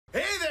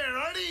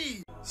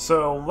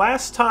So,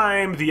 last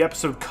time the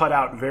episode cut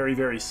out very,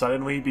 very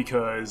suddenly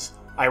because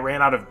I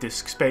ran out of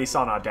disk space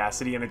on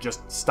Audacity and it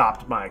just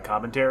stopped my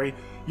commentary.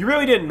 You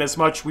really didn't miss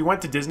much. We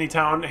went to Disney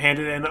Town,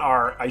 handed in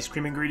our ice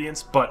cream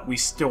ingredients, but we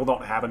still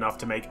don't have enough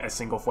to make a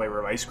single flavor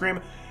of ice cream.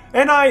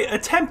 And I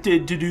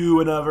attempted to do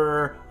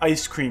another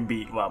ice cream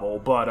beat level,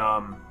 but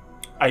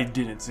I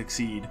didn't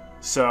succeed.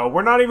 So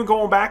we're not even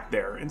going back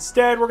there.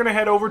 Instead, we're going to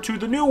head over to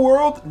the new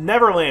world,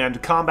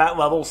 Neverland, combat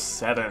level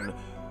 7.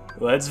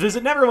 Let's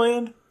visit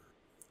Neverland.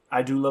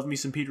 I do love me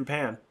some Peter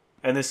Pan.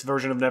 And this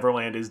version of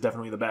Neverland is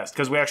definitely the best,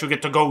 because we actually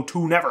get to go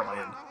to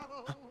Neverland.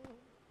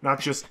 Not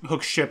just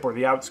Hook's ship or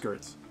the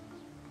outskirts.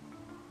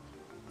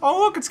 Oh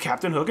look, it's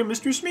Captain Hook and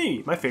Mr.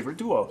 Smee, my favorite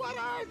duo. What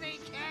are they,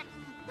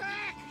 Captain?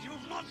 Back! You'll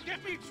not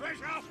get me,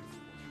 treasure!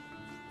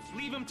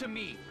 Leave him to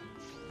me.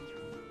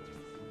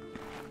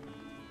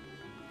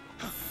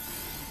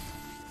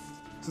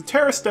 So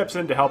Terra steps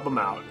in to help him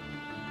out.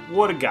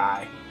 What a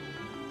guy.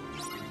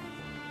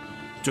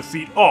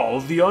 Defeat all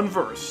of the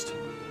unversed.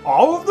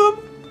 All of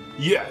them?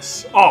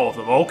 Yes, all of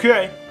them,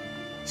 okay.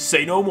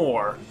 Say no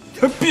more.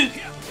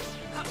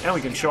 And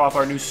we can show off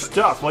our new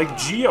stuff, like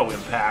Geo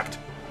Impact.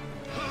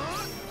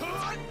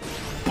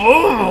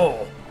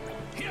 Boom!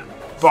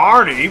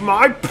 Barney,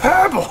 my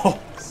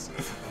pebbles!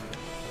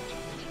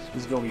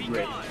 This is gonna be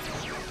great.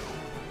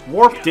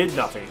 Warp did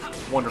nothing.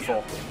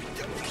 Wonderful.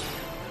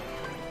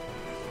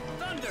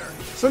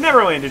 So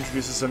Neverland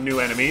introduces some new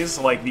enemies,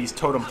 like these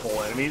totem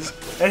pole enemies.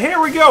 And here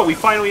we go! We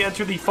finally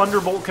enter the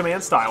Thunderbolt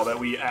command style that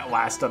we at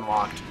last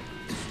unlocked.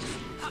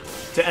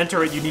 To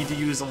enter it, you need to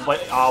use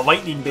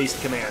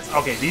lightning-based commands.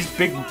 Okay, these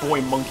big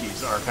boy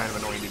monkeys are kind of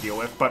annoying to deal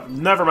with, but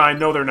never mind,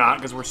 no they're not,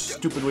 because we're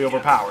stupidly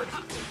overpowered.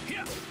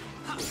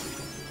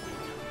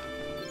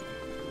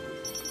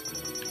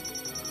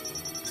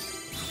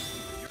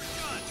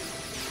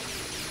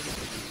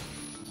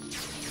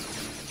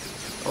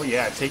 Oh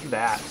yeah, take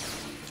that.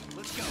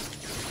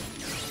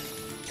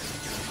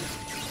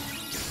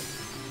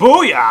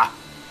 Booyah!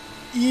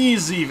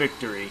 Easy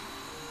victory.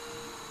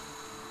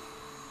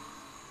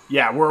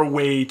 Yeah, we're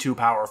way too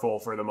powerful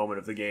for the moment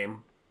of the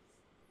game.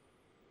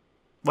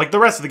 Like, the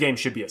rest of the game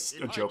should be a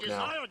joke now.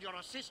 If I desired your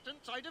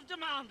assistance, I'd have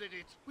demanded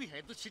it. We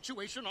had the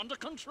situation under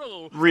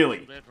control.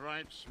 Really? Isn't that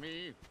right,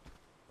 Smee?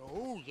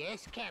 Oh,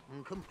 yes,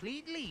 Captain,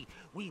 completely.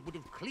 We would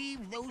have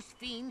cleaved those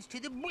fiends to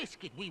the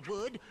brisket, we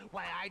would.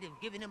 Why, I'd have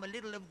given them a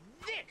little of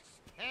this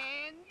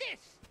and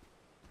this.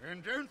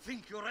 And don't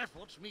think your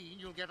efforts mean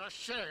you'll get a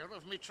share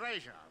of me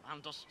treasure,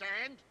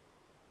 understand?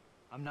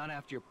 I'm not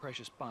after your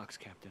precious box,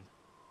 Captain.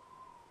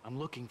 I'm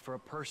looking for a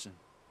person.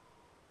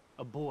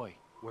 A boy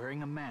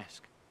wearing a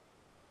mask.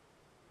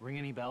 Ring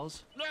any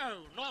bells?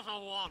 No, not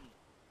a one.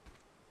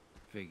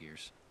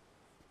 Figures.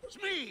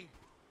 Smee!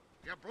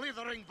 You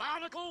blithering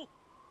barnacle!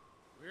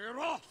 We're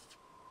off!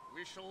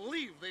 We shall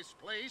leave this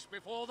place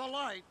before the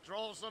light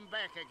draws them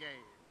back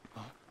again.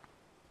 Huh?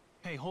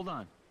 Hey, hold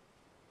on.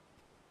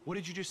 What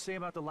did you just say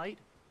about the light?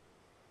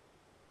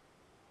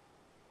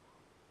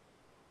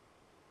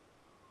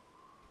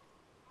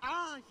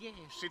 Ah, yes,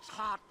 it's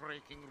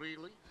heartbreaking,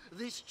 really.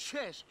 This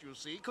chest, you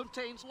see,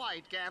 contains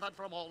light gathered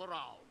from all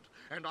around.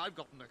 And I've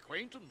got an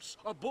acquaintance,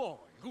 a boy,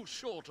 who's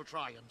sure to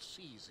try and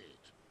seize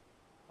it.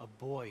 A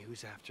boy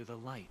who's after the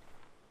light.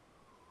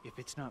 If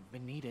it's not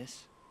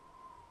Vanitas,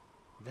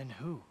 then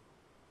who?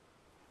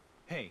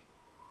 Hey,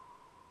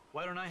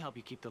 why don't I help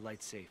you keep the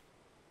light safe?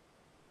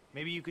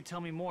 Maybe you could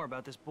tell me more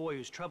about this boy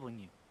who's troubling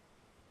you.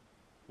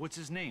 What's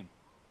his name?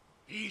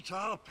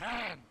 Peter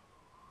Pan!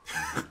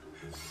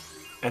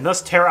 And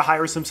thus Terra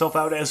hires himself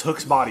out as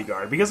Hook's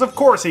bodyguard, because of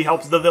course he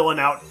helps the villain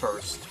out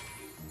first.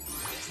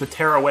 It's the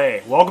Terra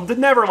way. Welcome to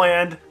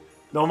Neverland!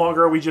 No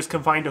longer are we just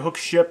confined to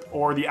Hook's ship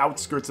or the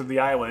outskirts of the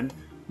island.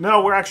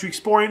 No, we're actually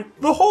exploring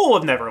the whole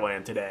of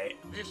Neverland today.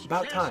 This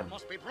About chest time.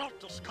 must be brought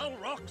to Skull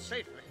Rock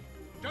safely.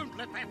 Don't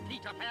let that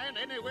Peter Pan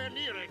anywhere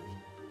near it.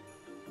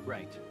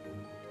 Right.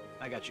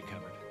 I got you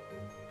covered.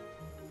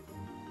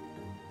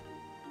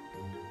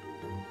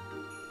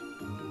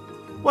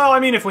 Well, I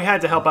mean, if we had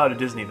to help out a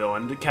Disney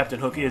villain, Captain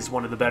Hook is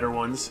one of the better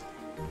ones.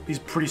 He's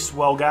a pretty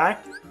swell guy.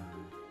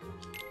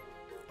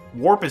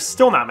 Warp is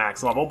still not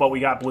max level, but we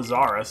got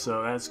Blizzara,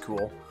 so that's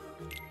cool.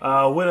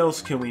 What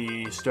else can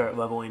we start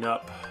leveling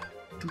up?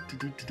 We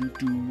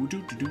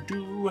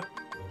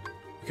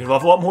can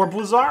level up more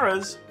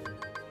Blizzaras.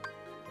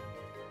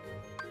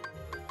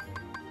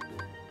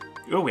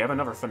 Oh, we have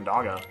another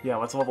Fundaga. Yeah,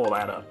 let's level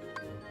that up.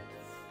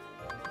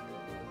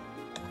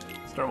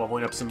 Start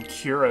leveling up some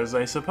Curas,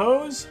 I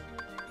suppose.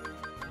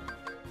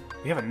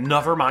 We have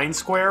another Mind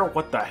Square?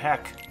 What the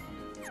heck?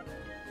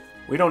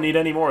 We don't need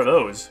any more of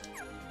those.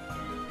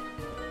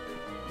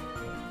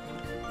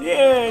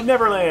 Yay,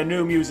 Neverland,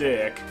 new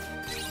music.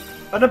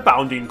 An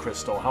abounding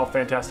crystal, how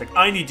fantastic.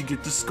 I need to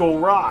get to Skull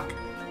Rock.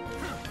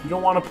 You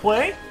don't want to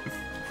play?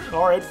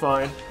 Alright,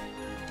 fine.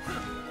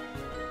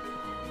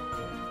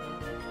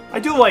 I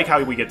do like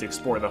how we get to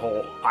explore the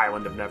whole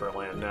island of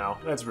Neverland now.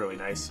 That's really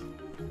nice.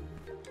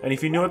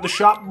 Anything new at the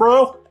shop,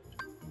 bro?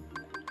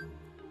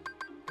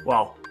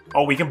 Well,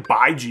 oh, we can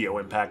buy Geo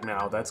Impact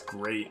now. That's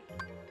great.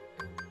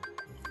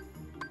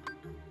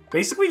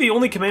 Basically, the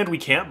only command we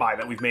can't buy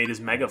that we've made is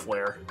Mega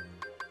Flare.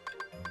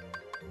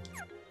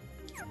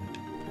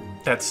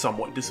 That's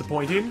somewhat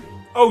disappointing.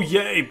 Oh,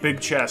 yay! Big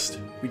chest.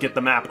 We get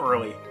the map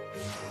early.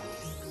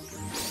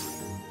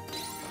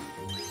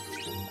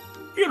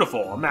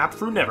 Beautiful. A map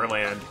through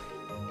Neverland.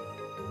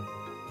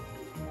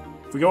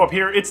 If we go up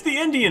here, it's the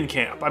Indian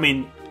camp. I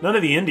mean, none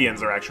of the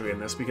Indians are actually in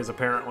this because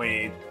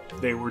apparently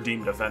they were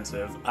deemed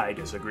offensive. I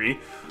disagree.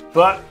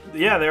 But,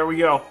 yeah, there we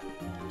go.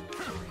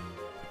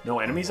 No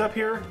enemies up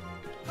here?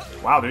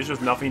 Wow, there's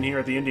just nothing here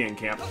at the Indian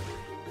camp.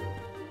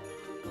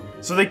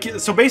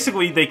 So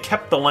basically, they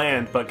kept the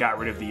land but got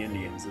rid of the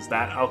Indians. Is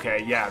that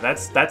okay? Yeah,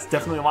 that's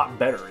definitely a lot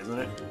better, isn't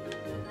it?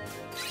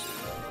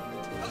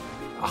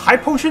 A high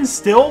potion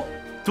still?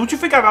 Don't you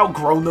think I've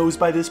outgrown those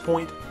by this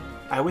point?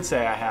 I would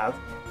say I have.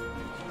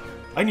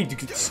 I need to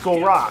get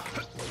Skull Rock.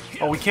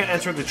 Oh, we can't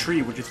enter the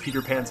tree, which is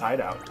Peter Pan's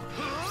hideout.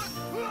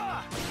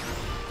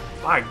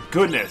 My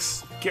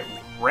goodness, get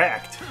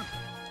wrecked.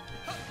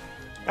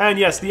 And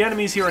yes, the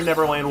enemies here in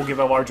Neverland will give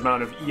a large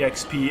amount of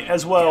EXP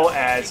as well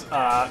as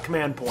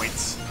command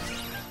points.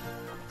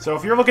 So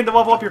if you're looking to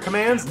level up your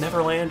commands,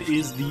 Neverland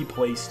is the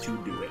place to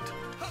do it.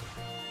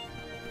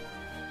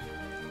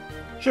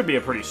 Should be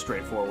a pretty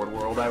straightforward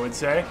world, I would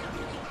say.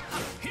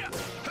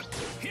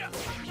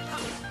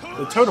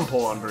 The totem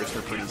pole on burst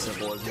are pretty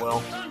simple as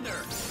well.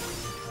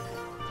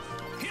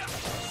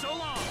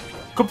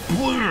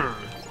 Kabloom!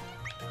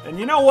 And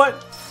you know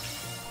what?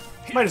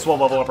 Might as well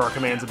level up our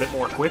commands a bit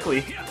more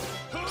quickly.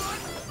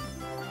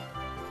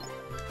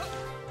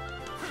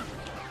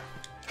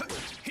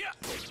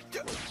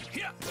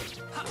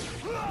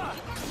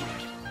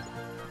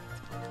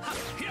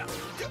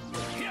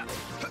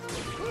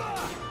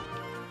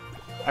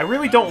 I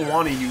really don't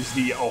want to use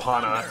the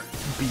Ohana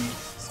B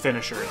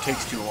finisher. It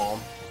takes too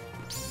long.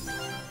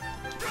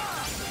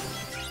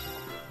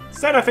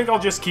 Instead, I think I'll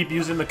just keep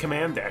using the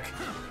command deck.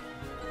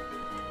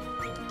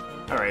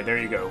 Alright, there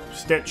you go.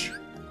 Stitch.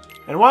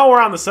 And while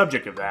we're on the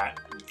subject of that,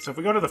 so if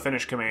we go to the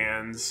finish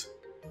commands...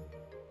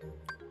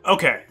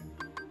 Okay.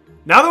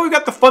 Now that we've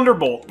got the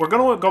Thunderbolt, we're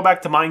going to go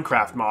back to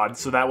Minecraft mod,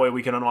 so that way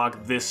we can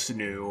unlock this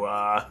new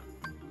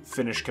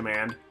finish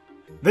command.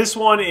 This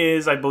one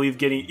is, I believe,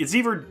 it's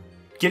either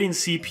getting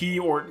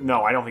CP or...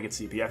 No, I don't think it's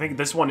CP. I think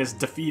this one is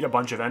defeat a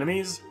bunch of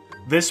enemies.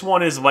 This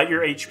one is let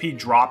your HP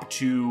drop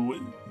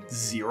to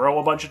 0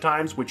 a bunch of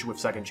times, which with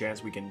second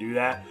chance we can do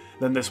that.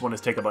 Then this one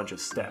is take a bunch of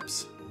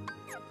steps.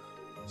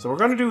 So we're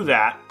going to do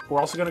that.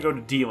 We're also going to go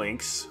to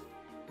D-Links.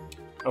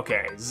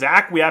 Okay,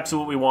 Zack, we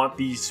absolutely want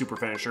the super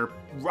finisher.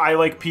 I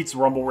like Pete's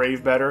Rumble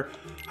Rave better.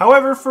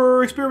 However,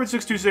 for Experiment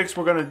 626,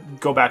 we're going to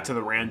go back to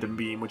the Random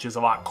Beam, which is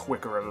a lot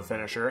quicker of a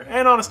finisher,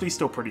 and honestly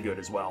still pretty good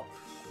as well.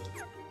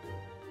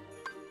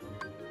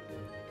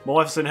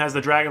 Maleficent has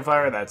the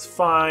Dragonfire, that's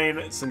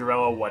fine.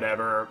 Cinderella,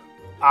 whatever.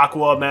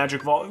 Aqua,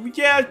 Magic Vault,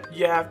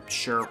 yeah,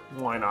 sure,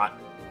 why not?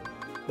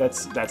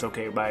 That's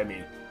okay by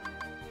me.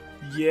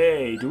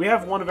 Yay, do we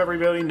have one of every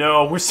ability?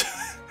 No, we're...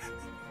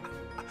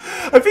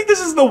 I think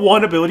this is the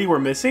one ability we're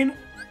missing.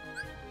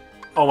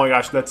 Oh my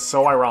gosh, that's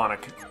so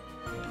ironic.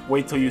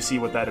 Wait till you see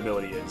what that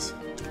ability is.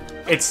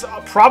 It's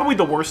probably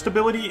the worst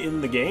ability in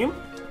the game.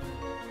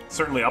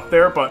 Certainly up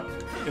there, but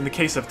in the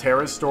case of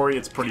Terra's story,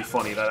 it's pretty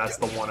funny that that's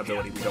the one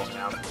ability we don't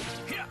have.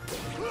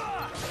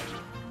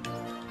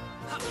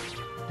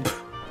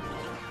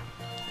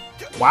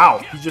 Wow,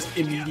 he just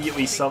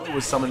immediately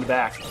was summoned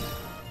back.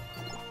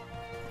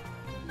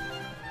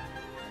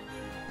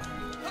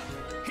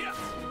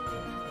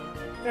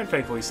 And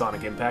thankfully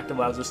Sonic Impact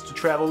allows us to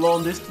travel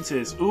long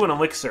distances. Ooh, an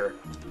Elixir.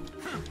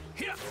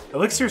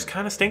 Elixir's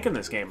kind of stink in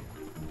this game.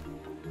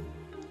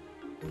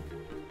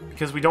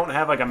 Because we don't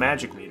have, like, a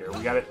magic meter.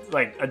 We got,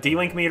 like, a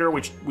D-Link meter,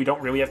 which we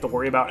don't really have to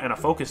worry about, and a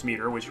focus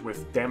meter, which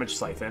with Damage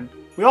Siphon,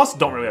 we also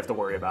don't really have to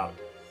worry about.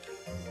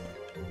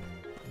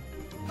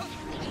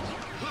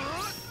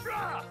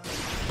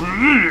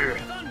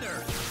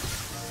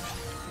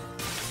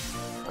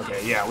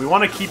 Okay, yeah, we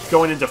want to keep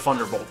going into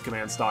Thunderbolt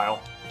command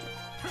style.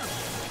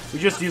 We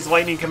just use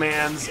lightning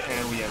commands,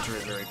 and we enter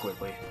it very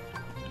quickly.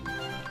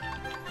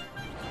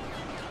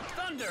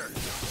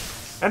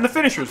 And the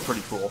finisher is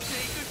pretty cool.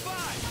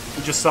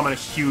 We just summon a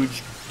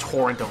huge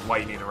torrent of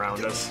lightning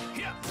around us.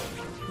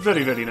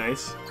 Very, very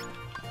nice.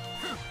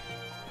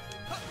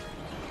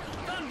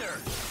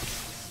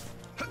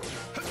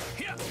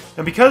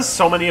 And because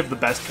so many of the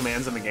best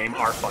commands in the game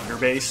are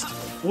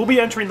Thunder-based, we'll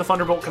be entering the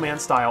Thunderbolt command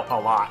style a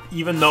lot,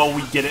 even though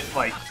we get it,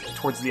 like,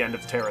 towards the end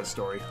of Terra's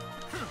story.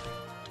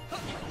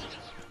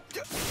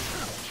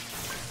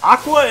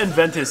 Aqua and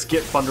Ventus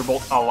get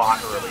Thunderbolt a lot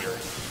earlier.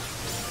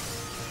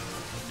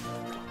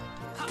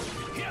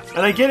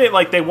 And I get it,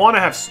 like, they want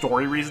to have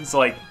story reasons,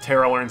 like,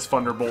 Terra learns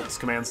Thunderbolt's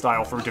command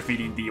style for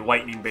defeating the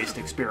lightning-based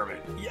experiment.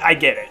 I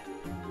get it.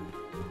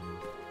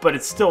 But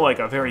it's still, like,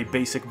 a very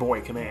basic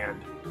boy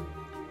command.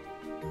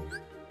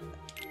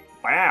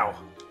 Wow.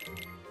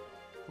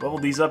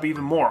 Leveled these up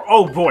even more.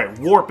 Oh boy,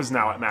 Warp is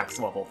now at max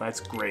level. That's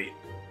great.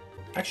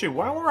 Actually,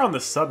 while we're on the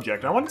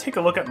subject, I want to take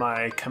a look at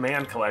my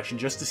command collection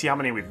just to see how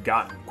many we've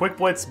gotten. Quick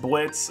Blitz,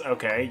 Blitz,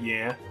 okay,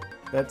 yeah.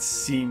 That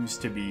seems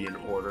to be in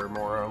order,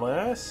 more or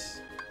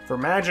less. For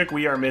magic,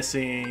 we are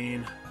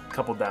missing a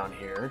couple down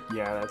here.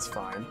 Yeah, that's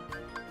fine.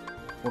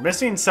 We're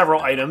missing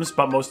several items,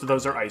 but most of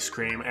those are ice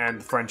cream, and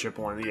the friendship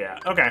one, yeah,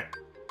 okay.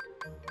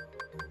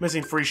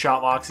 Missing free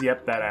shot locks,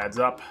 yep, that adds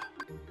up.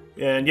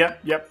 And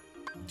yep,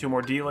 2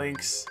 more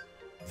D-links.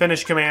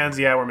 Finish commands,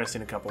 yeah, we're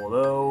missing a couple of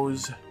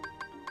those.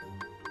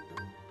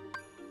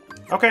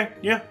 Okay,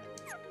 yeah.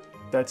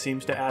 That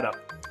seems to add up.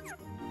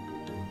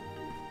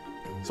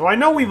 So I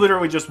know we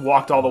literally just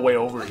walked all the way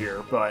over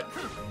here, but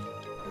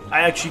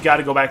I actually got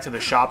to go back to the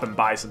shop and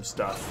buy some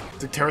stuff.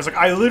 Terra's like,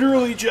 I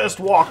literally just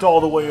walked all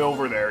the way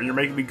over there. You're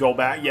making me go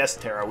back? Yes,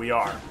 Terra, we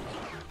are.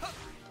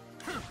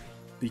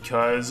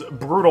 Because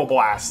Brutal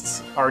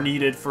Blasts are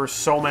needed for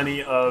so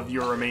many of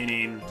your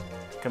remaining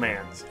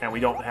commands, and we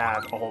don't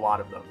have a whole lot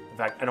of them. In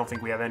fact, I don't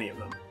think we have any of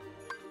them.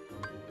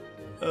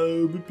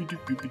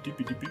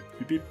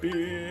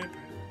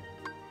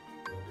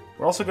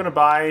 We're also going to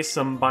buy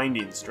some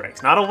Binding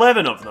Strikes. Not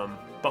 11 of them,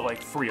 but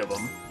like 3 of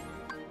them.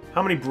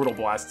 How many Brutal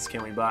Blasts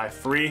can we buy?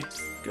 3?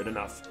 Good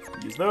enough.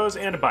 Use those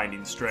and a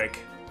Binding Strike.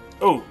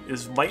 Oh,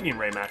 is Lightning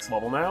Ray max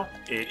level now?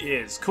 It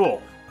is.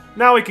 Cool.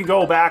 Now we can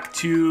go back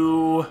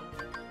to...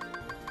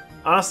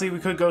 Honestly, we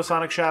could go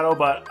Sonic Shadow,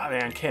 but,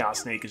 man, Chaos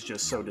Snake is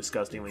just so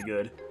disgustingly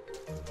good.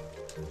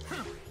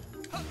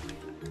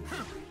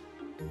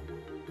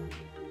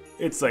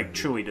 It's, like,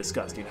 truly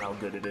disgusting how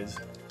good it is.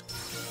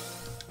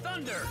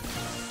 Thunder!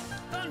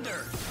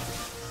 Thunder!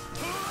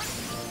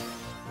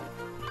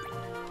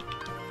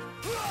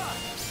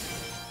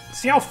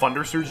 See how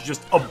Thunder Surge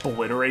just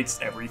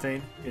obliterates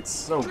everything? It's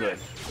so good.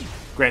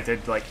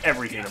 Granted, like,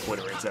 everything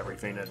obliterates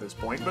everything at this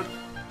point, but...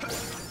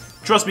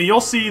 Trust me,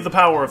 you'll see the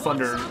power of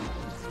Thunder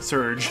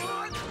Surge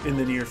in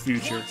the near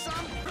future.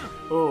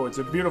 Oh, it's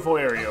a beautiful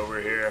area over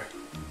here.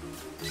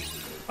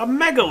 A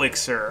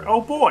Megalixir!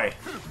 Oh boy!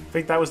 I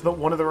think that was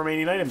one of the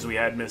remaining items we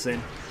had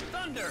missing.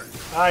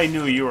 I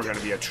knew you were going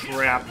to be a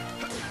trap.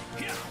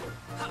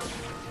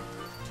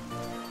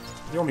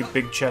 The only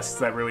big chests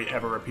that really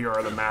ever appear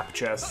are the map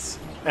chests.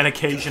 And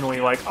occasionally,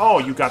 like, oh,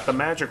 you got the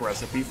magic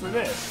recipe for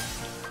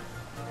this.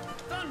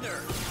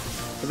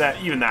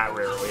 But even that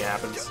rarely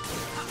happens.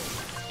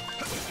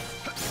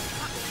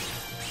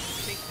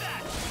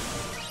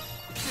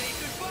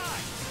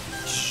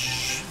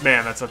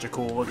 Man, that's such a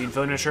cool looking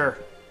finisher.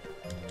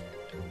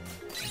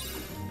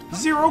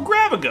 Zero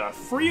Graviga,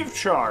 free of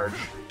charge.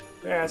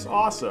 Yeah, it's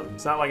awesome.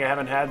 It's not like I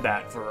haven't had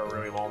that for a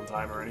really long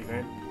time or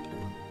anything.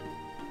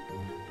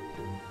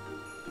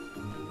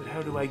 But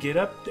how do I get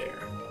up there?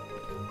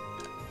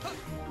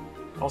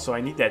 Also,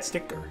 I need that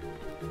sticker.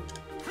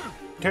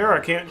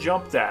 Terra can't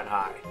jump that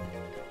high.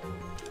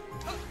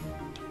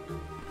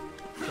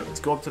 Okay, let's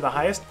go up to the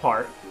highest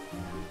part.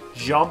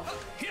 Jump.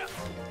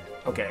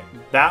 Okay,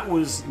 that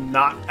was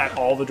not at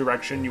all the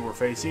direction you were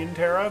facing,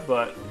 Terra,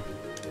 but...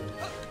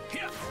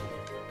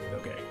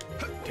 Okay,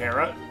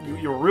 Terra,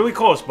 you're really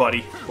close,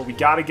 buddy, but we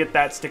gotta get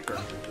that sticker.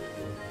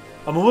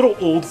 I'm a little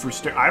old for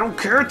sticker. I don't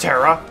care,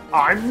 Terra!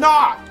 I'm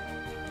not!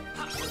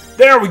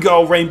 There we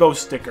go, rainbow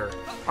sticker.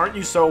 Aren't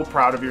you so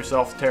proud of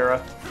yourself,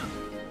 Terra?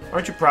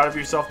 Aren't you proud of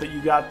yourself that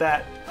you got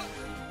that?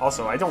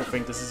 Also, I don't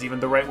think this is even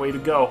the right way to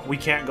go. We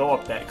can't go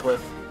up that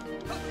cliff.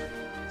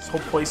 This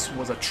whole place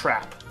was a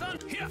trap.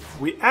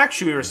 We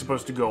actually are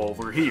supposed to go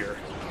over here.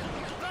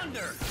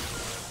 Thunder!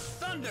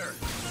 Thunder!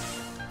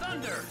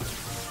 Thunder!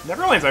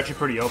 Neverland's actually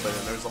pretty open,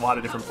 and there's a lot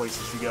of different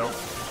places to go.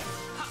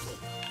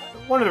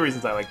 One of the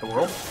reasons I like the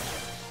world.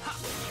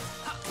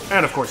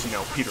 And of course, you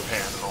know, Peter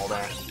Pan and all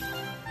that.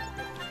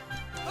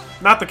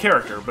 Not the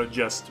character, but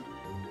just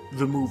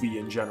the movie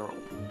in general.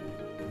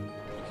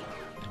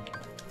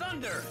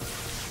 Thunder!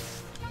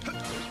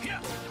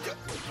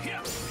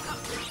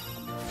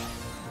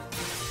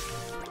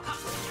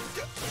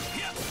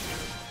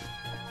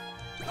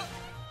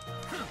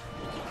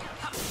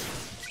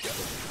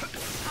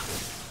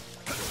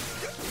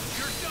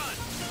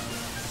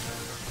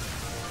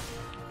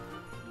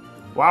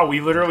 Wow,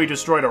 we literally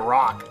destroyed a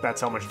rock.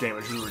 That's how much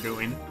damage we were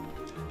doing.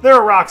 There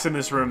are rocks in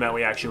this room that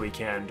we actually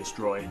can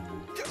destroy.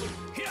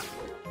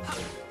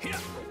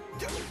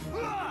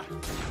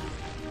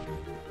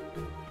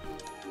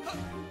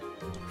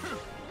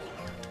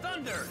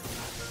 Thunder!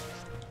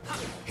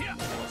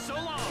 So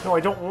long. No, I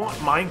don't want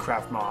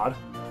Minecraft mod.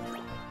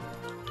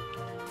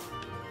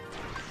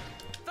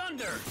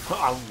 Thunder!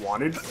 I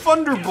wanted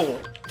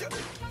Thunderbolt.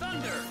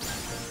 Thunder!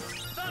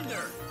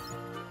 Thunder!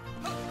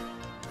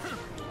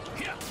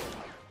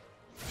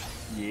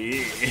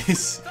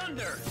 Yes.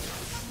 Thunder!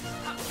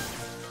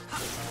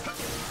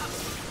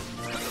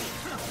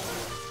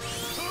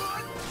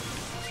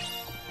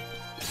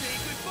 Say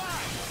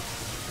goodbye.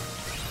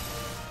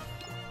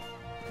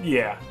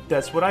 Yeah,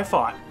 that's what I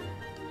thought.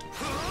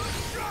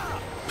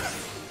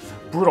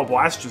 Brutal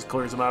Blast just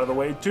clears them out of the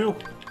way, too.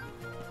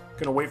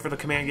 Gonna wait for the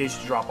command gauge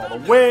to drop all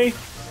the way.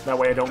 That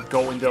way I don't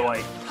go into,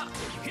 like,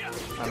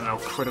 I don't know,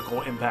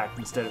 critical impact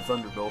instead of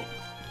Thunderbolt.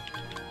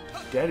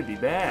 That'd be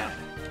bad.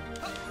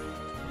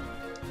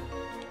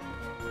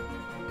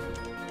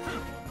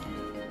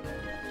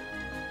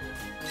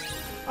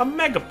 A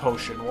Mega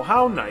Potion. Well,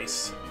 how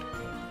nice.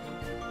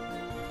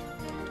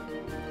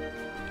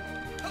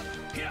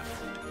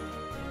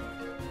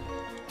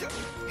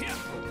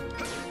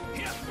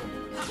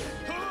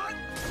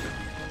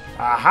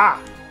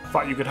 Aha!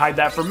 Thought you could hide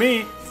that from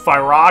me.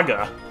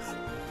 Firaga.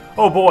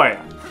 Oh boy.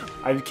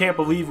 I can't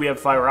believe we have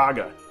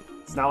Firaga.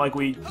 It's not like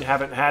we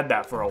haven't had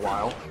that for a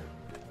while.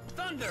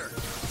 Thunder!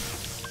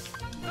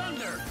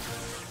 Thunder!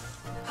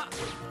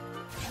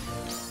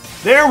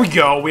 There we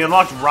go! We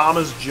unlocked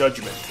Rama's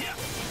Judgment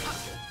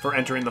for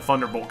entering the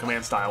Thunderbolt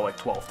command style like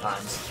 12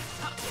 times.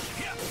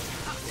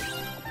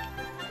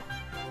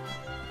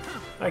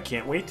 I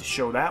can't wait to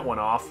show that one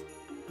off.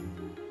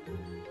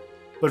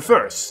 But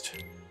first,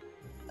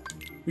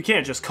 we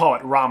can't just call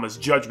it Rama's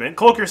Judgment.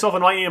 Cloak yourself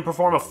in lightning and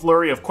perform a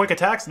flurry of quick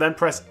attacks, then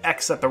press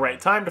X at the right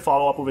time to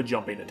follow up with a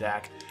jumping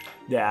attack.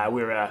 Yeah,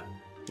 we're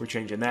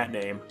changing that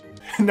name.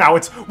 Now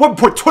it's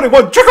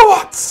 1.21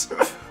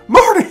 gigawatts!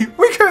 Marty,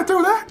 we can't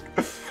do that!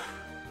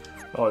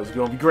 Oh, it's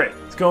gonna be great.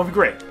 It's gonna be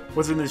great.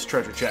 What's in this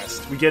treasure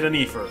chest? We get an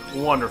Ether.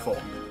 Wonderful.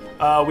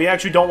 We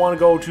actually don't want to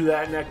go to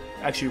that next...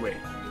 Actually, wait.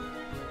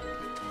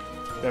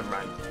 Never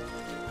mind.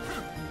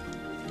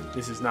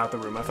 This is not the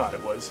room I thought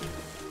it was.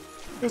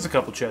 There's a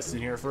couple chests in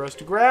here for us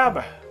to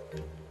grab.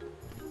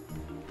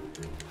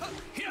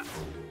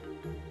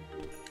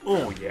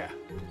 Oh, yeah.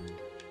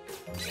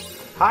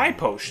 High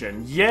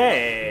potion.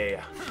 Yay!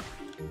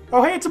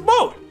 Oh, hey, it's a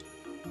boat!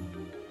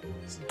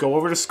 Let's go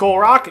over to Skull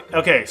Rock.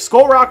 Okay,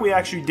 Skull Rock we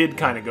actually did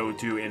kind of go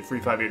to in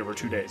 358 over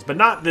 2 days, but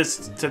not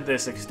this to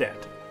this extent.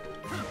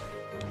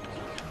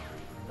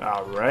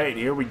 Alright,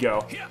 here we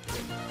go.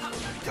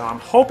 Now, I'm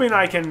hoping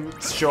I can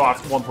show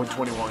off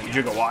 1.21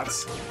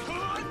 gigawatts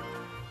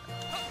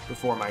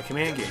before my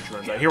command gauge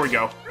runs out. Here we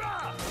go.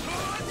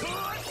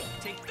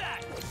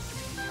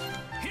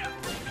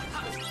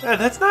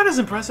 That's not as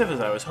impressive as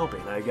I was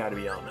hoping, I gotta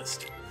be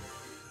honest.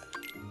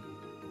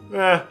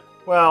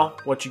 Well,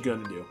 what you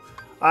gonna do?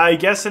 I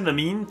guess in the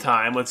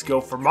meantime, let's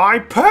go for my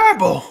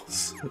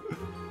pebbles!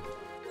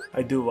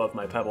 I do love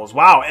my pebbles.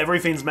 Wow,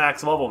 everything's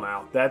max level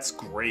now. That's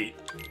great.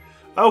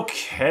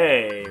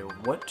 Okay,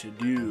 what to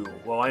do?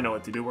 Well, I know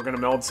what to do. We're gonna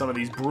meld some of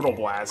these Brutal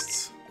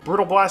Blasts.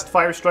 Brutal Blast,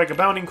 Fire Strike,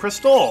 Abounding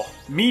Crystal.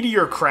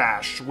 Meteor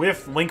Crash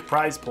with Link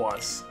Prize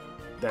Plus.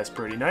 That's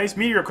pretty nice.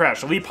 Meteor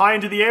Crash. Leap high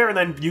into the air and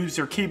then use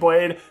your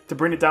Keyblade to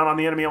bring it down on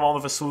the enemy along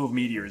with a slew of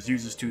meteors.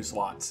 Uses 2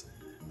 slots.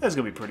 That's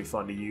gonna be pretty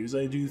fun to use,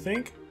 I do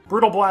think.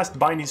 Brutal Blast,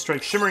 Binding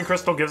Strike, Shimmering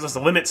Crystal gives us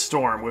a Limit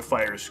Storm with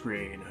Fire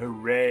Screen.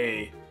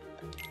 Hooray.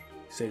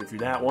 Save it through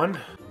that one.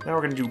 Now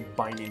we're gonna do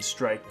Binding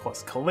Strike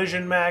plus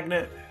Collision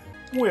Magnet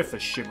with a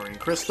Shimmering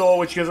Crystal,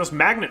 which gives us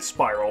Magnet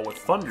Spiral with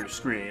Thunder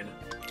Screen.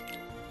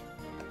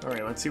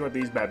 Alright, let's see what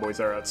these bad boys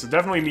are. So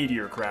definitely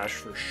Meteor Crash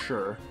for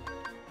sure.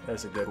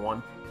 That's a good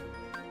one.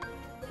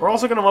 We're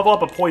also going to level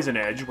up a Poison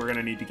Edge. We're going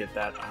to need to get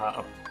that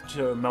up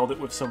to meld it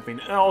with something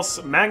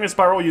else. Magnet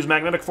Spiral, use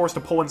Magnetic Force to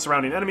pull in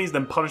surrounding enemies,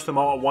 then punish them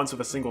all at once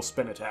with a single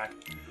spin attack.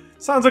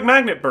 Sounds like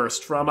Magnet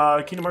Burst from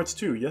Kingdom Hearts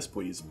 2. Yes,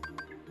 please.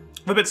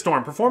 Limit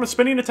Storm. Perform a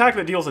spinning attack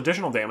that deals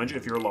additional damage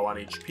if you're low on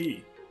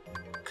HP.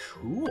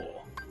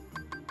 Cool.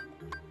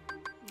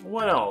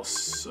 What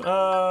else?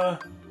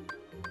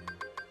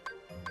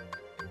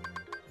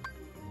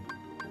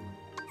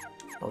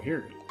 Oh,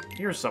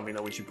 here's something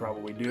that we should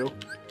probably do.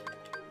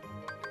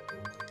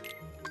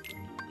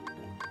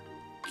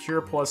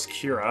 Cure plus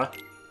Cura.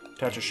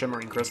 Attach a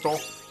Shimmering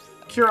Crystal.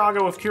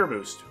 Curaga with Cure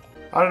Boost.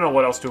 I don't know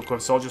what else to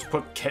equip, so I'll just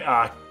put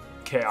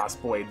Chaos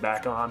Blade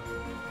back on.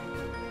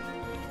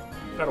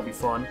 That'll be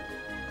fun.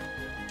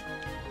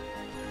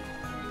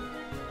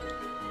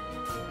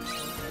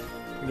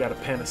 We got a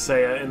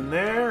Panacea in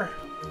there.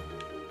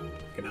 We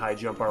can high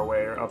jump our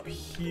way up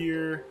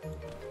here.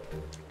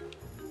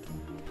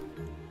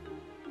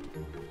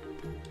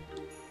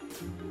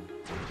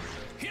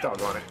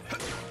 Doggone it.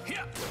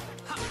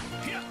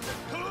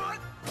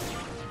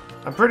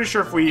 I'm pretty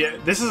sure if we...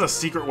 This is a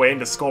secret way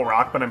into Skull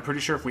Rock, but I'm pretty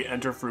sure if we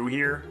enter through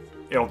here,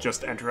 it'll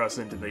just enter us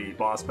into the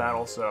boss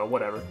battle, so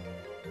whatever.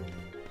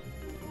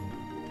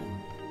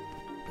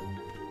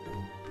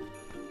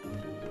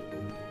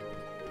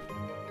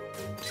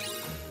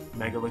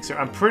 Mega Elixir.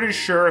 I'm pretty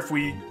sure if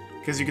we...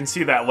 Because you can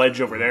see that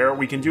ledge over there,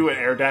 we can do an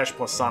Air Dash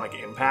plus Sonic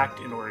Impact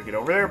in order to get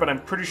over there, but I'm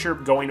pretty sure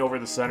going over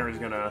the center is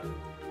going to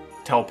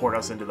teleport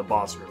us into the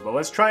boss room. But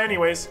let's try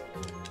anyways.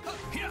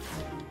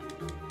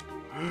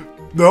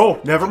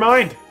 No, never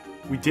mind.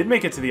 We did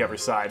make it to the other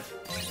side.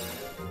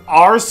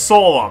 Ars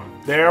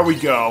Solum. There we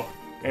go.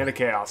 And a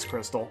Chaos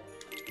Crystal.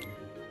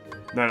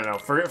 No.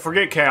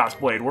 Forget Chaos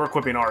Blade. We're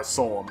equipping Ars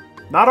Solum.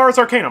 Not Ars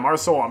Arcanum,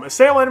 Ars Solum.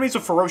 Assail enemies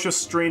with ferocious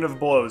string of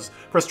blows.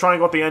 Press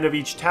triangle at the end of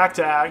each attack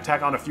to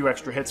tack on a few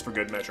extra hits for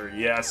good measure.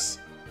 Yes.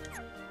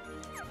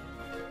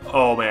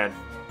 Oh, man.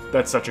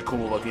 That's such a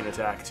cool looking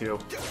attack, too.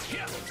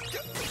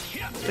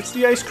 It's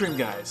the ice cream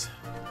guys.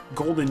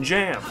 Golden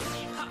Jam.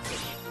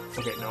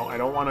 Okay, no, I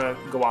don't want to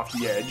go off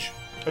the edge.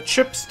 A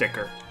chip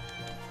sticker.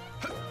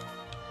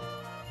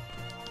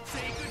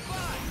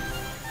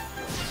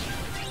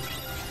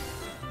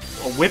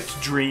 A whipped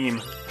dream.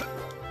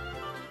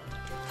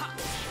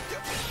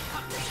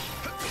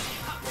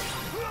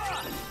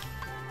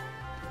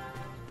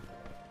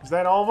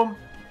 that all of them?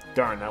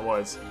 Darn, that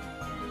was.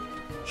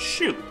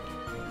 Shoot.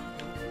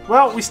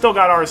 Well, we still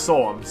got our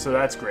Solum, so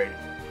that's great.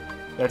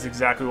 That's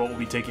exactly what we'll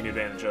be taking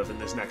advantage of in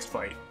this next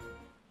fight.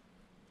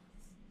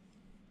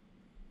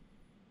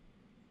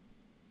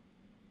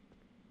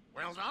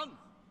 Well done.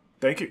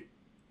 Thank you.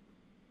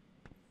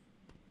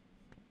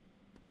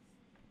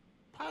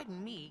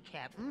 Pardon me,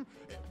 Captain,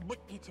 but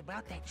it's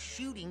about that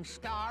shooting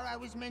star I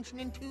was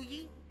mentioning to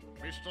ye.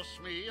 Mr.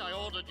 Smee, I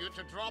ordered you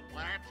to drop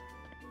that.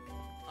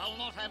 I'll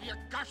not have you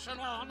gushing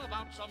on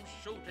about some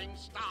shooting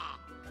star.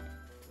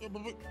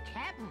 But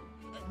Captain,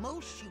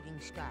 most shooting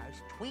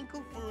stars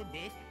twinkle for a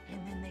bit and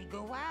then they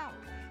go out.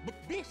 But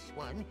this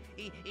one,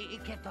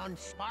 it kept on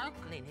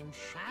sparkling and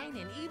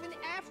shining even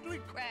after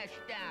it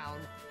crashed down.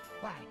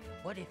 Why,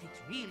 what if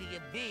it's really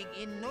a big,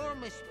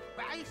 enormous,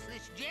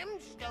 priceless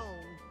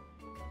gemstone?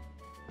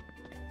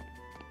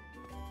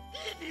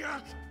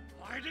 Idiot!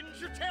 Why didn't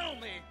you tell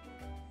me?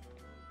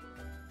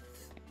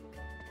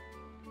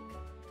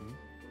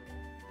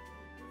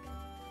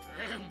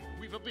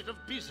 We've a bit of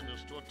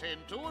business to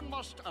attend to and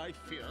must, I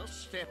fear,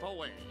 step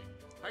away.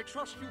 I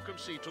trust you can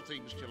see to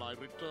things till I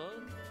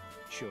return.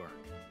 Sure.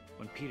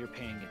 When Peter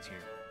Pan gets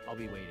here, I'll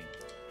be waiting.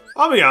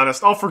 I'll be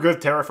honest, I'll forgive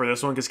Terra for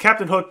this one, because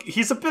Captain Hook,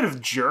 he's a bit of a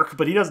jerk,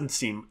 but he doesn't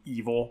seem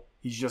evil.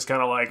 He's just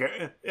kind of like,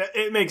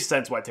 it makes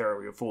sense why Terra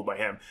would get fooled by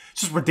him.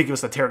 It's just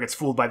ridiculous that Terra gets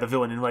fooled by the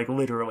villain in, like,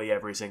 literally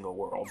every single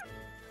world.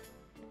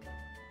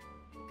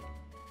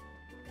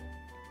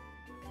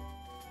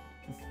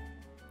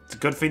 It's a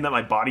good thing that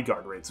my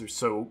bodyguard rates are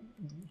so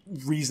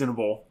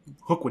reasonable.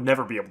 Hook would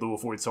never be able to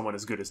avoid someone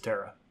as good as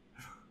Terra.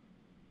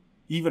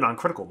 Even on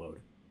critical mode.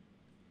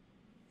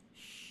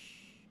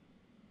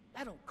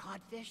 That old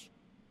codfish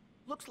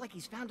looks like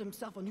he's found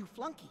himself a new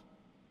flunky.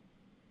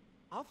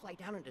 I'll fly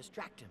down and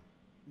distract him.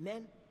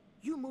 Men,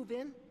 you move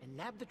in and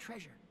nab the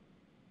treasure.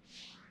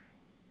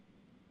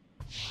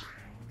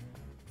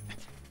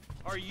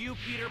 Are you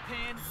Peter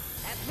Pan?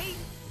 That's me.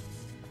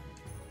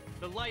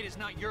 The light is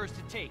not yours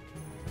to take.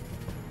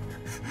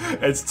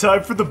 It's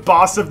time for the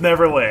boss of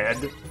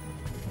Neverland.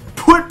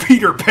 Put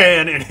Peter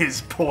Pan in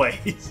his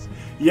place.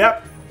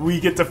 Yep, we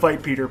get to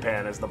fight Peter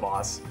Pan as the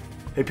boss.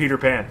 Hey, Peter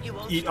Pan,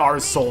 eat our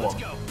Solum.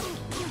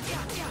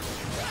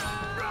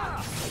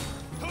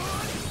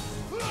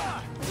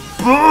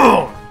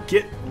 Boom!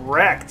 Get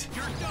wrecked.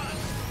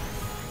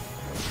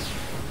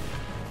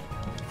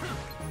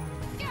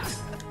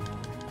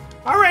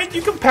 Alright,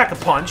 you can pack a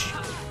punch.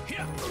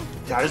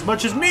 Not as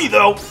much as me,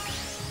 though.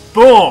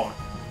 Boom!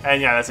 And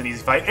yeah, that's an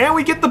easy fight. And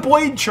we get the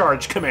Blade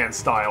Charge command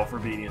style for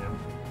beating him.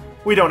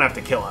 We don't have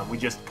to kill him, we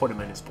just put him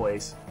in his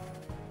place.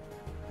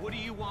 What do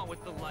you want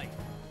with the light?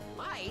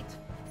 Light?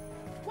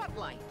 What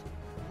light?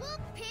 Look,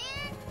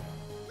 Pan!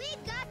 We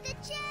got the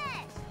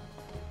chest!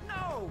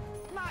 No!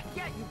 Not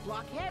yet, you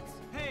blockheads!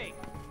 Hey!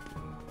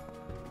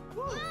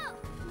 Whoa!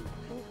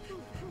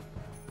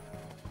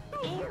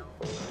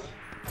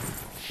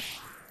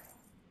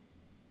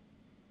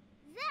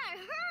 That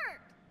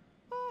hurt!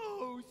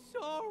 Oh,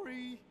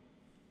 sorry.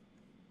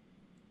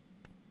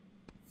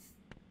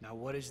 Now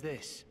what is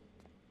this?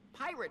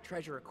 Pirate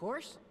treasure, of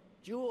course.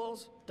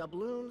 Jewels,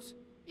 doubloons,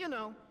 you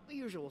know, the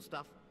usual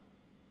stuff.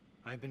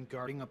 I've been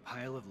guarding a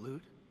pile of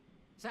loot?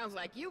 Sounds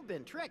like you've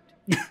been tricked.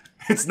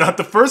 It's not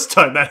the first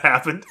time that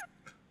happened.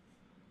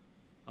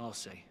 I'll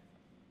say.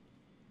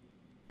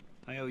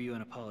 I owe you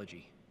an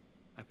apology.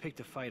 I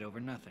picked a fight over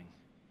nothing.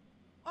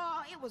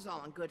 Oh, it was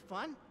all in good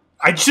fun.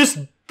 I just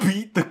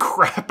beat the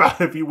crap out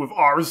of you with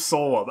our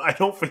Solum. I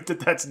don't think that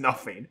that's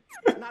nothing.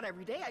 Not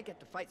every day I get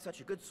to fight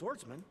such a good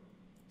swordsman.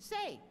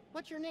 Say,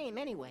 what's your name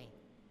anyway?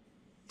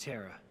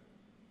 Terra.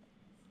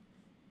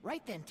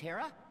 Right then,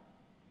 Terra.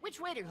 Which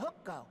way did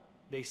Hook go?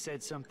 They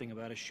said something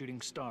about a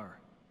shooting star.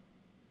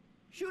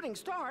 Shooting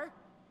star?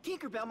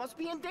 Tinkerbell must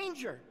be in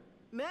danger.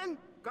 Men,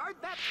 guard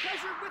that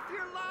treasure with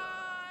your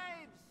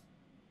lives!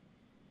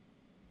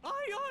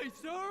 Aye, aye,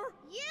 sir!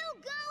 You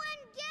go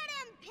and get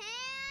him,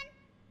 Pan!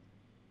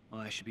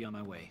 Well, I should be on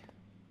my way.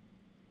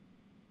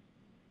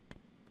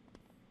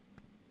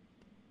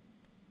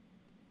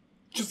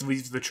 Just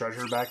leaves the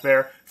treasure back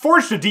there.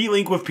 Forged a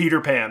D-Link with Peter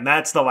Pan.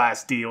 That's the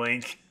last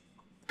D-Link.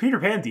 Peter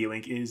Pan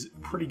D-Link is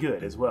pretty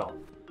good as well.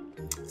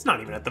 It's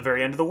not even at the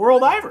very end of the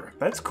world either.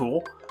 That's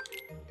cool.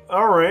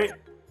 Alright.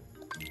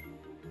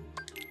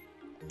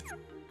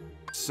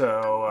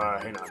 So,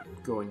 hang on.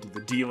 Going to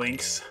the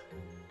D-Links.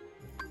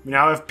 We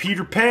now have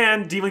Peter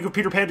Pan. D-Link with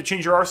Peter Pan to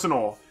change your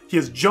arsenal. He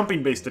has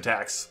jumping-based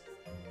attacks.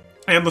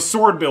 And the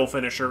Sword Bill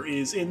finisher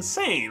is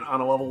insane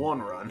on a level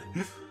 1 run.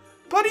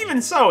 But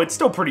even so, it's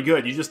still pretty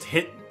good. You just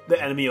hit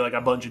the enemy like a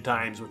bunch of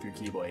times with your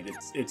Keyblade.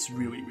 It's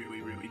really,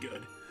 really, really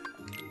good.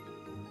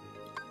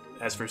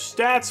 As for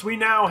stats, we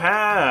now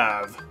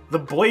have the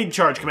Blade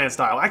Charge command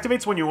style.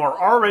 Activates when you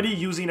are already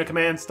using a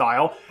command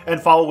style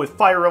and follow with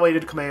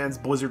fire-related commands,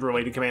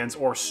 blizzard-related commands,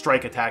 or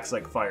strike attacks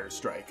like Fire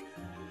Strike.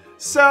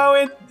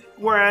 So,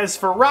 whereas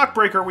for Rock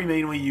Breaker, we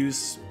mainly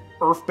use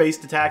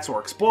earth-based attacks or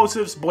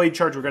explosives, Blade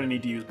Charge we're going to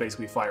need to use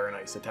basically fire and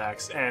ice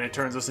attacks, and it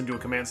turns us into a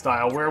command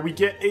style where we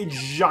get a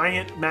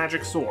giant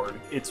magic sword.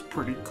 It's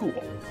pretty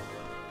cool.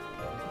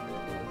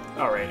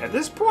 Alright, at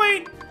this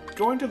point,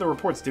 going to the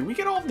reports, did we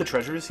get all of the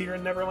treasures here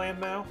in Neverland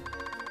now?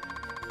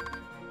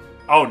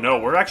 Oh no,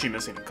 we're actually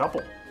missing a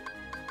couple.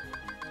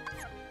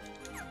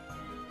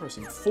 We're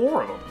missing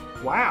 4 of them.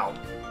 Wow.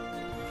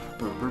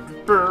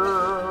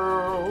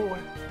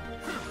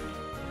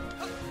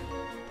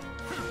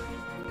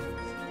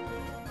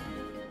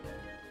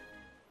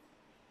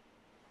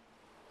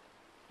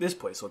 This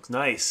place looks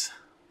nice.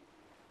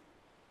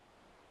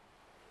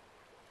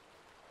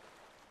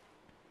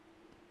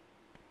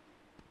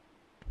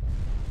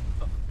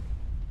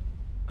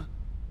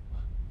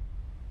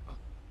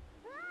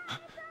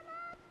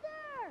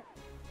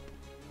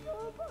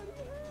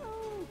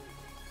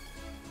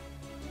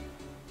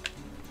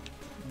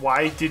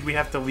 Why did we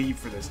have to leave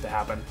for this to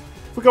happen?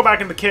 If we go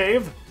back in the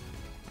cave,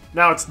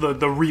 now it's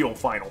the real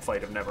final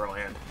fight of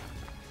Neverland.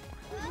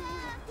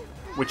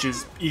 Which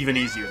is even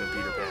easier than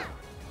Peter Pan.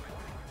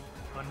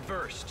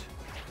 Unversed.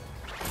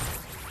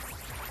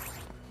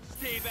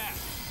 Stay back.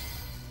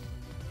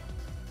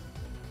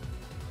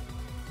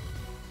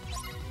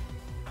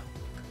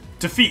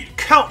 Defeat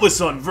countless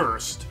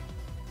unversed.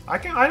 I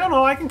don't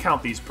know, I can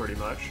count these pretty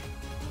much.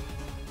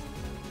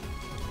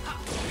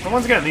 And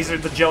once again, these are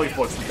the jelly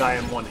floats that die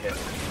in one hit.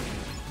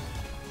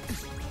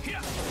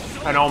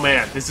 And oh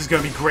man, this is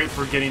gonna be great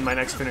for getting my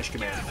next finish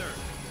command.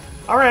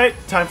 Alright,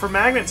 time for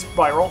magnet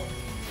spiral.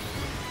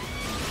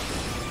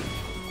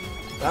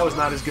 That was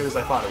not as good as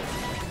I thought it would.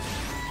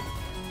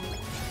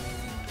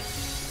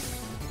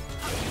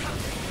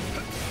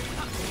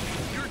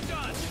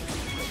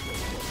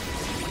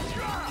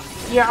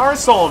 Yeah, our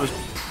Solemn is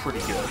pretty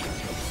good.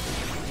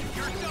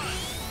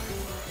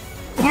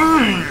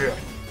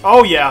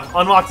 Oh yeah,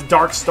 unlocked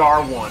Dark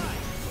Star 1.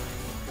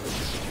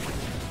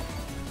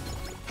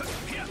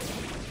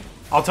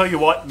 I'll tell you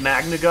what,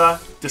 Magnaga,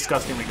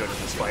 disgustingly good in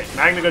this fight.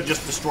 Magnaga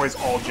just destroys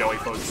all jelly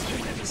folks in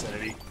the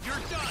vicinity.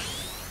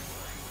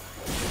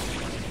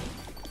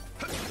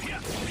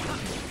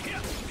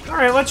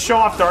 Alright, let's show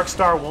off Dark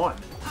Star 1.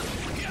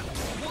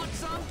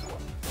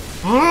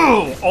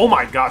 Ooh, oh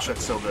my gosh,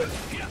 that's so good.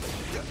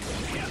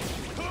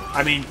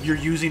 I mean, you're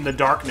using the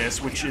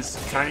darkness, which is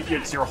kind of,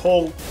 it's your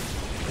whole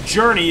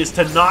journey is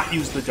to not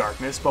use the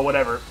darkness, but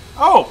whatever.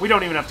 Oh, we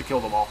don't even have to kill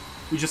them all.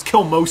 We just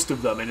kill most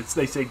of them, and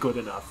they say good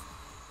enough.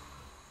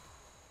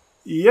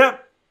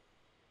 Yep.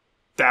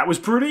 That was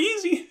pretty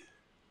easy.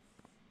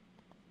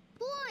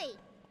 Boy,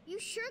 you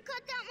sure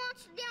cut that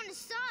monster down to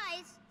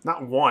size.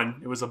 Not one,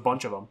 it was a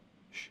bunch of them.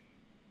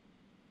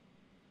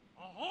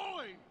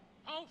 Ahoy!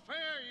 How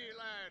fare ye,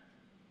 lad?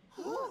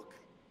 Look!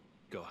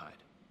 Go hide.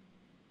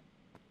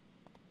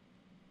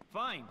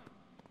 Fine.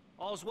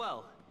 All's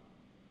well.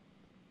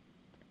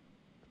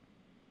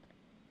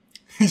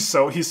 He's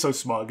so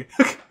smug.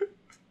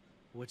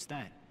 What's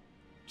that?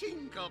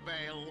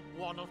 Tinkerbell,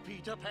 one of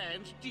Peter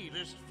Pan's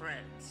dearest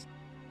friends.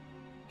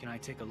 Can I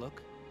take a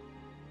look?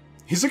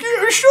 He's like,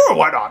 yeah, sure,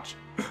 why not?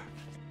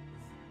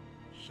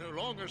 So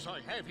long as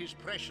I have his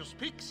precious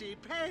pixie,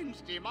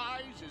 Pan's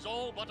demise is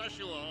all but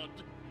assured.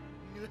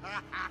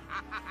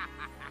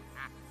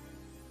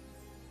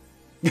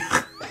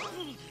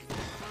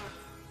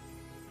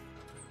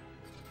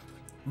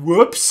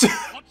 Whoops.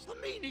 What's the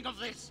meaning of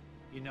this?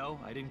 You know,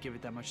 I didn't give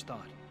it that much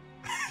thought.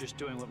 Just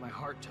doing what my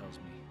heart tells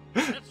me.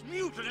 It's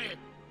mutiny,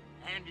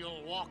 and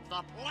you'll walk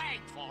the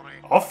plank for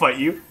it. I'll fight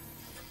you.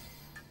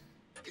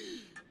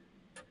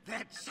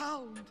 That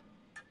sound.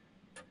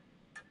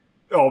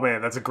 Oh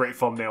man, that's a great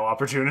thumbnail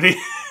opportunity.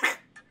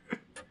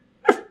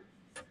 Hooray!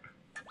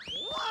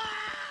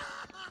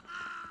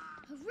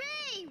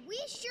 We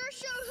sure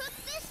showed hook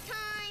this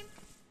time.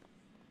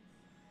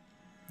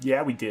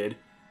 Yeah, we did.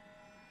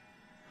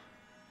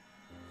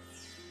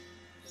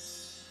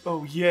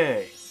 Oh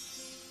yay.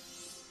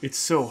 It's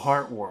so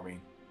heartwarming.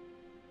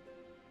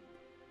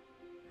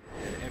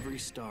 Every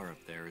star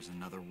up there is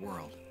another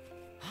world.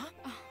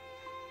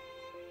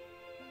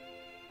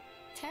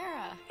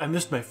 Terra. I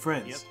missed my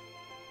friends. Yep.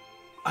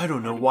 I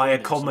don't know why I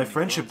called my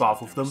friendship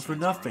off with them for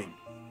nothing.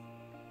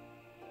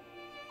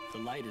 The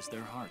light is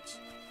their hearts.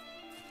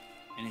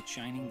 And it's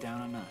shining down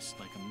on us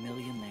like a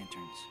million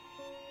lanterns.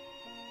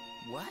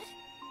 What?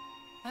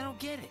 I don't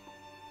get it.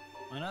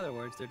 In other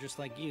words, they're just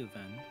like you,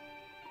 Ven.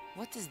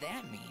 What does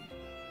that mean?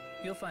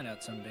 You'll find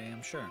out someday,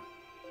 I'm sure.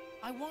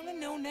 I want to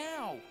know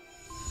now.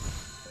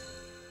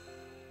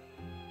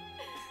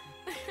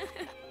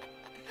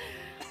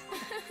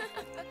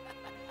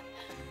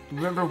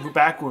 Remember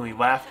back when we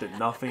laughed at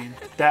nothing?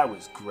 That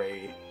was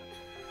great.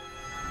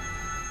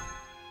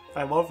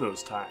 I love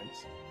those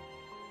times.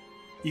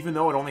 Even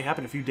though it only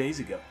happened a few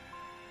days ago.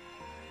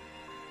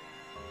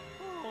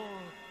 Oh,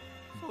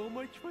 so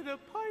much for the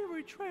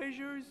pirate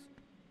treasures.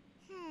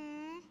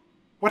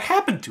 What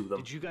happened to them?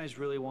 Did you guys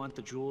really want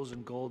the jewels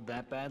and gold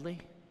that badly?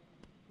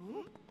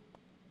 Nah,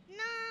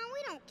 we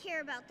don't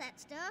care about that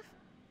stuff.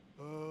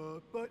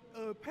 But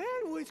Pan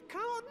was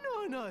counting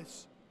on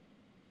us.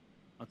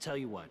 I'll tell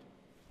you what.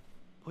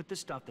 Put the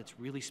stuff that's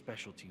really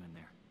special to you in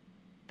there.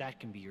 That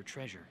can be your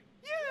treasure.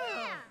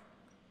 Yeah!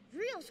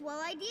 Real swell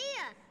idea.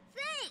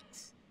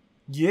 Thanks.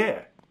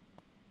 Yeah.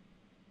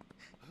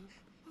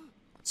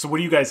 So what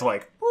do you guys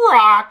like?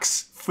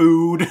 Rocks,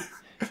 food,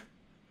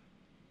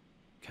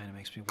 Kind of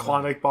makes me wonder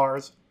Klondike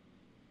bars,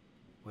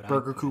 what I'd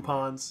burger put in there.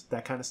 coupons,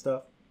 that kind of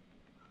stuff.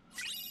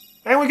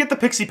 And we get the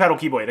Pixie Pedal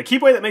Keyblade, a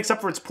Keyblade that makes up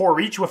for its poor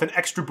reach with an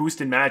extra boost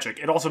in magic.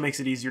 It also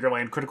makes it easier to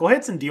land critical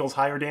hits and deals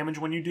higher damage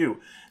when you do.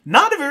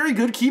 Not a very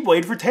good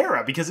Keyblade for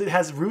Terra, because it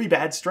has really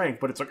bad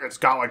strength, but it's like, it's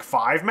got like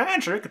 5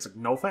 magic. It's like,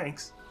 no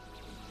thanks.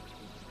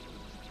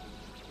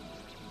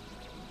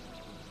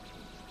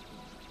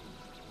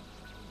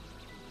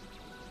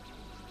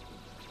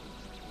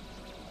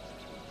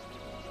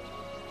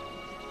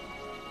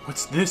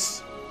 What's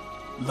this?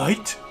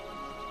 Light?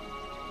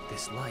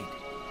 This light.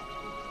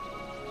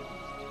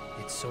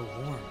 It's so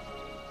warm.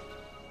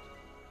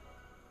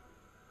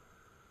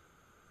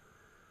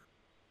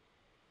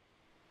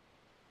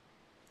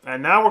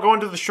 And now we're going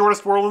to the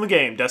shortest world in the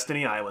game,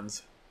 Destiny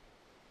Islands.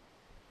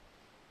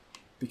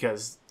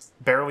 Because it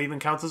barely even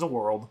counts as a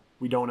world.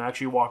 We don't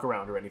actually walk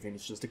around or anything,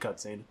 it's just a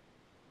cutscene.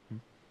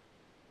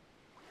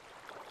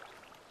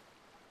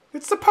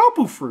 It's the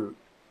Papu fruit.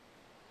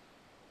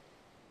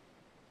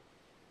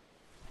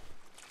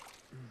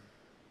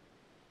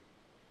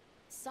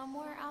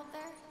 Somewhere out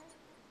there,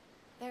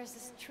 there's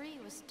this tree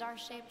with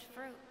star-shaped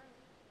fruit.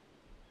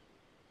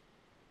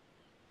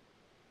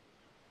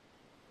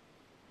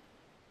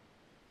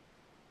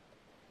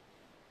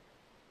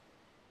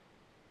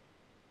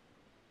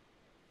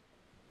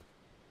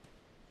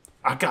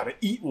 I gotta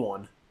eat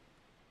one.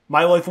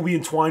 My life will be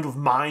entwined with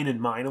mine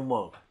and mine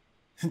alone.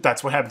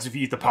 That's what happens if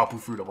you eat the Papu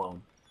fruit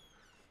alone.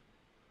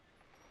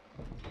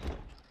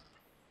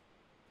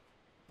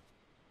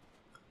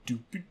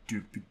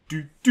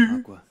 Doop-a-doop-a-doo-doo.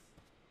 Aqua.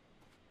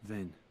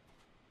 Ven.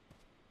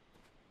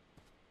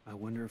 I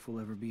wonder if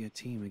we'll ever be a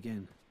team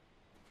again.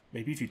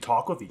 Maybe if you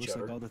talk with each Looks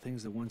other. like all the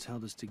things that once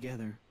held us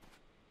together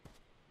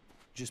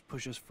just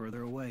push us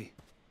further away.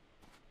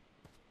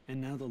 And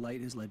now the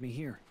light has led me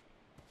here.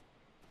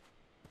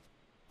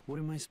 What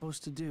am I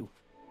supposed to do?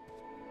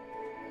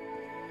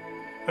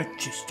 I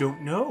just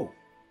don't know.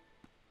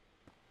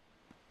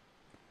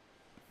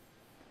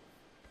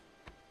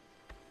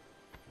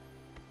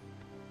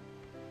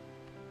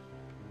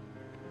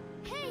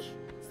 Hey,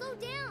 slow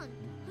down.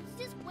 Would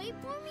you just wait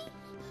for me?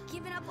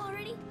 Giving up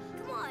already?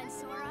 Come on,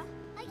 Sora.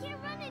 I can't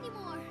run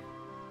anymore.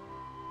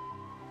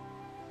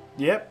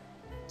 Yep.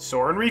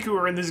 Sora and Riku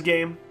are in this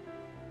game.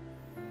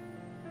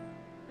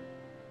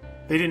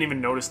 They didn't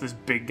even notice this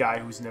big guy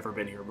who's never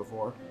been here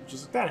before.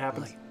 Just that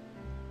happens. Light.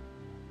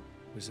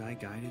 Was I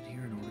guided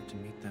here in order to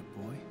meet that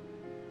boy?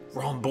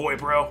 Wrong boy,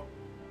 bro.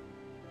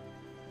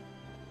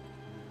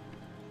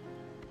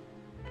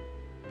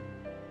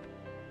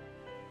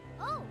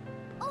 Oh,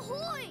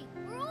 ahoy!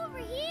 We're over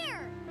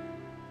here.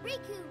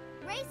 Riku,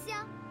 race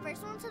ya.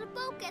 First one to the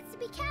boat gets to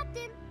be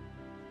captain.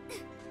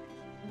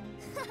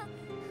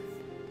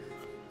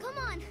 Come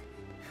on.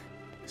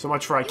 So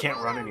much for I You can't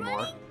all run are anymore.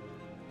 running?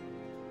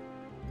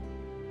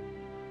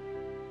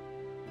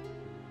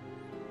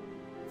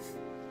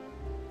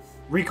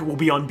 Riku will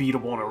be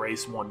unbeatable in a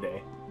race one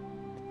day.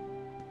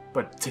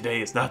 But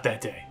today is not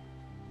that day.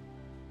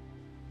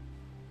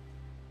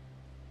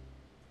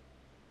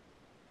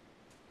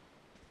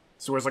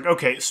 So it's like,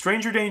 okay,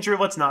 stranger danger,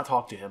 let's not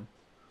talk to him.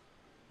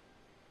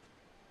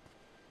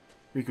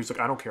 Riku's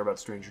like, I don't care about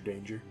stranger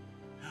danger.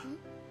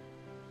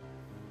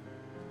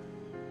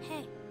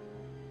 Hey,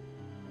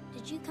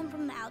 did you come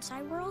from the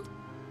outside world?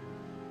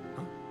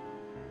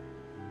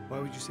 Why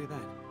would you say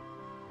that?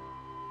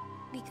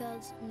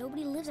 Because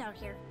nobody lives out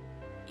here.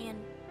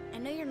 And I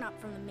know you're not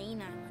from the main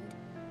island.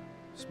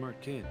 Smart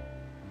kid.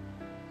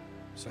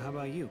 So how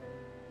about you?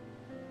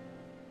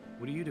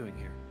 What are you doing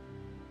here?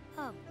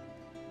 Oh,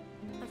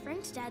 my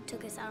friend's dad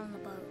took us out on the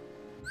boat.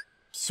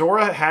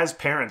 Sora has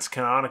parents,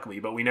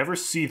 canonically, but we never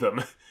see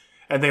them.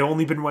 And they've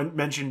only been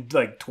mentioned,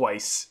 like,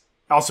 twice.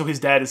 Also, his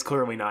dad is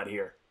clearly not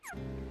here.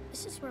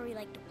 This is where we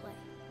like to play.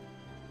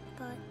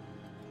 But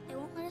they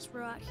won't let us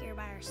row out here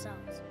by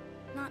ourselves.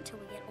 Not till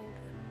we get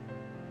older.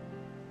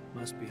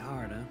 Must be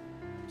hard, huh?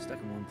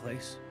 Stuck in one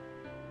place.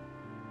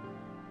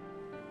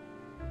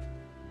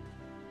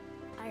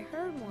 I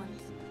heard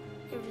once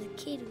there was a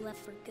kid who left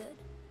for good.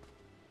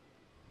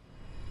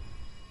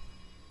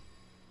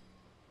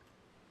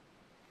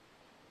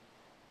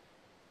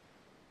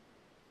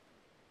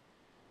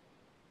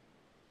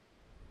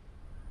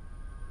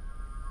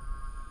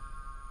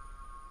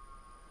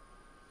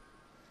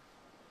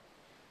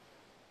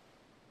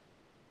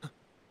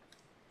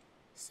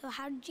 So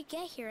how did you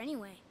get here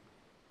anyway?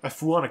 I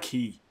flew on a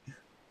key.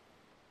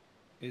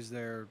 Is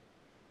there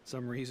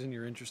some reason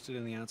you're interested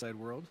in the outside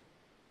world?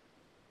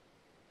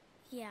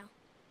 Yeah.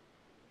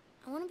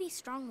 I want to be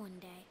strong one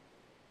day.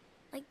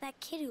 Like that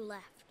kid who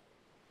left.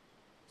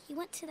 He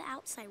went to the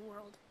outside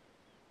world.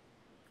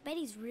 I bet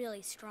he's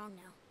really strong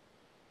now.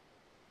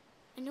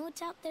 I know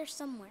it's out there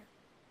somewhere.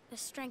 The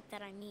strength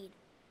that I need.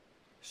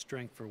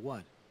 Strength for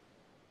what?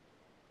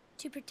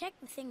 To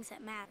protect the things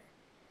that matter.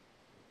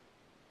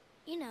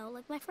 You know,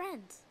 like my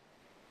friends.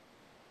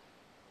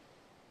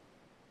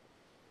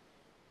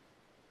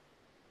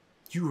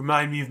 You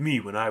remind me of me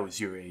when I was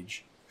your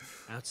age.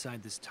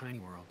 outside this tiny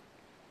world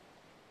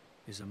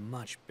is a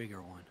much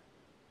bigger one.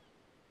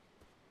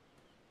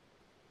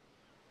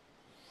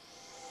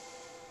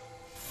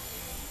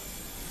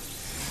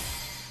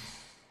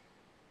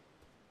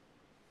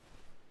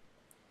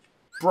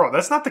 Bro,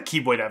 that's not the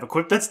Keyblade I've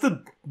equipped. That's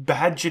the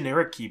bad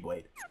generic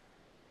Keyblade.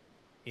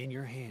 In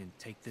your hand,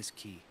 take this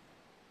key.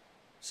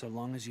 So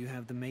long as you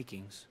have the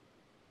makings,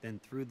 then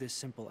through this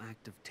simple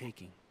act of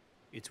taking,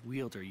 its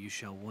wielder you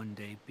shall one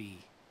day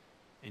be,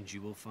 and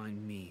you will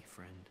find me,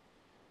 friend.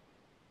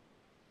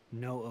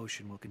 No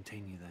ocean will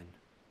contain you then.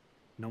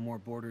 No more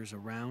borders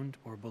around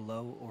or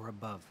below or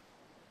above,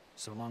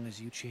 so long as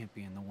you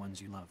champion the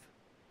ones you love.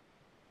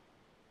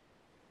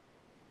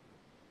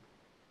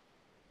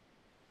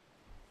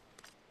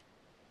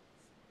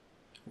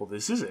 Well,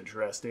 this is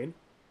interesting.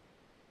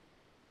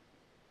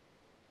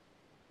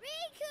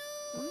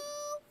 Riku!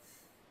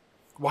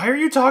 Why are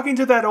you talking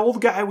to that old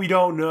guy we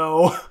don't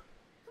know? Come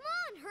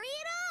on, hurry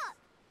it up!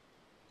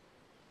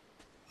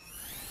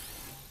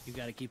 You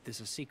gotta keep this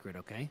a secret,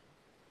 okay?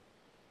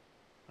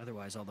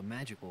 Otherwise all the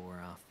magic will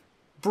wear off.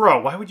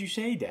 Bro, why would you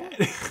say that?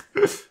 Hey,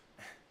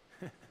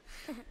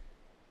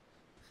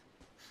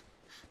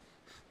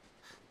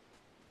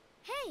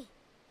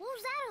 what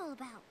was that all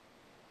about?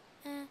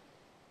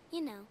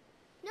 You know.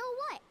 Know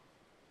what?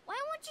 Why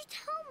won't you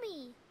tell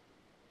me?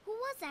 Who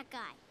was that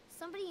guy?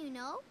 Somebody you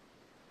know?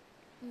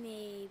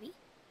 Maybe.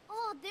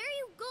 Oh, there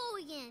you go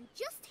again.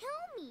 Just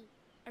tell me.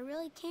 I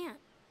really can't.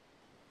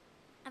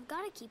 I've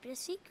got to keep it a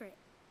secret.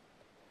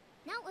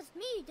 Not with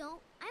me, you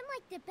don't. I'm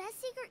like the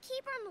best secret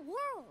keeper in the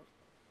world.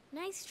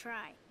 Nice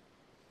try.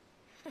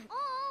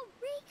 Oh,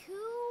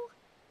 Riku.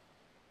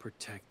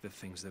 Protect the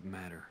things that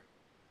matter.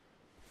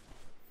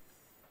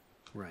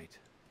 Right.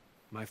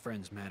 My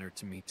friends matter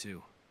to me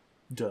too.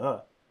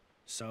 Duh.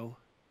 So,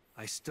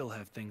 I still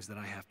have things that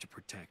I have to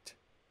protect.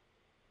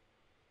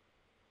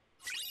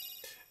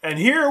 And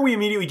here we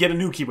immediately get a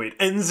new Keyblade,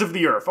 Ends of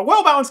the Earth. A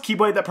well-balanced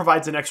Keyblade that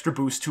provides an extra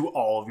boost to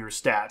all of your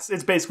stats.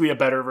 It's basically a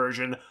better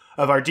version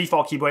of our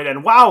default Keyblade,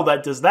 and wow,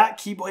 does that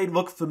Keyblade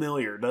look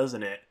familiar,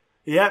 doesn't it?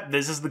 Yep,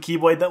 this is the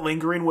Keyblade that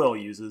Lingering Will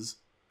uses.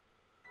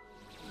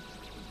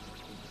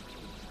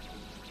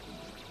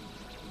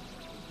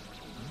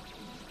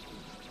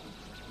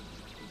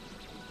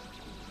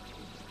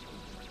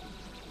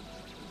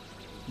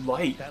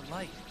 Light. That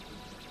light.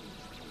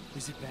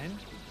 Is it Ben?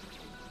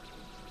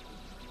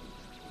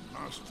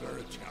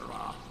 Master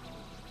Terra,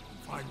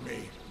 find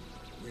me.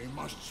 We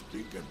must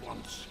speak at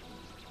once.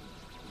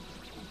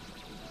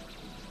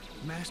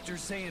 Master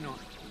Xehanort.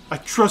 I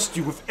trust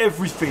you with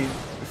everything.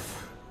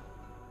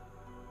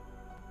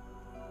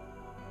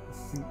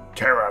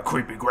 Terra,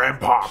 creepy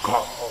grandpa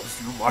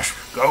calls. You must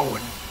go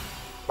and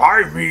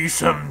buy me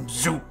some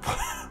soup.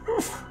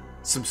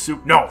 Some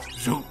soup? No,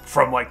 soup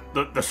from like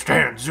the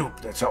stand soup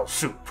that sells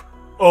soup.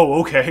 Oh,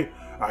 okay.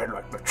 I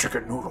like the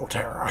chicken noodle,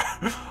 Terra.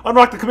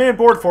 Unlock the command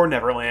board for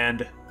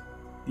Neverland.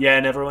 Yeah,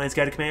 Neverland's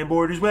got a command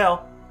board as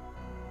well.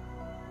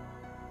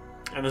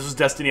 And this is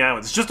Destiny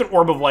Islands. It's just an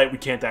orb of light. We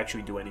can't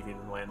actually do anything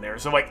in land there.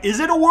 So, like,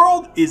 is it a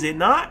world? Is it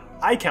not?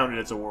 I count it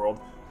as a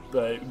world,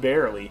 but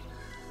barely.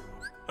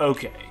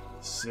 Okay,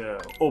 so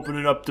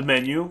opening up the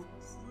menu.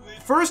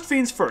 First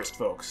things first,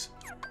 folks.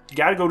 You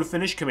gotta go to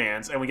Finish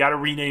Commands, and we gotta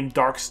rename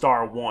Dark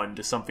Star 1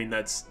 to something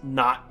that's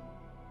not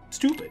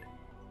stupid.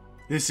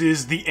 This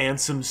is the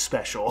Ansem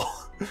special.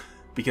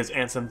 Because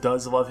Ansem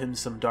does love him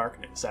some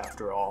darkness,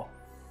 after all.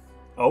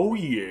 Oh,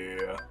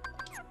 yeah.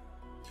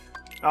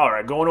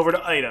 Alright, going over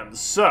to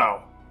items.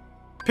 So,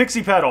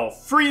 Pixie Petal,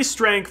 free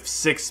strength,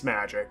 6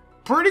 magic.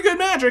 Pretty good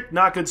magic,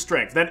 not good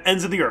strength. Then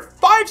Ends of the Earth,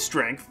 5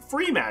 strength,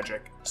 free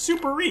magic.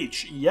 Super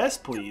Reach, yes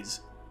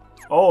please.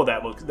 Oh,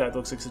 that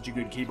looks like such a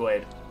good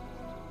Keyblade.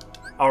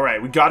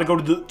 Alright, we gotta go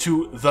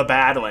to the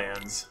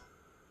Badlands.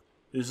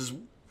 This is,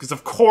 because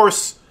of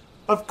course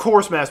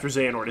Master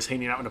Xehanort is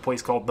hanging out in a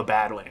place called the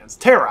Badlands.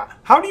 Terra,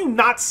 how do you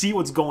not see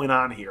what's going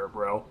on here,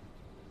 bro?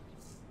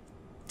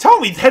 Tell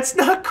me that's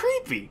not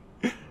creepy.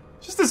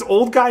 Just this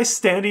old guy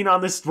standing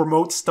on this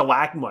remote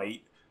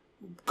stalagmite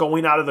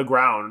going out of the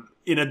ground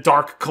in a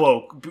dark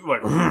cloak,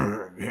 like,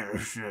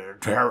 Yes,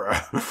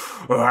 Terra,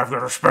 I've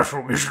got a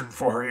special mission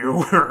for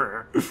you.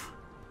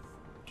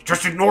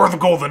 Just ignore the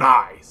golden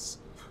eyes.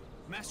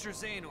 Master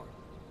Xehanort,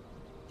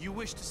 you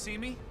wish to see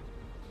me?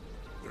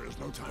 There is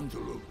no time to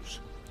lose.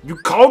 you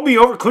called me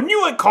over. Couldn't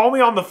you, like, call me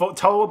on the phone,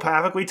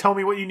 telepathically tell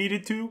me what you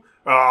needed to?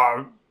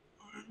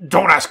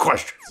 Don't ask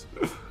questions.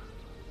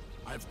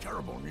 I have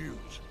terrible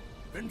news.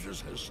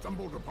 Ventus has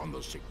stumbled upon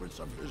the secrets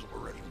of his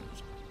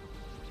origins.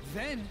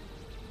 Then?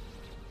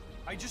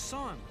 I just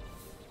saw him.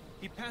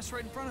 He passed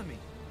right in front of me.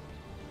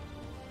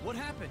 What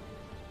happened?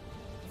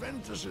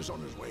 Ventus is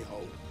on his way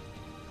home.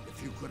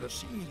 If you could have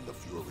seen the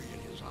fury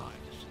in his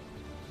eyes,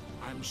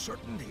 I'm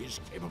certain he's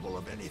capable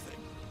of anything.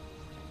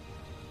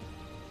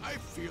 I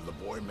fear the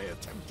boy may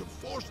attempt to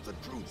force the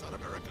truth out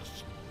of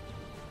Ericus.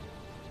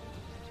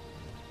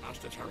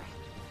 Master Terra,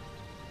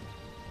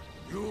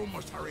 you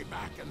must hurry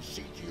back and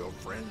see to your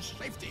friend's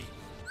safety.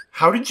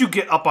 How did you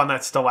get up on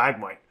that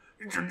stalagmite?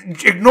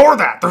 Ignore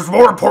that! There's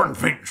more important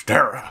things,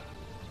 Terra!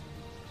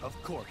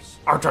 Of course.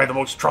 Aren't I the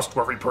most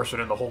trustworthy person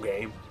in the whole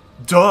game?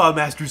 Duh,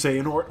 Master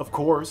Xehanort, of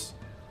course.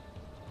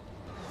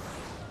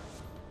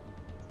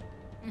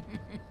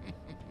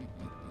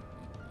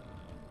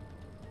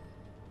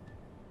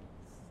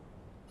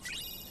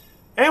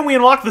 And we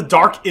unlock the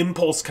Dark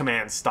Impulse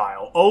command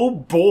style. Oh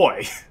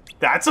boy,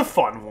 that's a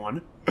fun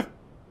one.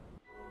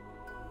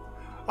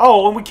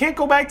 Oh, and we can't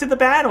go back to the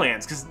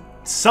Badlands, because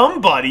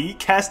somebody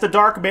cast a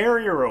dark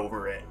barrier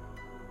over it.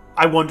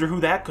 I wonder who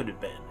that could have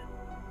been.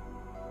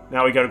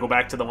 Now we gotta go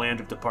back to the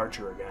Land of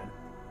Departure again.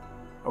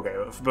 Okay,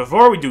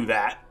 before we do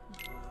that,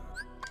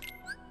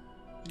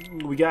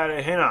 we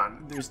gotta, hang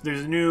on, there's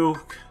a new...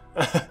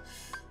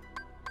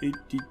 Wait,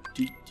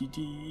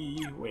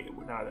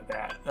 we're not at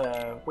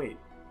that. Wait.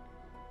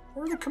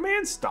 Where are the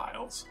command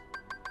styles?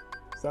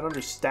 Is that under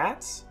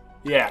stats?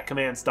 Yeah,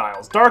 command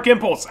styles. Dark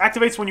Impulse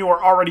activates when you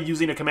are already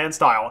using a command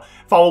style,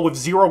 followed with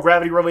 0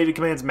 gravity-related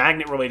commands,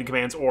 magnet-related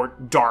commands, or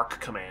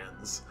dark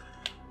commands.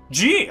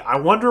 Gee, I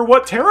wonder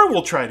what Terra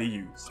will try to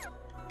use.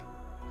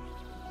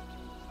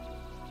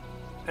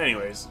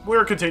 Anyways,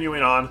 we're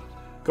continuing on.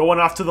 Going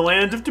off to the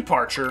Land of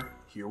Departure.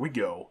 Here we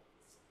go.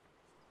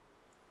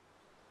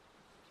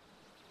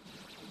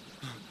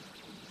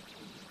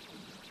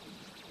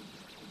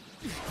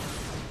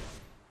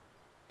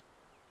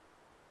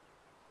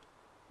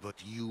 But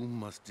you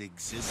must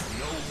exist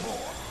no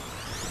more.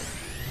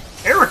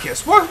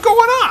 Ericus, what's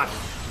going on?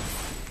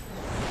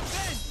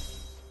 Ben!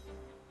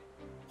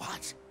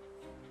 What?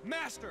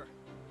 Master!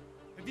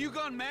 Have you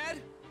gone mad?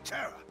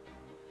 Terra,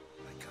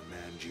 I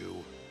command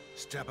you,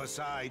 step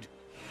aside.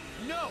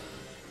 No!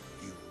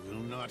 You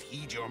will not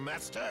heed your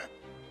master?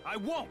 I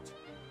won't!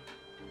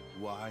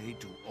 Why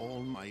do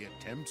all my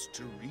attempts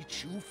to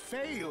reach you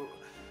fail?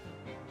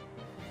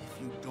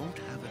 If you don't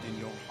have it in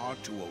your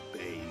heart to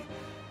obey,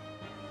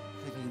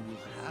 then you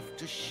will have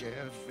to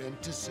share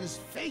Ventus's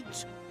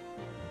fate.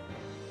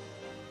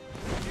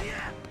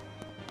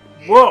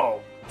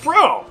 Whoa,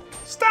 bro,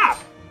 stop!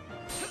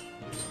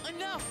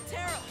 Enough,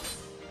 Terra!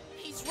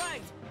 He's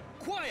right!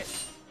 Quiet!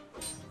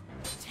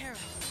 Terra!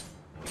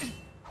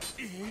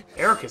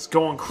 Ericus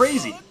going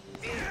crazy.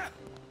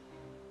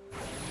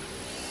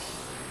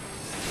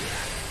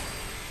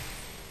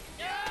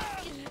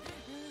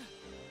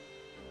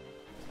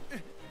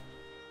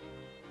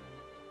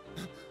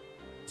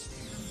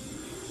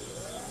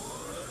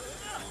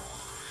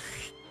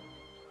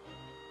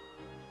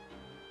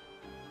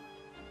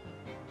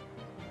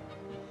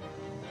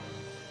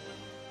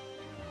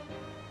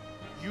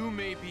 You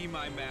may be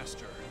my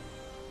master,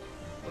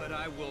 but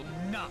I will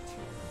not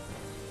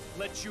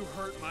let you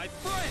hurt my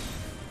friend!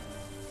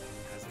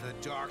 Has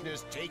the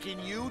darkness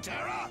taken you,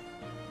 Terra?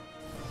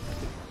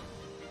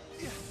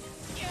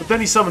 But then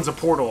he summons a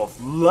portal of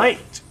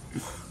light.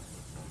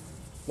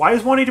 Why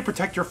is wanting to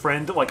protect your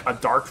friend like a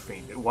dark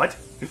fiend? What?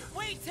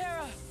 Wait,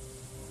 Terra!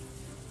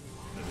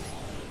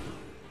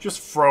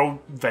 Just throw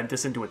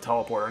Ventus into a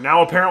teleporter.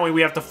 Now apparently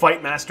we have to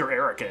fight Master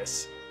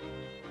Ericus.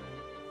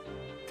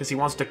 Because he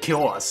wants to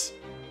kill us.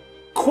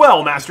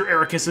 Quell Master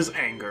Ericus's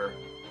anger.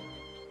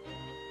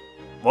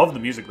 Love the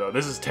music though.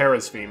 This is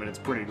Terra's theme and it's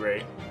pretty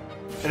great.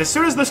 And as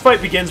soon as this fight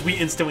begins, we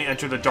instantly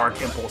enter the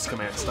Dark Impulse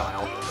command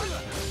style.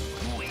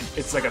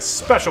 It's like a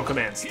special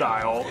command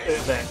style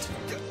event.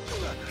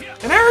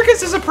 And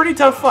Ericus is a pretty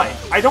tough fight.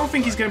 I don't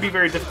think he's going to be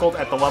very difficult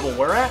at the level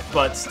we're at,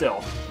 but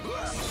still.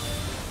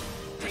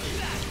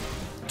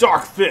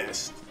 Dark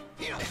Fist.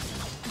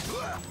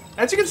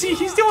 As you can see,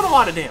 he's doing a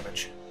lot of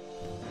damage.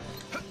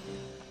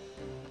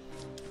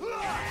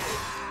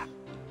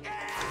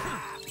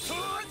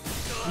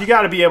 You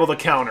gotta be able to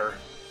counter.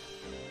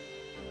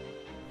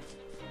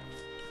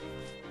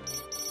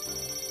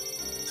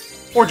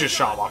 Or just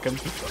shotlock him.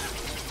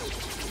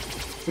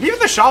 But even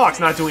the shotlock's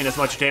not doing as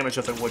much damage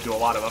as it would to a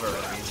lot of other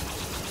enemies.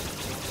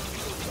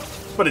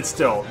 But it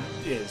still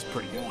is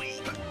pretty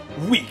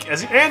good. Weak.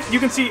 And you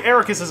can see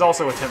Ericus is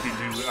also attempting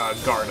to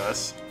guard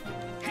us.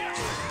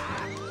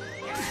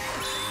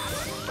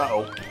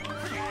 Uh-oh.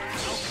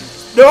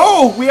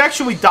 No! We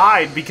actually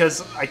died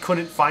because I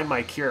couldn't find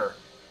my cure.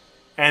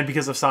 And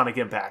because of Sonic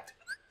Impact.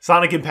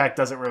 Sonic Impact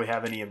doesn't really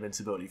have any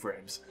invincibility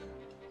frames.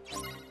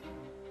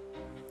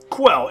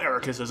 Quell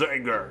Ericus's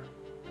anger.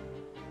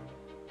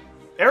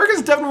 Ericus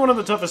is definitely one of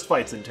the toughest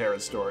fights in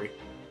Terra's story.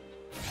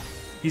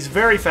 He's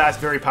very fast,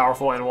 very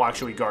powerful, and will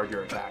actually guard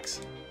your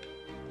attacks.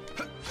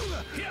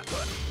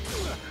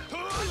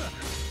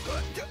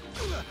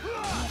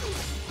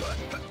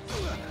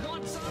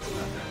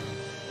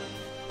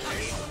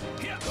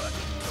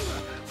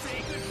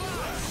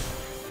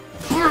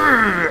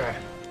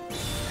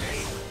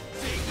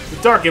 The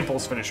Dark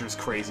Impulse finisher is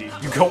crazy.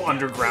 You go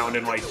underground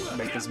and like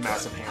make this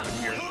massive hand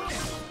appear.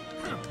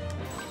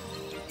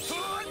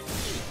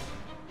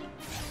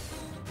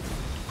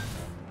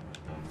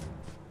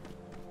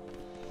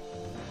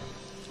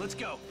 Let's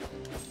go.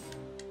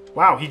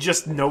 Wow, he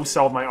just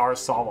no-selled my R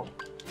Solemn.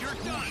 You're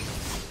done.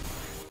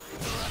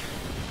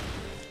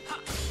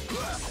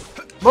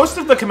 Most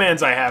of the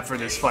commands I have for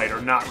this fight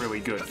are not really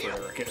good for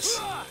Ericus.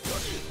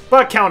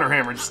 But Counter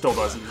Hammer still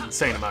does an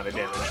insane amount of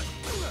damage.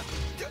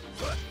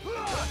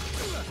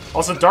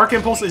 Also, Dark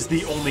Impulse is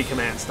the only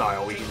command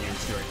style we can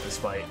use during this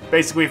fight.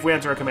 Basically, if we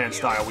enter a command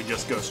style, we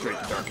just go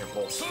straight to Dark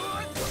Impulse.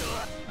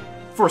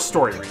 For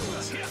story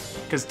reasons.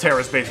 Because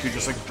Terra's basically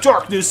just like,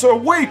 Darkness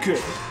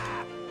Awaken!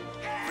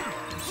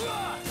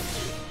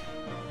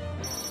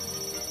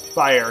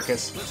 Bye,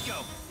 Ericus. Let's go.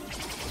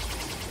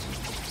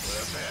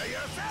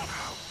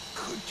 How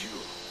could you?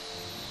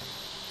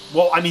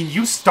 Well, I mean,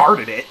 you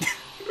started it.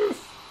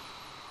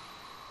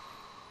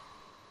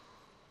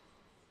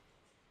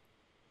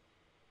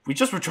 We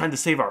just were trying to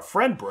save our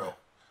friend, bro.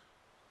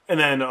 And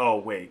then, oh,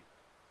 wait.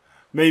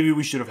 Maybe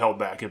we should have held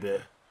back a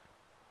bit.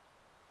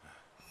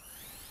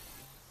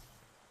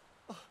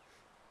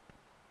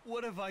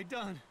 What have I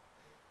done?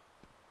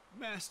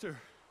 Master,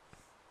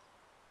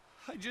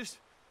 I just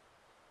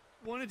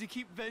wanted to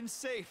keep Ven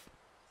safe.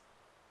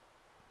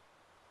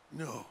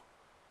 No,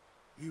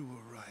 you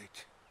were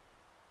right.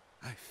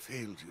 I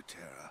failed you,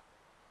 Terra.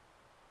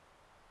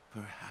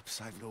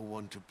 Perhaps I've no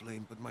one to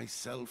blame but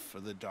myself for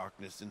the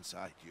darkness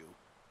inside you.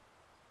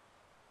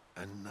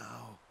 And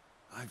now,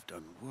 I've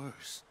done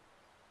worse.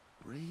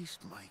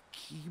 Raised my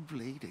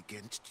Keyblade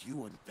against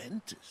you and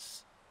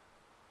Ventus.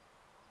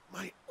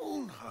 My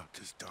own heart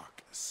is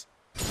darkness.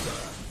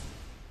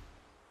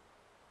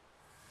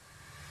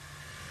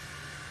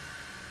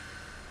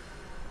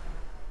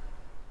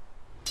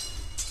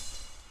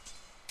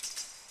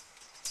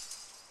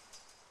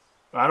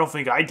 I don't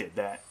think I did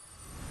that.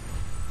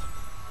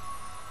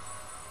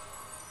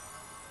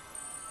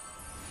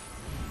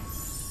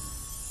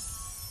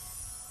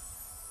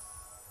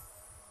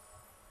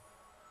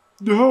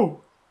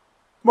 No!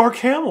 Mark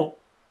Hamill!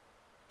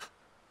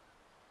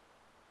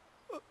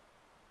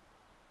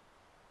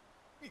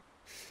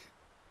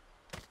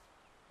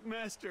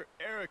 Master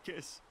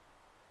Ericus.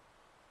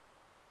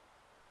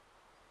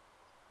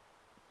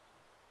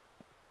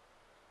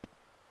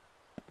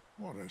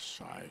 What a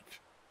sight.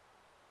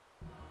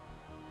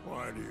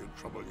 Why do you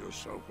trouble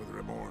yourself with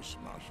remorse,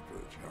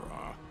 Master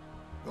Terra?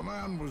 The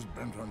man was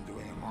bent on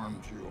doing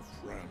harm to your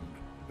friend,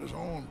 his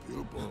own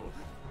pupil.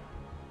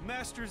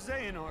 Master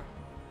Xehanort,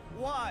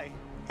 why?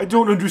 I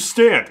don't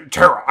understand.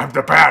 Terra, I'm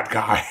the bad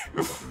guy.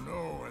 You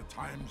know, at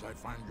times I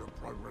find your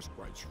progress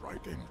quite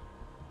striking.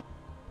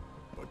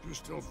 But you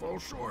still fall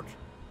short.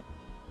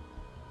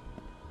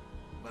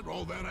 Let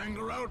all that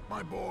anger out,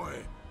 my boy.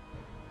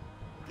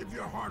 Give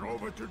your heart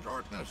over to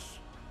darkness.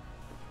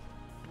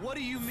 What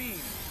do you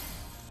mean?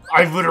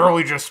 I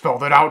literally just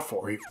spelled it out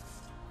for you.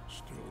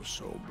 Still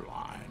so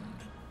blind.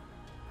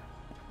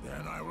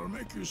 Then I will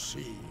make you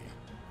see.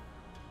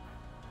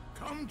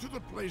 Come to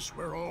the place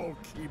where all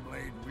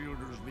Keyblade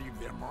wielders leave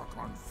their mark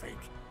on fate.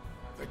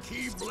 The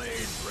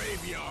Keyblade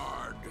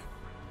Graveyard.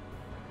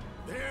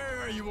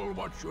 There you will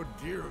watch your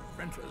dear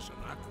Ventus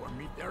and Aqua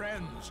meet their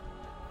ends.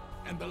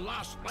 And the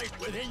last light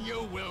within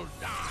you will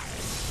die.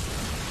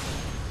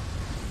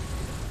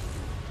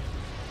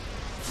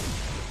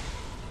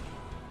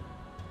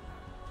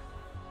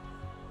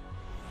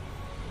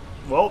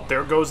 Well,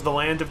 there goes the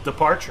land of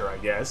departure, I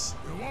guess.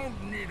 You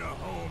won't need a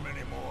home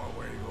anymore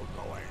where you're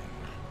going.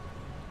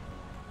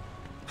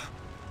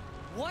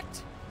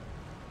 What?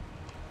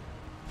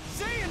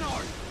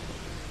 Xehanort!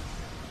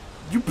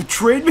 You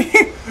betrayed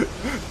me?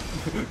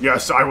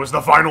 Yes, I was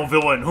the final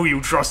villain who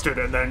you trusted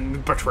and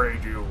then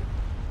betrayed you.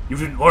 You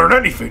didn't learn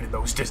anything in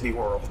those Disney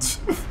worlds.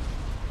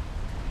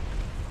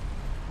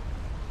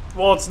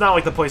 Well, it's not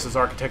like the place is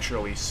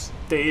architecturally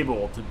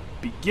stable to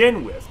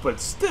begin with,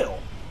 but still.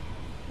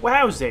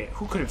 Wowza,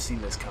 who could have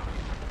seen this coming?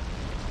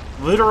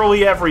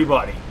 Literally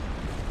everybody.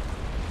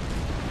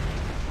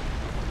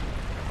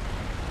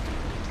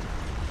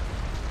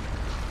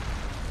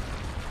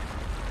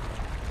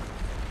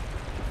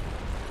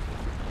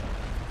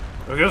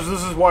 I guess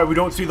this is why we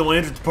don't see the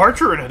land of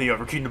departure in any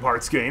other Kingdom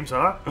Hearts games,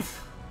 huh?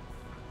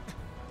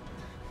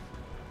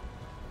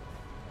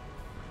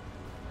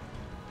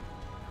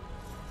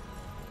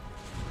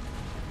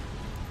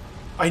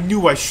 I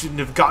knew I shouldn't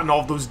have gotten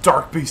all those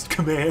dark-based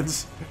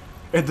commands.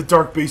 And the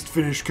dark-based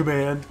finish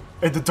command.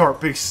 And the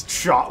dark-based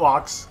shot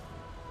locks.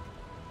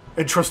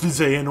 And trusted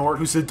Xehanort,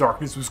 who said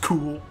darkness was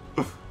cool.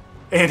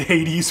 And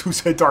Hades, who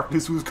said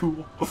darkness was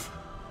cool.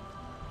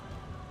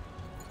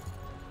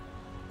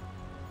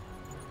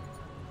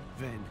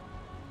 Ven,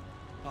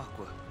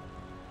 Aqua,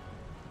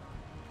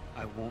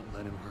 I won't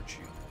let him hurt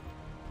you.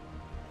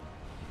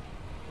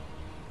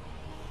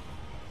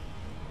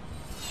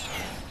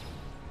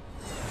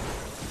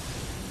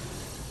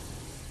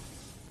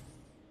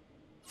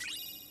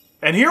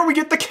 And here we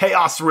get the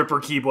Chaos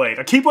Ripper Keyblade,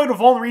 a Keyblade of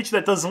Fallen Reach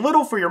that does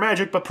little for your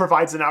magic but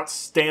provides an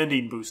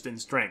outstanding boost in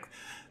strength.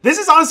 This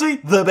is honestly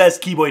the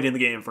best Keyblade in the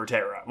game for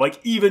Terra,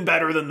 like even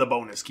better than the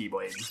bonus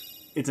Keyblades.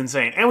 It's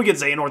insane. And we get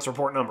Xehanort's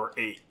report number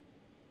 8.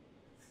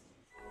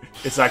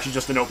 It's actually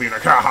just a note being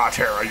like, haha,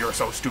 Terra, you're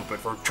so stupid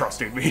for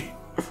trusting me.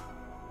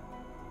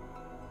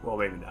 Well,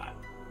 maybe not.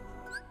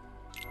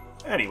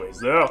 Anyways,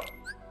 though,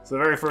 So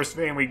the very first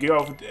thing we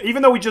go,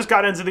 even though we just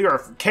got into the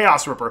Earth,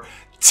 Chaos Ripper,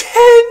 10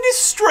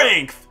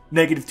 strength,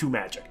 -2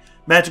 magic.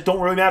 Magic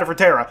don't really matter for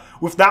Terra.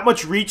 With that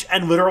much reach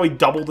and literally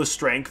double the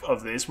strength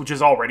of this, which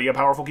is already a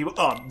powerful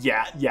keyblade,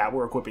 yeah,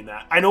 we're equipping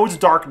that. I know it's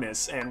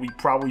darkness, and we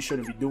probably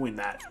shouldn't be doing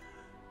that.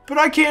 But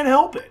I can't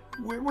help it.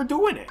 We're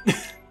doing it.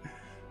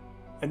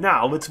 And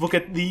now, let's look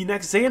at the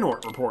next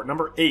Xehanort report,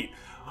 number 8.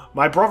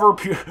 My brother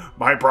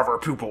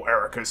pupil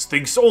Ericus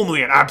thinks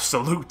only in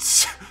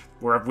absolutes.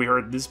 Where have we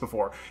heard this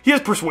before? He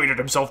has persuaded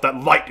himself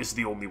that light is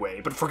the only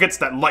way, but forgets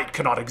that light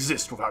cannot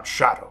exist without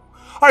shadow.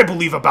 I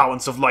believe a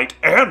balance of light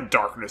and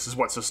darkness is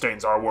what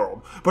sustains our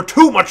world, but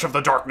too much of the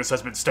darkness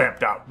has been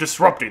stamped out,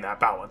 disrupting that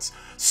balance.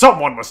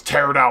 Someone must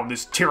tear down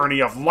this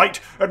tyranny of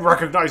light and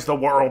recognize the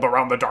world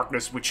around the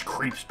darkness which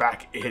creeps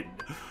back in.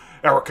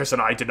 Ericus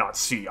and I did not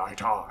see eye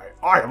to eye.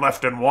 I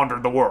left and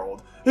wandered the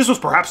world. This was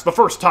perhaps the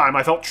first time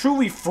I felt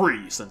truly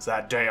free since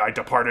that day I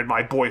departed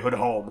my boyhood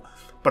home.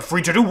 But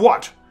free to do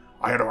what?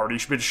 I had already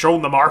been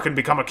shown the mark and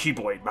become a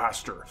Keyblade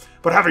Master,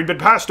 but having been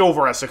passed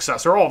over as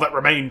successor, all that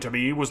remained to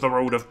me was the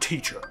road of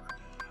Teacher.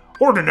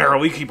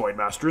 Ordinarily, Keyblade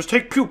Masters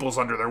take pupils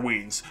under their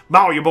wings,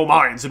 malleable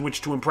minds in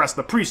which to impress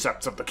the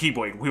precepts of the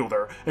Keyblade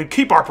wielder, and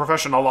keep our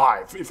profession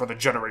alive for the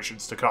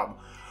generations to come.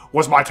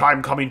 Was my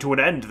time coming to an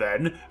end,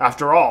 then,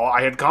 after all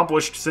I had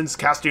accomplished since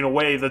casting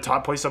away the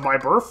top place of my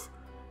birth?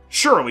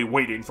 Surely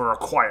waiting for a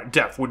quiet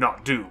death would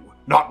not do,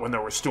 not when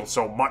there was still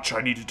so much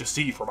I needed to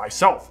see for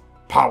myself.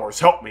 Powers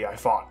help me, I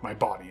thought. My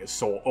body is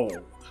so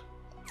old.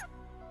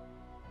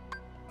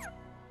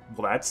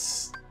 Well,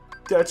 that's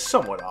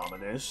somewhat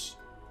ominous.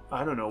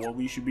 I don't know what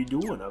we should be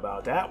doing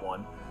about that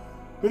one.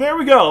 But there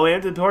we go.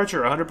 Land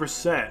departure,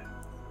 100%.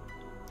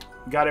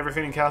 We got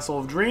everything in Castle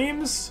of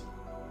Dreams.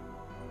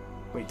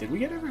 Wait, did we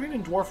get everything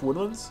in Dwarf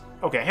Woodlands?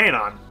 Okay, hang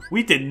on.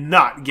 We did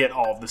not get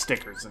all of the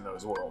stickers in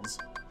those worlds.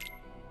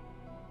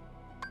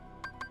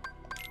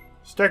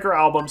 Sticker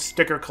album,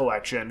 sticker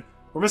collection.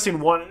 We're missing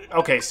one.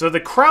 Okay, so the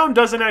crown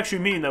doesn't actually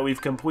mean that we've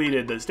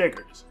completed the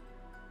stickers.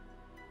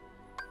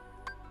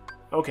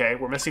 Okay,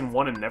 we're missing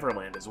one in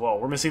Neverland as well.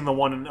 We're missing the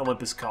one in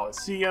Olympus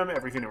Coliseum,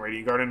 everything in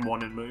Radiant Garden,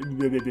 one in...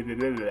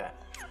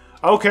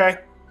 Okay,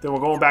 then we're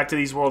going back to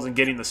these worlds and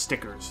getting the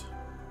stickers.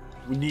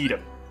 We need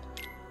them.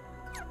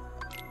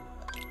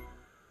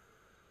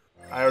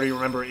 I already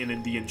remember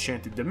in the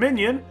Enchanted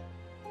Dominion,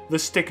 the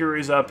sticker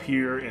is up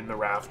here in the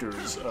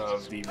rafters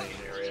of the main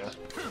area.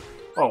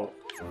 Oh.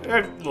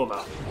 Well,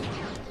 no.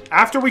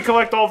 After we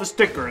collect all the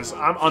stickers,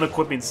 I'm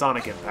unequipping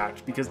Sonic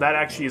Impact, because that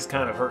actually is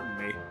kind of hurting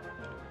me.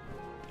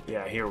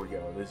 Yeah, here we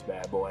go, this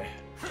bad boy.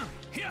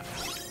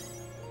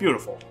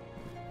 Beautiful.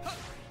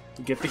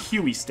 Get the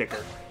Huey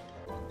sticker.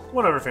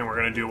 One other thing we're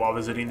going to do while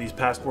visiting these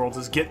past worlds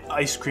is get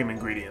ice cream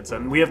ingredients,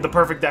 and we have the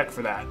perfect deck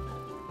for that.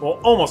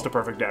 Well, almost a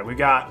perfect deck. We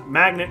got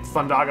Magnet,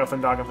 Fundaga,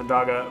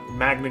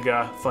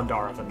 Magniga,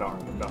 Fundara.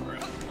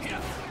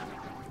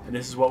 And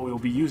this is what we will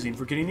be using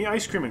for getting the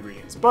ice cream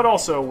ingredients. But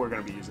also, we're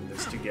going to be using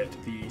this to get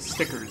the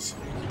stickers.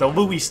 The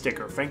Louie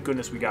sticker. Thank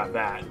goodness we got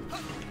that.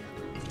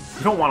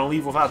 We don't want to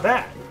leave without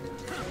that.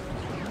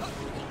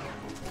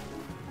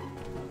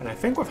 And I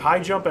think with high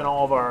jump and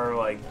all of our,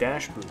 like,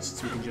 dash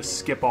boosts, we can just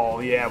skip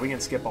all... Yeah, we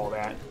can skip all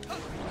that.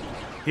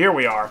 Here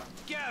we are.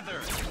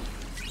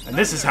 And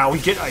this is how we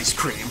get ice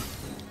cream.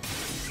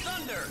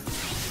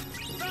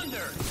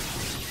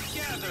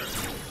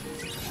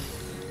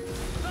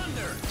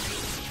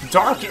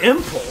 Dark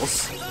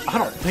Impulse? I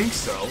don't think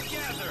so.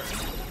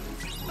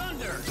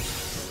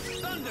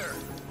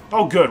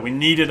 Oh good, we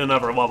needed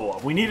another level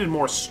up. We needed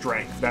more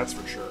strength, that's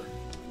for sure.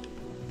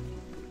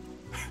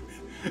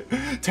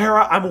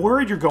 Terra, I'm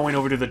worried you're going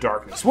over to the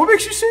darkness. What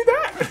makes you say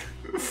that?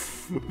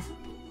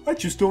 I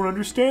just don't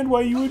understand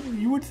why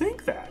you would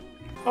think that.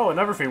 Oh,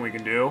 another thing we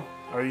can do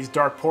are these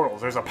dark portals.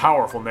 There's a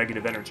powerful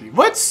negative energy.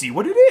 Let's see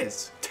what it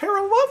is.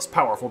 Terra loves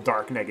powerful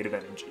dark negative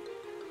energy.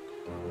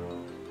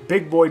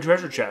 Big boy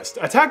treasure chest.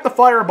 Attack the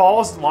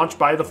fireballs launched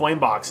by the flame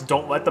box.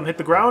 Don't let them hit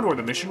the ground or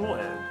the mission will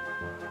end.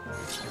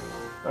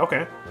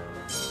 Okay.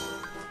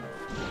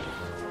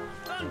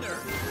 Thunder!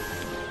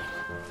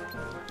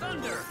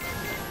 Thunder!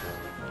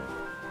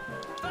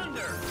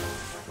 Thunder!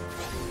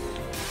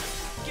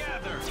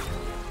 Gather!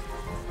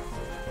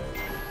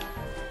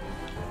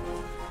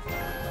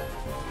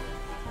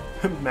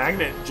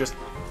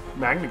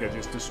 Magniga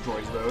just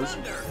destroys those.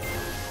 Thunder!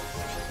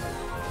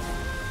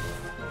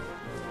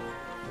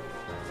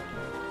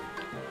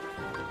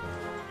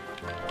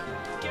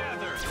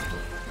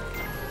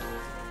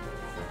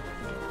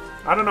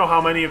 I don't know how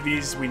many of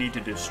these we need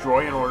to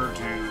destroy in order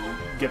to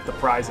get the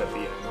prize at the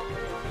end.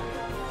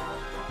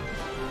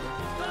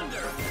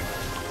 Thunder!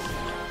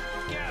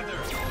 Gather!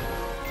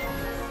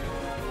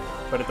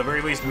 But at the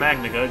very least,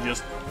 Magniga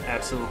just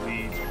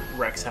absolutely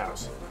wrecks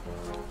house.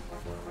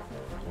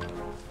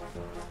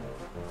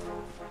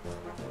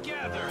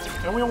 Gather!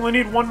 And we only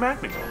need one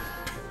Magniga.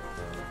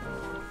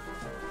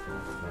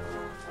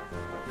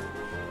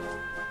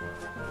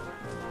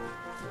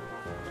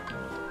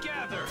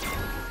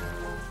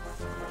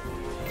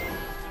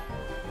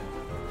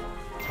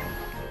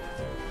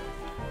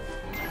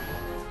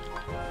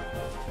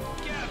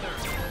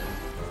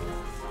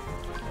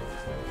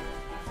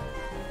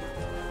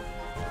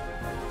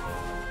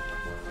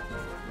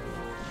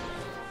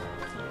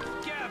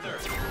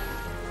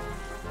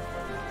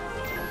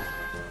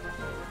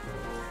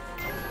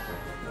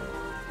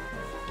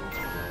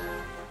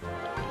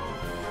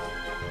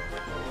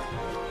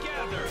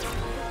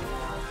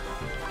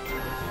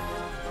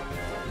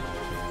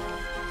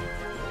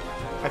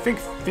 I think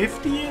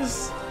 50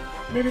 is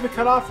maybe the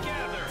cutoff.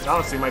 It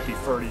honestly might be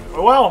 30.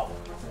 Oh, well,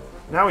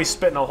 now he's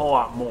spitting a whole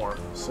lot more,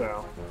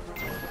 so.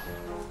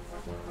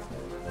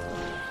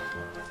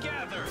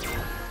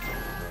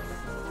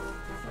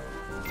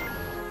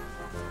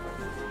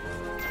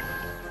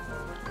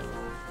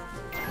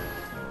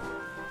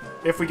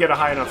 If we get a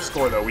high enough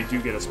score, though, we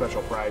do get a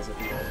special prize at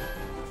the end.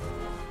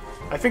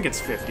 I think it's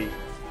 50.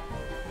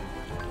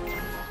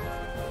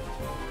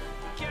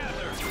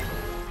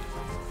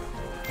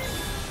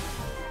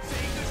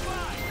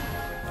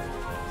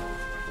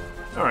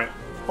 Alright,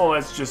 well,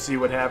 let's just see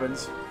what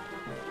happens.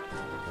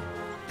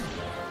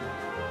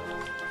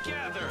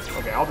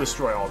 Okay, I'll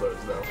destroy all those,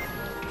 though.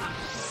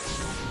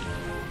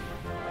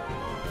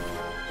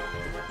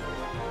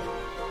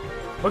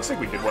 Looks like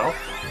we did well.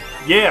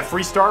 Yeah,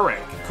 free star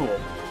rank. Cool.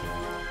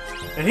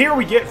 And here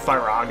we get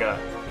Firaga.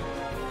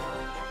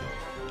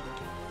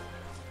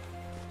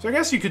 So I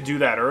guess you could do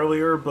that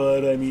earlier,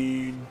 but I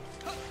mean,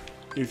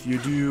 if you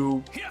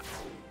do,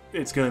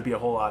 it's going to be a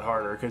whole lot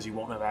harder because you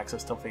won't have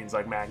access to things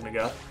like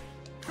Magnaga.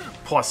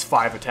 Plus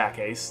 5 attack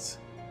hastes.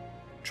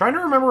 Trying to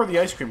remember where the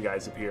ice cream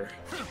guys appear.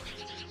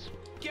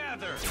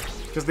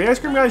 Because the ice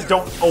cream guys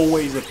don't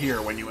always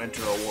appear when you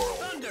enter a world.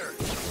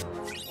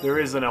 There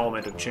is an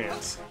element of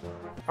chance.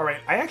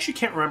 Alright, I actually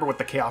can't remember what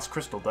the Chaos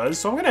Crystal does,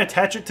 so I'm going to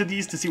attach it to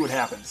these to see what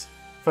happens.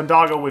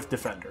 Fandago with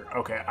Defender.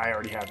 Okay, I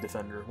already have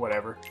Defender,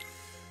 whatever.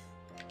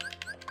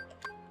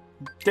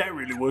 That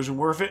really wasn't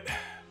worth it.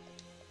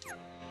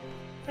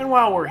 And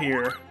while we're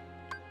here,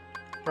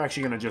 we're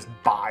actually going to just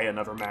buy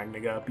another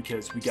Magnaga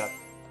because we got...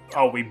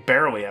 Oh, we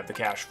barely have the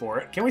cash for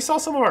it. Can we sell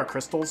some of our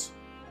crystals?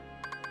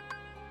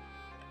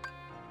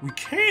 We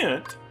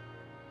can't,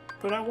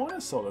 but I want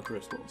to sell the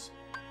crystals.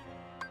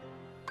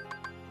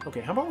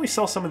 Okay, how about we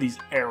sell some of these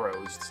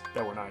arrows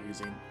that we're not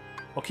using?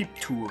 I'll keep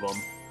 2 of them.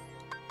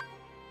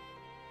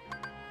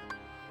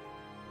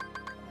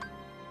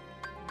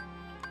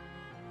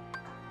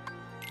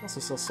 Also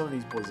sell some of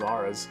these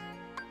Blizzaras.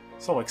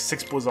 Sell like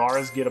 6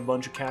 Blizzaras, get a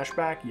bunch of cash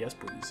back? Yes,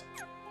 please.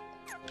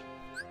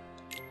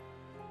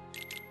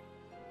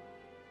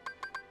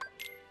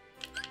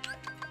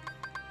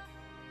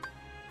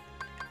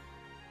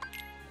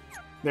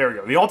 There we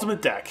go. The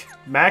ultimate deck.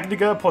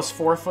 Magnaga plus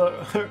 4...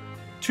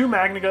 2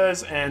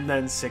 Magnagas and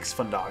then 6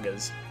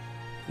 Fandagas.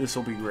 This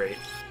will be great.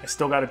 I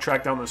still gotta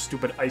track down those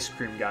stupid ice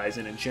cream guys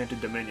in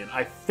Enchanted Dominion.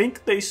 I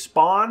think they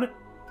spawn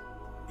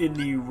in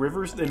the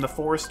rivers, in the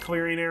forest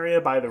clearing area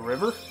by the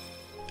river.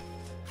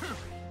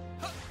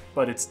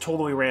 But it's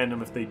totally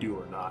random if they do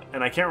or not.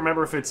 And I can't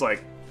remember if it's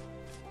like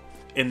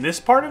in this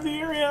part of the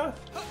area,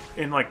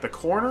 in like the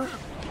corner,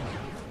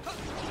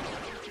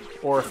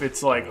 or if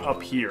it's like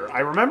up here. I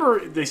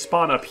remember they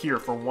spawn up here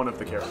for one of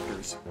the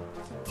characters.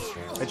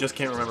 I just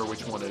can't remember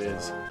which one it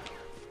is.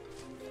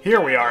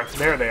 Here we are.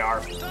 There they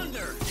are.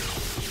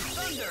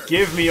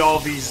 Give me all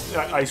these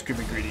ice cream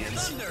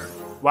ingredients.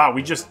 Wow,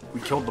 we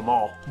killed them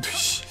all.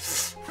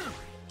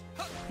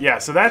 Yeah,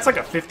 so that's like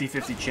a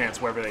 50-50 chance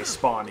whether they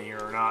spawn here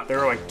or not. There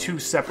are like 2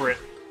 separate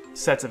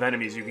sets of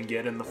enemies you can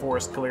get in the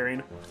forest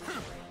clearing.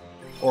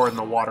 Or in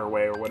the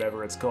waterway or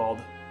whatever it's called.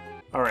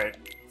 Alright,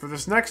 for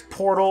this next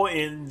portal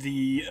in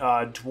the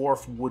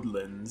Dwarf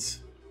Woodlands,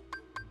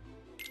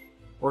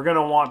 we're going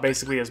to want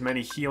basically as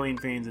many healing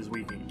fiends as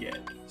we can get.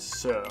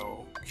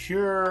 So,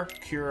 Cure,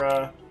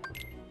 Cura,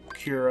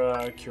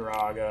 Cura,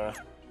 Curaga,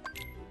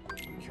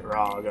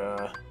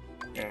 Curaga,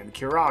 and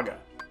Curaga.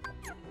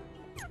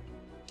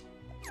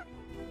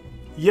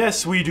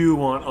 Yes, we do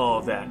want all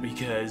of that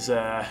because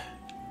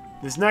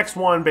this next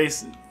one,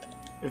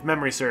 if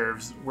memory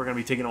serves, we're going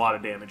to be taking a lot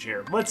of damage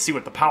here. Let's see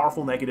what the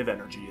powerful negative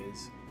energy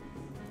is.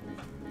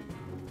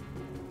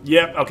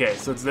 Yep, okay,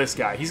 so it's this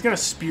guy. He's going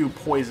to spew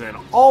poison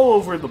all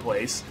over the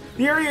place.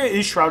 The area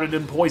is shrouded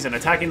in poison.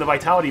 Attacking the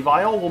Vitality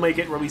Vial will make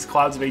it release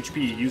clouds of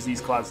HP. Use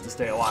these clouds to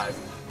stay alive.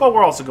 But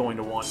we're also going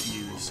to want to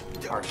use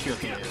our Cure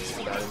Cannons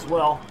for that as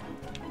well.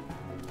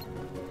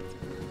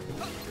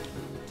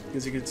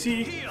 As you can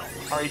see,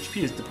 our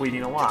HP is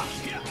depleting a lot.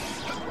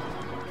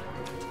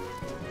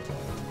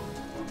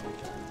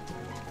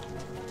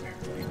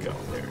 There we go,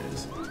 there it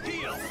is.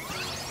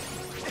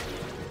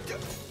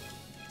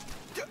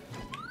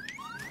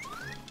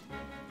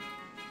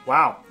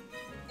 Wow.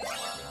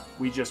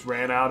 We just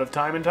ran out of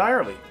time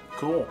entirely.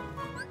 Cool.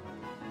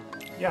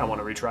 Yeah, I want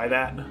to retry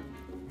that.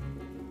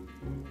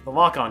 The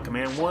lock-on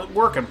command wasn't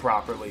working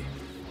properly.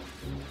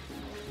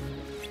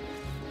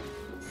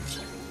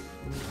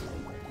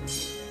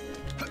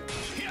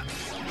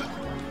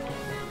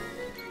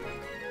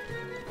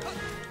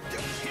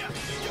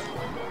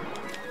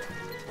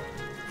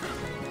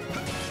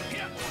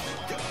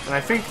 And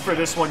I think for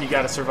this one you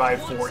gotta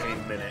survive for a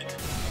minute.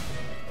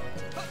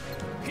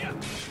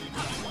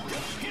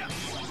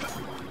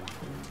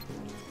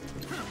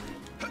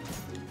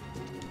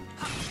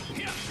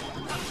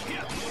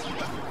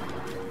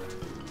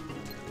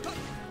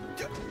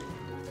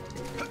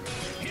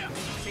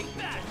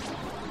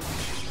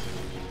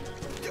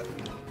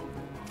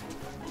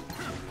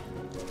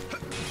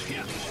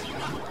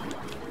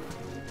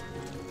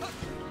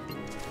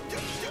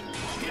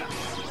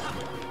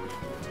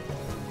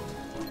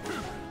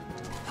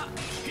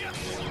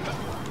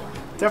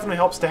 Definitely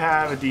helps to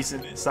have a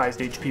decent-sized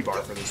HP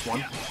bar for this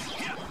one.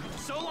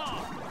 So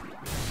long.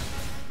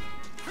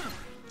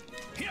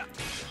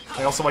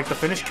 I also like the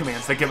finish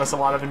commands that give us a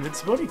lot of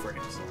invincibility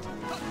frames.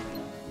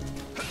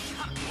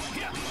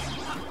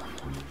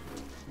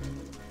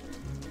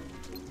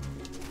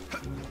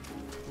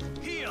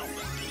 Heal.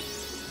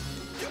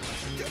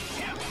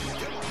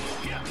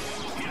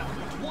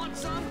 Want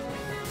some?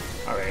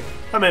 Alright,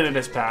 a minute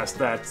has passed.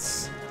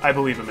 That's, I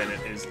believe a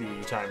minute is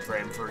the time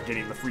frame for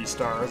getting the free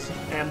stars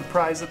and the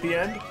prize at the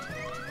end.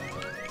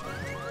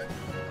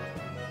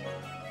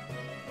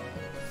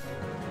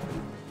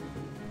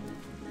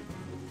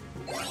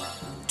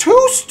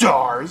 Two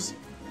stars?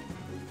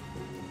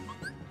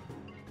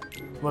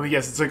 Let me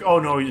guess, it's like, oh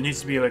no, it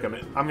needs to be like a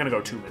minute. I'm gonna go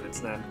 2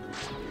 minutes then.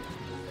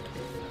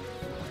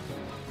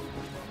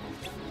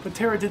 But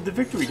Terra did the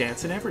victory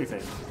dance and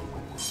everything.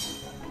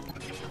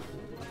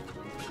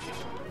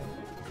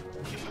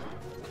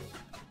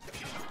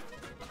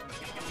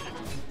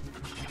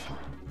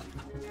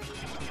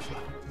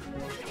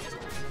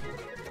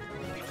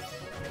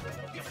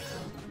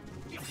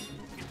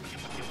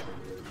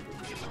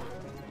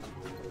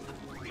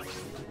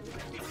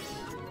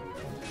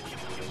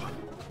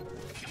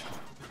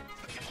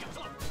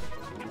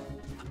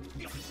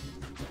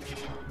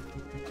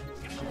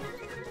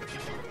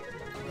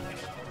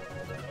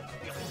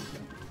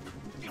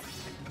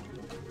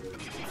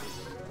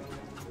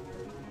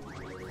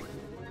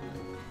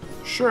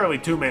 Surely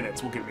 2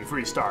 minutes will give me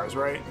free stars,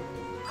 right?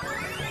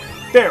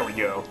 There we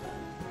go.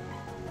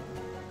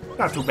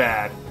 Not too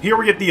bad. Here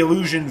we get the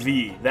Illusion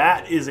V.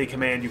 That is a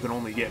command you can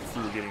only get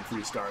through getting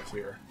free stars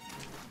here.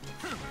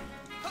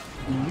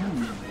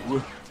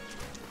 Ooh.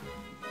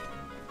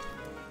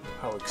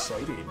 How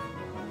exciting.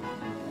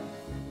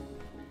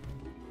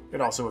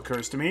 It also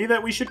occurs to me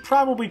that we should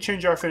probably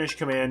change our finish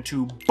command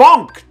to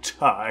Bonk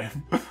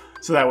Time.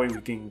 So that way we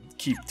can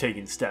keep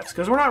taking steps.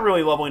 Because we're not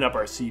really leveling up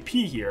our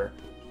CP here.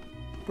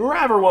 But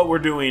rather what we're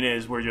doing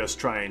is we're just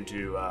trying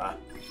to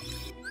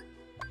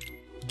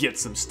get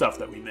some stuff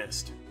that we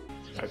missed.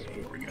 Okay,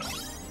 here we go.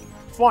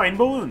 Flying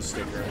balloon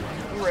sticker.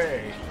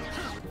 Hooray.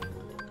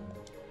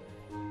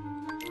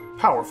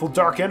 Powerful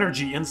dark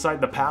energy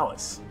inside the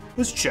palace.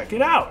 Let's check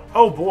it out.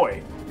 Oh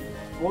boy.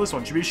 Well, this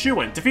one should be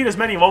shoo-in. Defeat as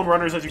many lone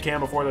runners as you can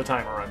before the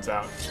timer runs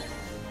out.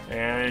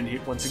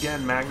 And once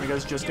again,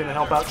 Magniga's just going to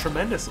help out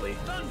tremendously.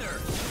 Thunder.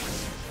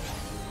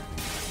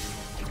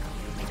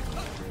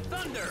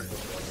 Thunder.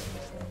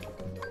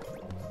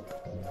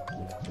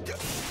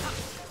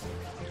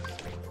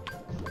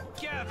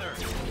 Gather.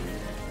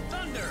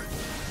 Thunder.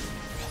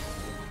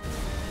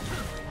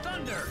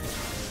 Thunder.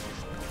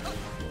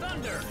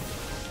 Thunder.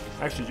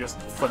 Actually, just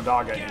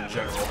Fundaga in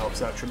general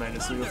helps out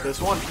tremendously with this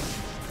one.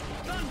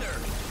 Thunder.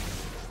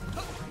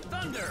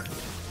 Thunder.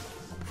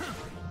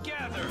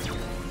 Gather.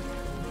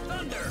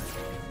 Thunder.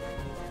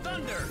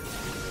 Thunder.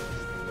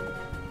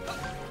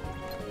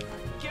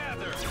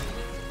 Gather.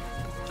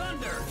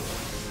 Thunder.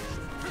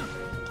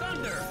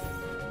 Thunder.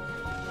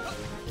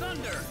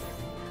 Thunder.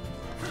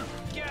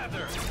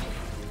 Gather.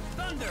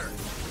 Thunder.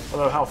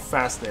 Although how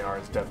fast they are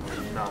is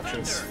definitely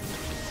obnoxious.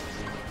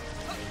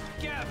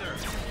 Gather.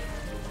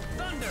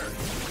 Thunder.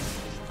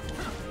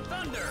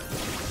 Thunder.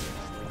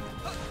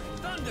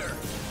 Thunder.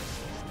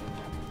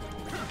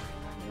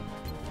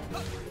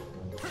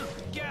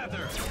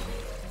 Gather.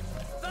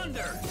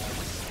 Thunder.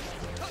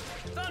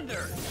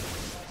 Thunder.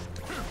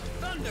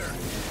 Thunder.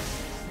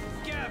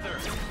 Gather.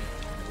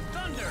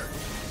 Thunder.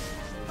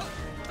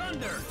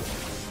 Thunder.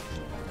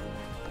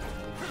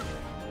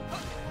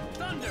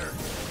 Thunder.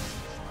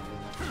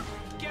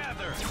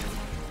 Gather.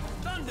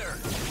 Thunder.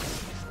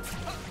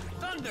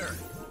 Thunder.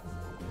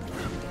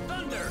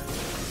 Thunder.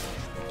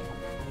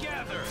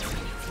 Gather.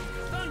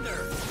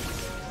 Thunder.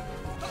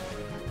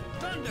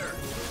 Thunder.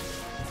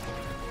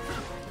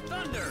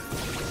 Thunder.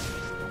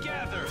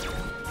 Gather.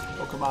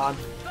 Oh, come on.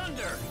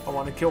 Thunder. I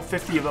want to kill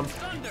 50 of them.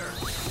 Thunder.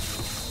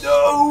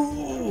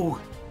 No!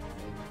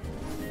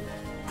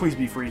 Please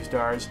be free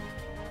stars.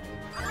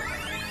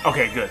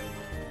 Okay, good.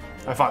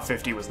 I thought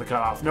 50 was the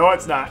cutoff. No,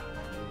 it's not.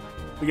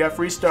 We got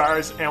free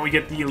stars, and we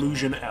get the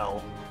Illusion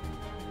L.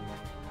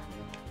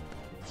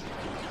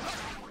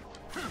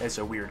 That's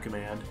a weird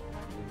command.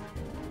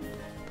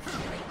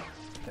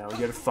 Now we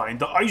gotta find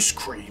the ice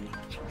cream.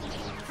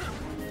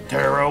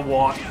 Terra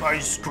want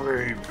ice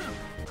cream.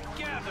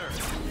 Gather.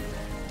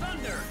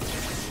 Thunder.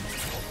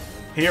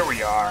 Here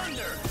we are.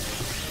 Thunder.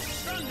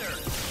 Thunder.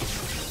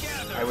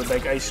 Gather. I would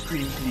like ice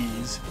cream,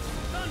 please.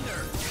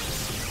 Thunder.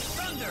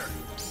 Thunder.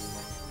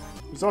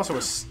 There's also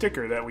a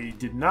sticker that we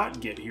did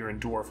not get here in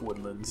Dwarf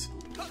Woodlands.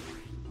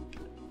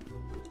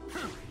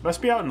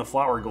 Must be out in the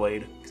Flower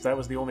Glade, because that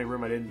was the only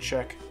room I didn't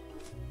check.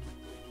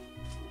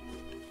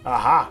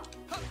 Aha!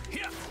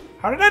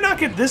 How did I not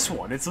get this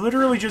one? It's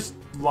literally just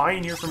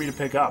lying here for me to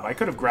pick up. I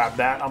could have grabbed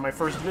that on my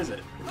first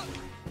visit.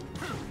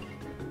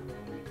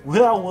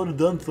 Well, what a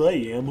dunce I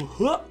am.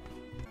 Huh.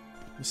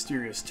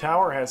 Mysterious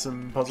Tower has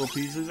some puzzle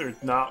pieces, or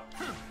not,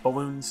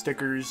 balloon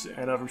stickers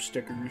and other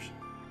stickers.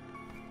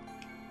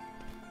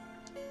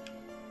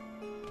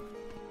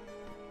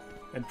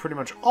 And pretty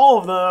much all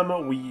of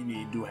them, we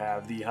need to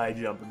have the high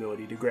jump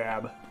ability to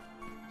grab.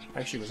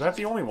 Actually, was that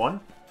the only one?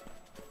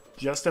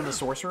 Just in the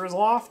Sorcerer's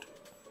Loft?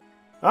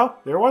 Oh,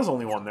 there was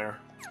only one there.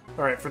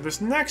 Alright, for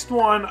this next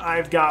one,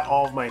 I've got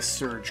all of my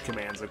Surge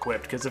commands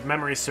equipped, because if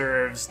memory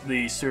serves,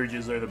 the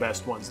Surges are the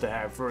best ones to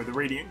have for the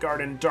Radiant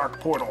Garden Dark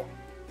Portal.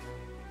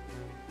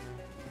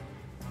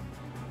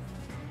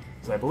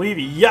 So I believe,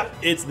 yep,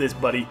 it's this,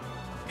 buddy.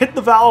 Hit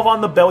the valve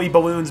on the belly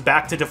balloon's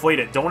back to deflate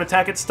it. Don't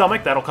attack its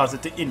stomach, that'll cause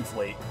it to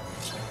inflate.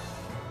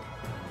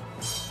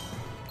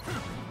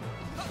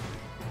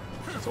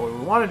 So what we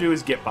want to do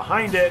is get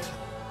behind it.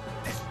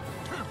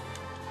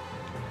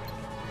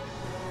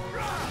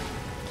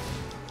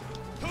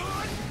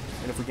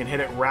 And if we can hit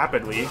it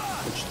rapidly,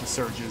 which the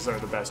Surges are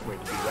the best way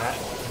to do that.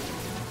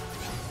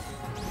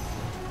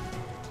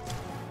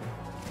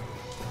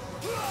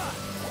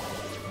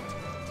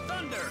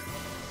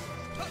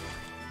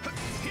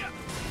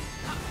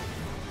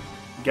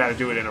 You gotta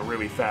do it in a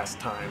really fast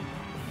time.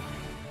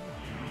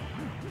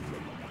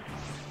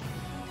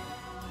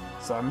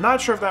 So I'm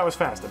not sure if that was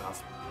fast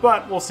enough,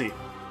 but we'll see.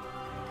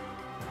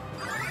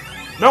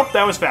 Nope,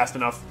 that was fast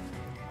enough.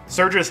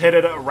 Surges hit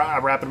it a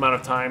rapid amount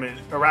of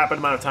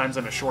times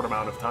in a short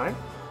amount of time,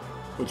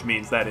 which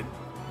means that it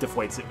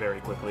deflates it very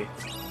quickly.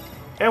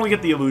 And we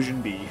get the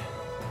Illusion Bee.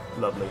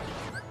 Lovely.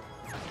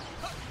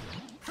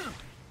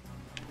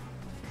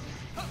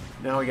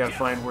 Now we gotta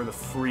find where the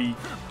free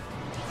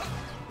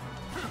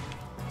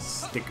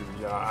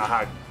stickers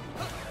are.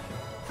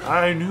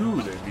 I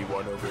knew there'd be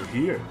one over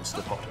here,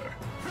 Mr. Potter.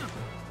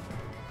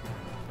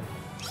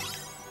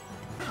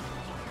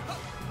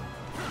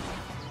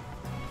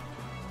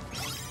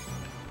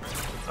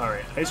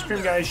 Alright, ice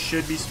cream guys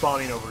should be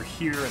spawning over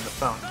here in the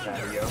fountain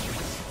patio.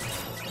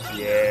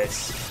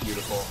 Yes,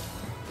 beautiful.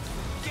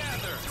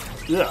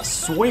 Ugh,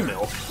 soy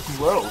milk.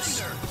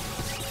 Gross.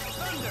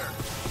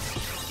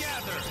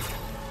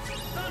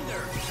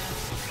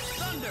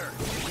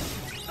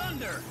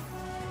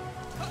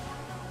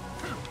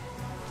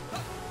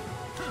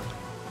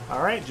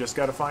 Alright, just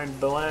gotta find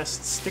the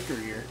last sticker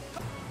here.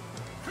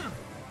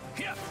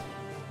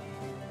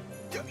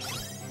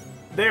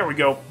 There we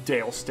go,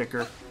 Dale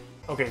sticker.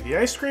 Okay, the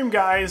ice cream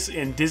guys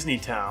in Disney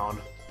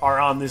Town are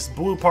on this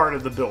blue part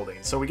of the building.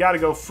 So we gotta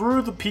go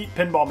through the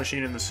pinball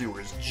machine in the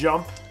sewers,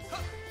 jump,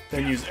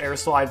 then use air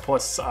slide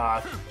plus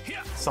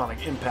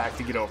sonic impact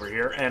to get over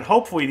here, and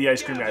hopefully the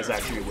ice cream guys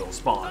actually will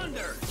spawn.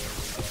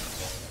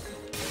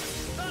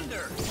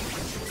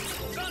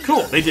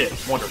 Cool, they did.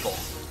 Wonderful.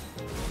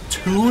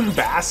 Toon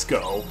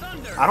Basco.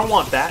 I don't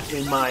want that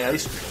in my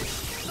ice cream.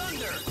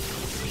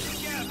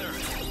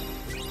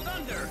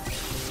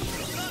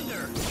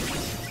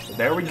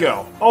 There we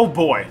go. Oh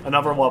boy,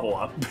 another level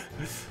up.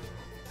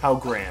 How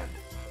grand.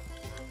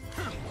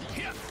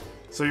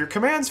 So your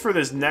commands for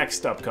this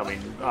next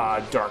upcoming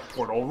Dark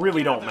Portal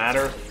really don't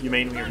matter. You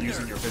mainly are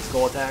using your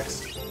physical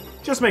attacks.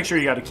 Just make sure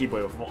you got a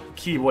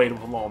Keyblade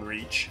with long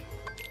reach.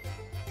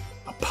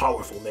 A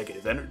powerful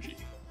negative energy.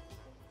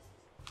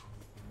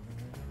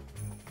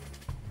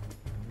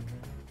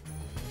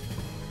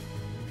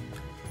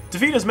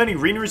 Defeat as many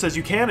Reners as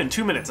you can in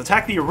 2 minutes.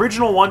 Attack the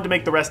original one to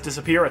make the rest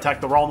disappear. Attack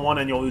the wrong one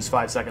and you'll lose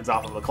 5 seconds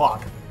off of the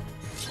clock.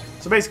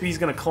 So basically he's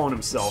going to clone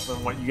himself,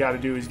 and what you got to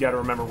do is you got to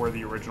remember where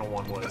the original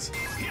one was.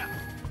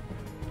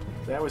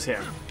 That was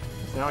him.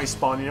 Now he's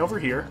spawning over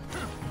here.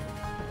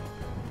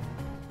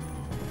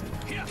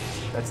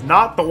 That's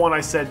not the one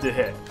I said to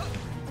hit.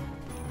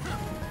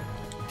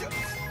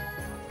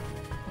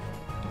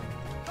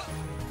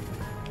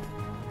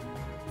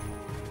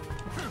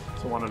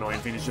 So one annoying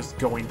thing is just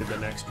going to the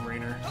next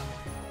Rainer.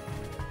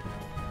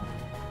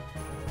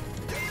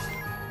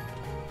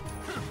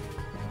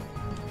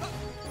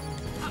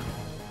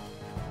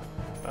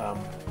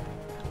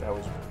 That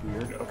was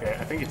weird. Okay,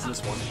 I think it's this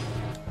one.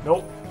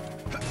 Nope.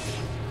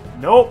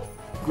 Nope.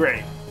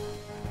 Great.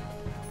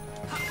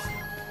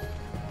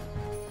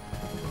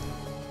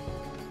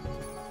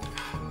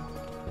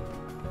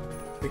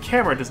 The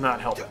camera does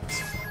not help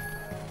us.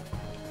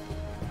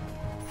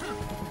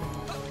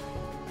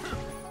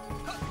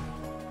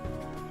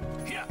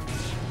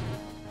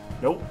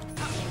 Nope.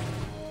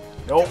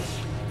 Nope.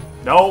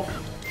 Nope.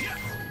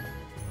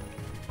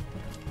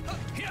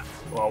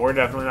 Well, we're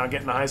definitely not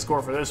getting a high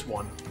score for this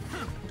one.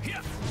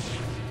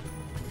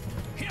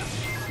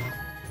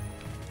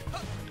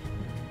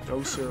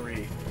 No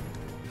siree.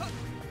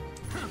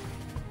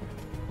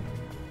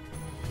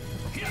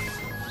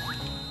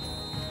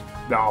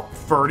 No,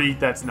 30,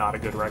 that's not a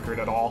good record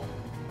at all.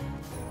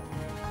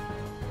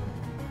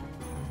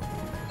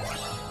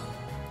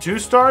 2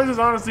 stars is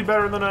honestly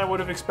better than I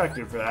would have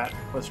expected for that.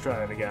 Let's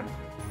try it again.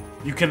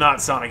 You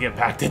cannot Sonic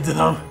Impact into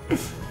them.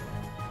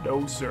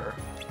 No, sir.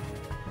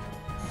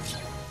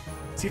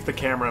 See if the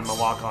camera and the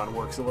lock-on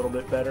works a little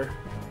bit better.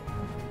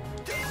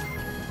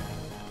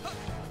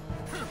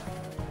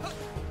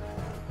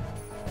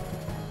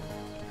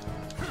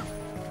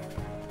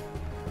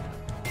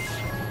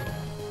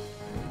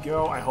 There we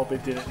go. I hope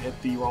it didn't hit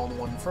the wrong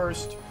one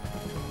first.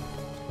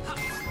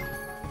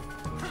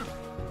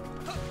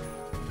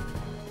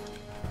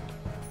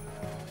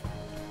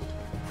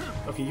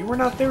 Okay, you were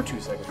not there 2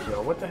 seconds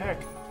ago. What the heck?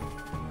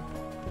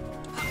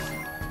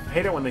 I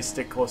hate it when they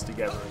stick close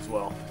together as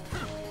well.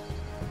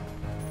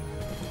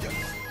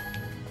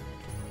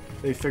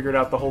 They figured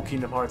out the whole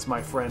Kingdom Hearts my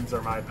friends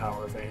are my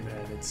power vein,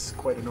 and it's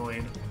quite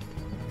annoying.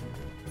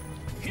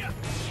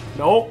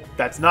 Nope,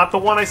 that's not the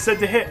one I said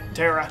to hit,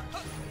 Terra.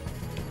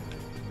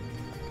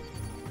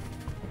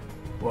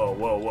 Whoa,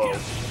 whoa, whoa.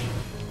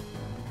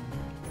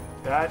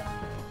 That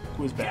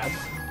was bad.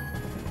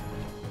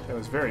 That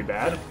was very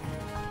bad.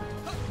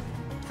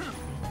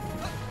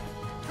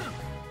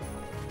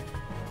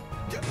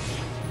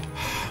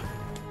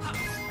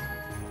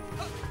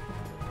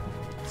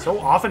 So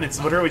often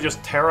it's literally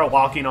just Terra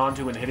locking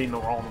onto and hitting the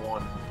wrong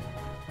one.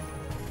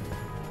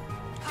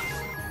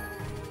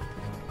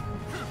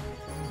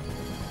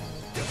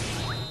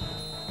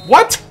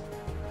 What?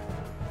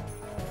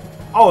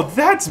 Oh,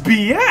 that's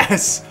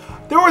BS!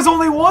 There was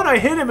only one, I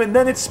hit him, and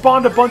then it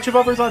spawned a bunch of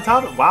others on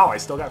top of it. Wow, I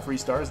still got free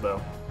stars,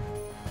 though.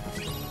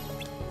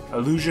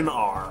 Illusion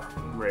R.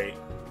 Great.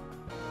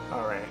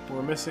 Alright,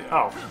 we're missing...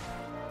 Oh.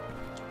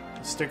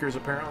 The sticker's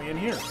apparently in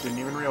here. Didn't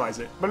even realize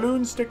it.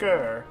 Balloon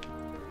sticker!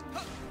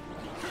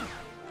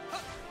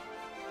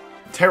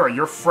 Terra,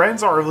 your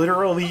friends are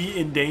literally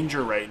in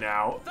danger right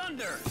now.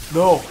 Thunder.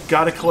 No,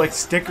 gotta collect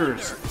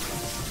stickers.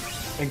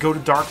 And go to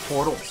dark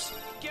portals.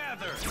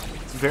 Gather.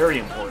 It's very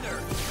important.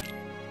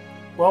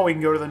 Well, we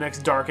can go to the next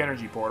dark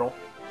energy portal.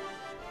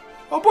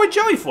 Oh boy,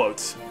 jelly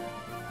floats!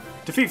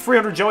 Defeat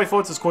 300 jelly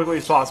floats as quickly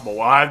as possible.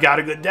 Well, I've got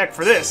a good deck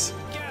for this.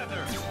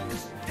 Gather.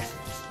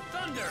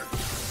 Thunder.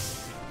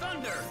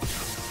 Thunder.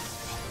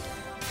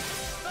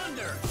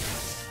 Thunder.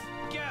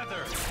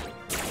 Gather.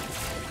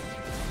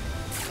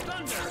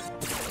 Thunder.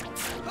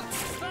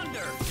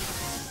 Thunder.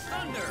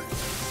 Thunder.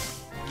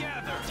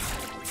 Gather.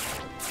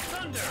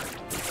 Thunder.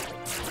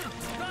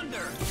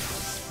 Thunder.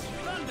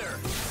 Thunder.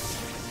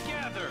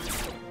 Gather.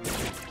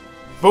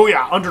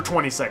 Booyah! Under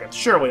 20 seconds.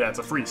 Surely that's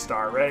a free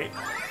star, right?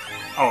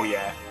 Oh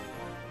yeah.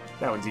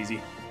 That one's easy.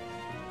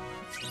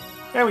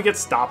 And we get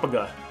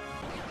Stopaga.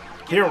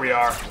 Here we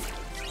are.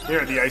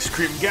 Here are the ice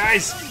cream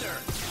guys.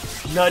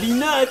 Nutty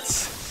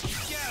Nuts!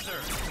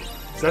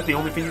 Is that the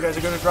only thing you guys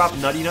are going to drop?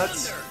 Nutty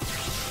Nuts?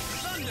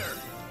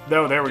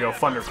 No, there we go.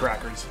 Thunder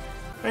Crackers.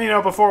 And you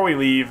know, before we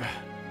leave...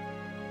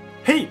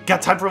 Hey,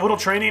 got time for a little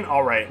training?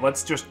 Alright,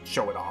 let's just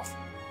show it off.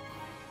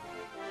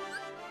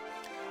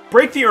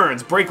 Break the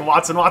urns. Break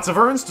lots and lots of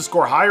urns to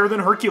score higher than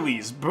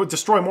Hercules.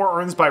 Destroy more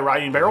urns by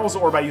riding barrels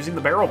or by using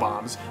the barrel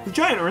bombs. The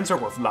giant urns are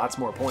worth lots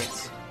more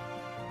points.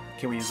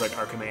 Can we use like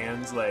our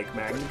commands like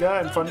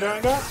Magniga and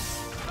Thunderaga?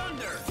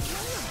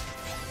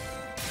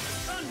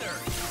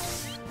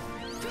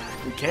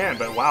 We can,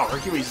 but wow,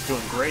 Hercules is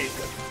doing great.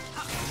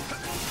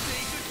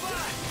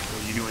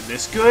 Are you doing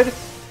this good?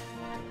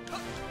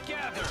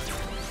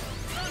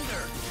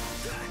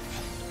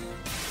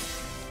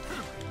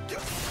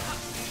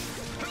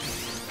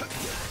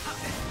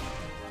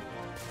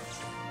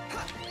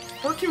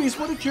 Hercules,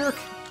 what a jerk!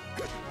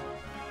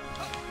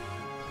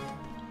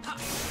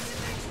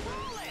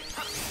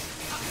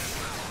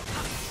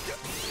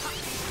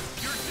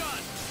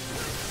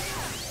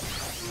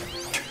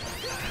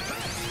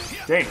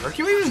 Dang,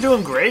 Hercules is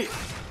doing great.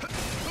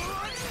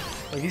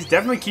 Like, he's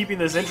definitely keeping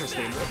this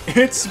interesting.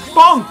 It's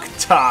bunk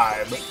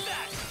time!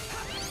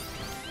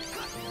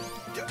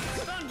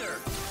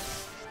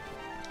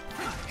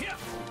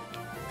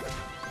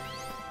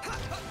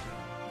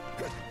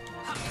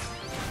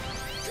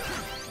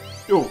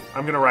 Ooh,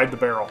 I'm gonna ride the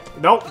barrel.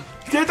 Nope!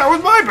 That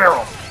was my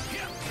barrel!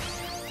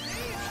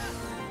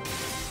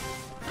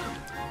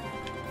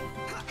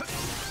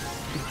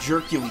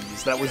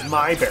 Jercules, that was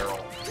my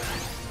barrel.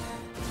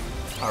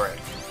 Alright.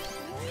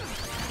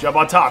 Jump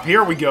on top,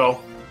 here we go!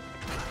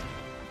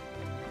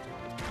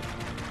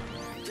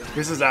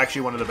 This is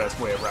actually one of the best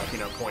way of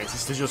racking up points,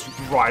 is to just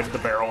ride the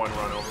barrel and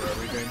run over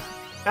everything.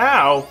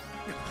 Ow!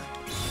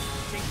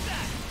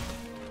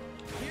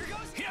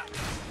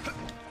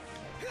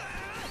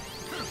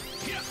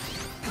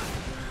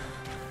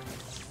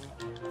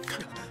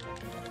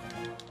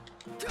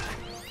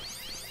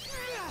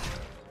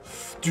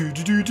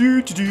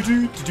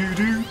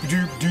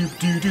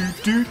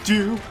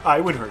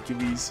 I win,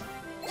 Hercules.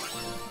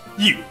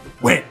 You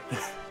win.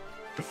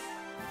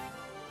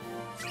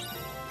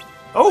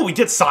 Oh, we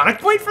did Sonic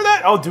Blade for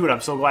that? Oh, dude,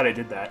 I'm so glad I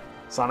did that.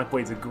 Sonic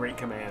Blade's a great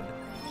command.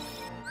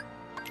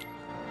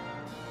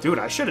 Dude,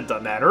 I should have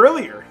done that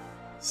earlier.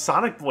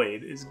 Sonic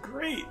Blade is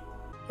great.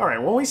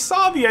 Alright, well, we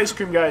saw the ice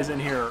cream guys in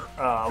here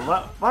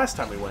last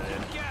time we went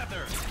in.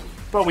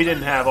 But we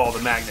didn't have all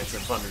the magnets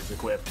and thunders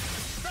equipped.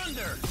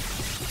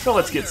 So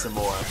let's get some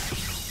more.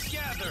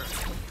 Gather.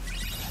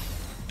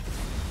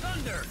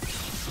 Thunder.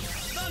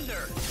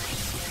 Thunder.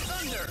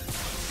 Thunder.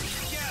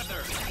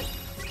 Gather.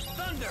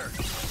 Thunder.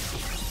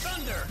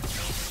 Thunder.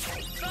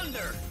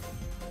 Thunder.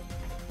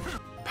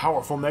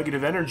 Powerful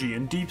negative energy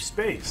in deep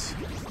space.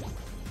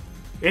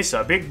 It's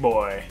a big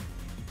boy.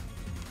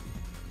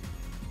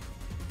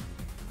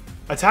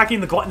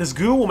 Attacking the gluttonous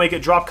goo will make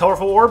it drop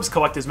colorful orbs.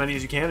 Collect as many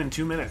as you can in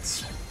 2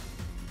 minutes.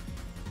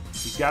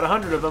 He's got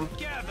 100 of them.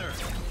 Gather.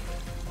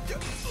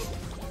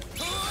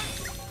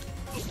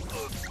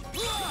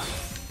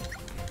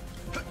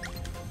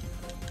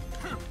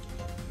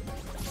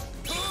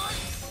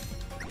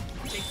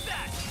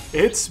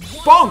 It's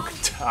bunk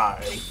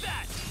time!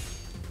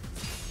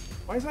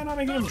 Why is that not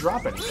making him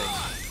drop anything?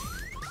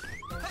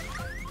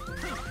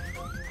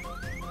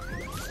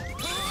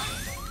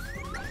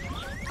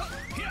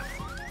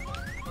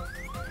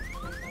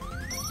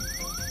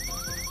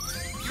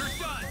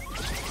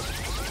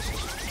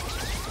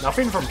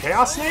 Nothing from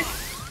Chaos Snake?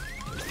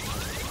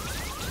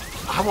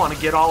 I want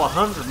to get all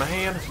 100,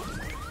 man.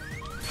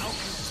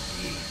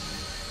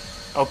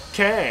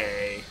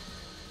 Okay.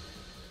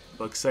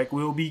 Looks like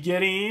we'll be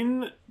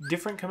getting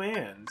different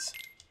commands.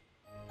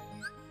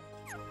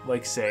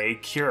 Like, say,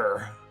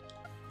 Cure.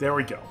 There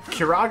we go.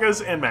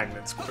 Curagas and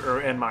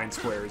and Mind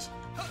Squares.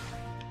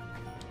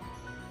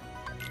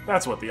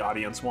 That's what the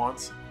audience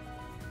wants.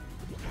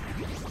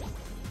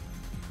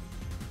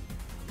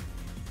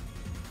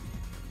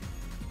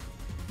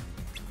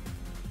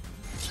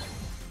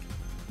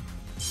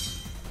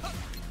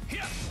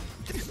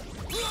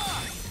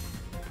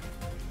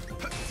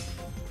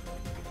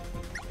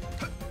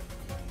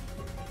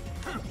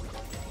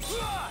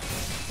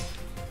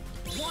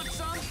 Want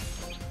some?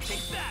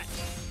 Take that!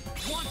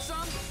 Want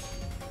some?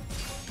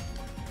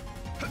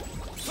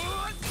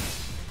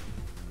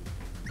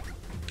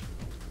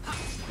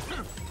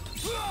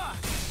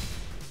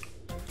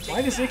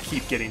 Why does it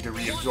keep getting to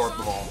reabsorb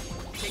them all?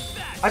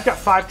 I've got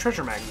 5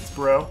 treasure magnets,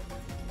 bro.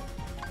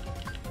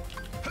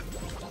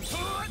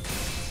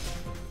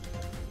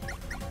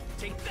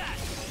 Take that!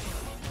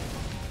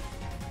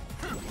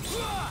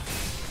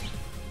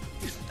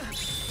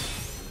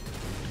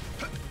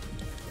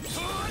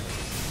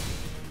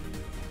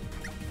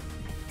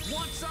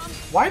 Want some?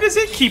 Why does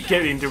it keep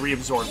getting to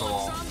reabsorb them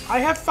all? I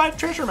have 5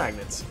 treasure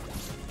magnets.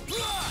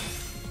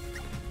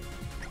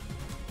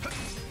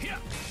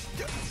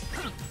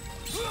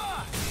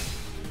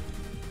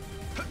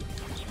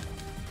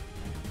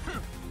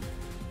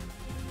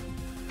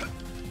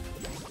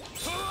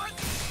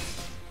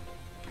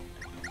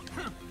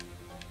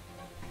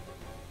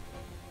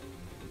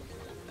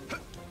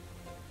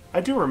 I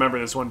do remember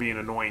this one being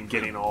annoying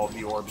getting all of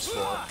the orbs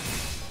for.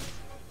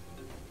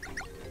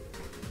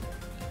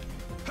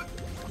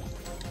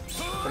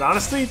 But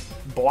honestly,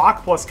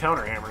 block plus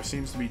counter hammer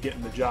seems to be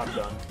getting the job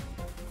done.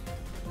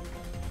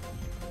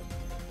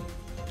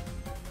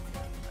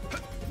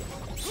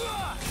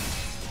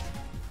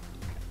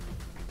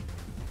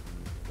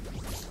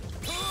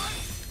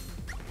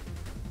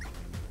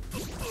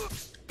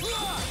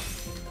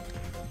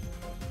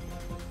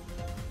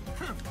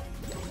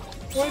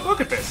 Wait, look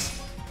at this.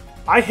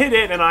 I hit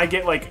it and I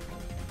get like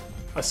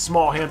a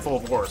small handful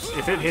of orbs.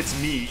 If it hits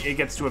me, it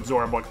gets to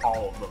absorb like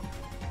all of them.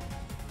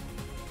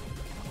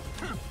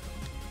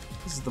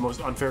 This is the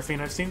most unfair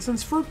thing I've seen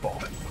since Fruit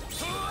Ball.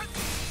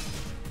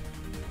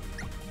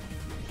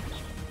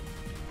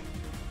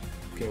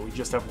 Okay, we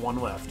just have one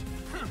left.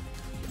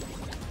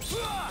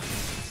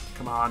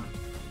 Come on.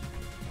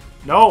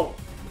 No!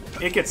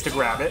 It gets to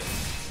grab it.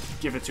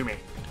 Give it to me.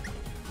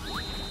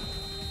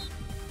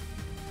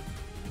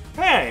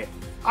 Hey!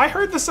 I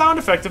heard the sound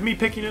effect of me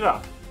picking it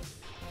up.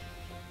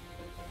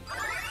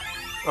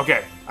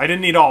 Okay, I didn't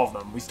need all of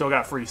them. We still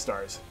got free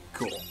stars.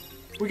 Cool.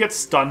 We get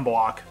stun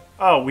block.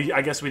 Oh,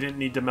 I guess we didn't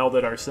need to meld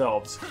it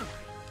ourselves.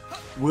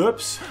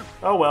 Whoops.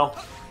 Oh well.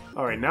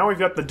 Alright, now we've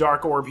got the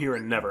Dark Orb here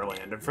in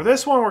Neverland. And for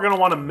this one, we're going to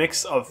want a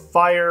mix of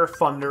Fire,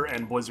 Thunder,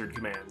 and Blizzard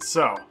commands.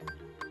 So,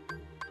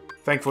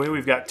 thankfully,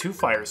 we've got 2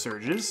 Fire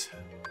Surges.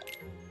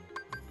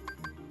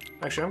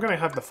 Actually, I'm going to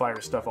have the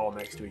Fire stuff all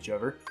next to each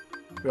other.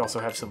 We also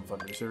have some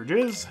Thunder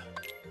Surges.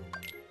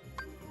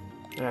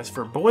 And as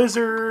for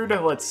Blizzard,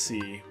 let's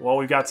see. Well,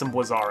 we've got some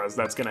Blizzaras.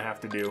 That's going to have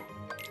to do.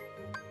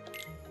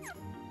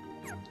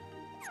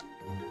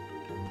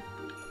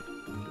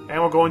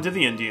 And we're going to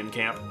the Indian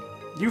camp.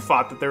 You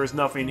thought that there was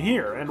nothing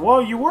here, and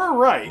well, you were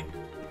right.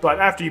 But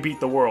after you beat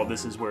the world,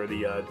 this is where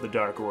the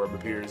Dark Orb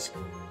appears.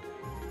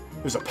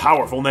 There's a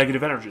powerful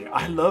negative energy.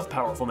 I love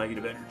powerful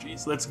negative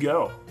energies. Let's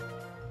go.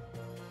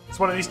 It's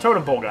one of these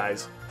totem pole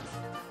guys.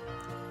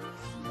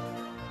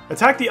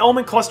 Attack the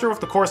element cluster with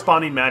the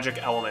corresponding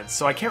magic elements.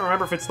 So I can't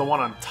remember if it's the one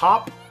on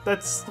top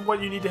that's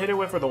what you need to hit it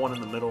with, or the one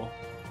in the middle.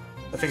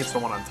 I think it's the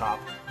one on top.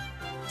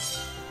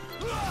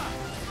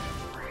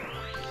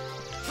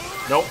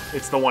 Nope,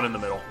 it's the one in the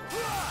middle.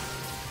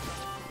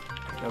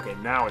 Okay,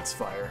 now it's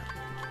fire.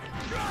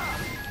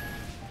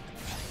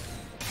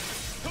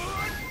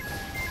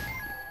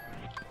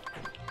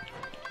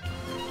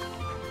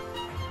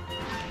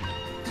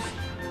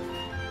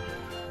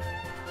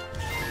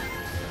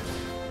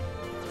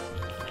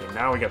 Okay,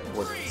 now we got the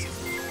blizzards.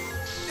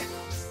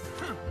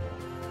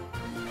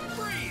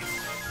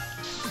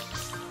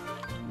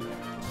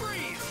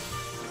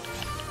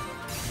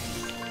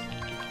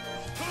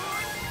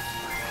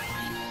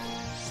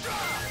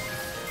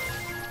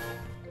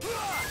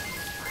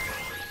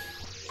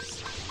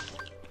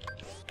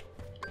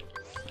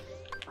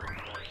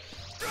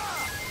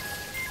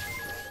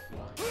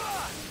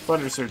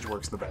 Thunder Surge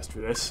works the best for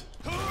this.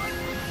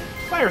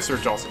 Fire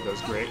Surge also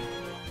does great.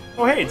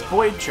 Oh hey, it's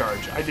Blade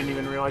Charge. I didn't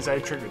even realize I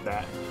had triggered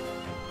that.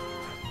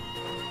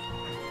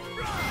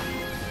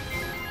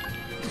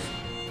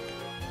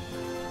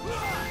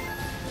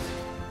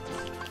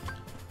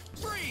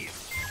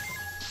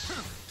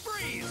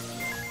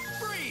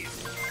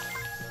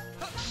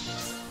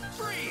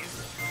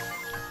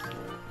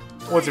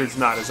 Blizzard's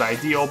not as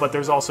ideal, but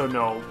there's also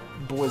no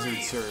Blizzard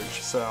Surge,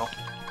 so...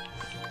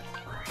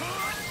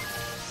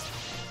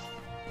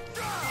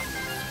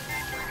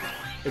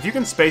 If you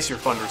can space your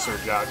Thunder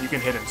Surge out, you can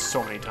hit him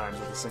so many times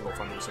with a single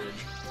Thunder Surge.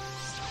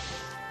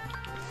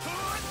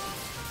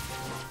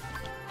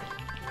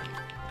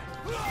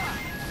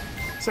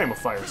 Same with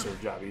Fire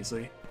Surge,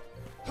 obviously.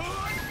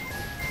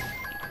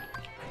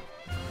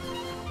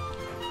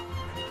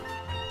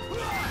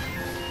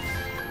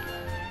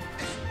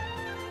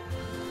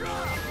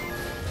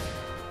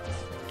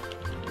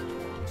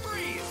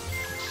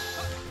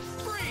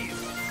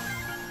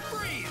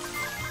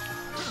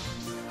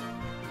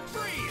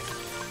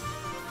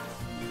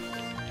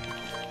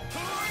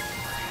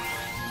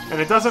 And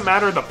it doesn't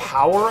matter the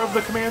power of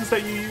the commands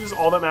that you use,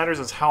 all that matters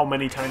is how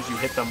many times you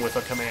hit them with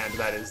a command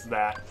that is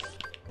that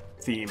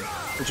theme.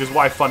 Which is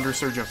why Thunder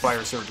Surge and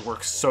Fire Surge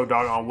work so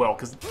doggone well,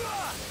 because,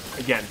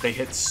 again, they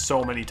hit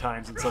so many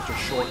times in such a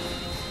short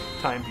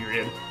time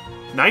period.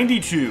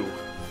 92.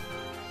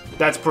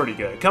 That's pretty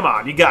good. Come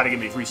on, you gotta give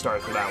me 3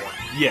 stars for that one.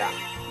 Yeah,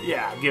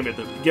 give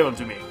them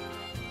to me.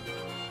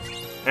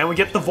 And we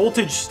get the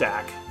Voltage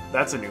Stack.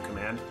 That's a new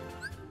command.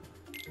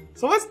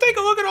 So let's take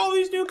a look at all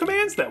these new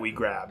commands that we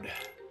grabbed.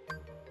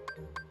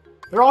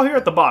 They're all here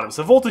at the bottom.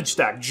 So Voltage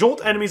Stack.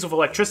 Jolt enemies with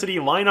electricity.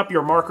 Line up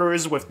your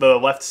markers with the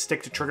left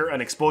stick to trigger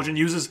an explosion.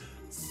 Uses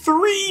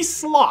 3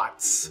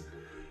 slots.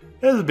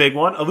 This is a big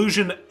one.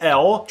 Illusion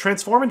L.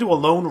 Transform into a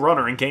lone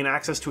runner and gain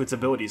access to its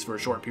abilities for a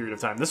short period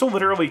of time. This will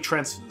literally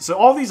so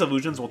all these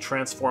illusions will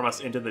transform us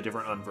into the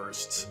different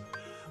unversts.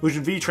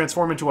 Illusion V.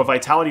 Transform into a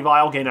Vitality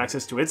Vial. Gain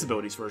access to its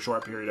abilities for a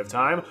short period of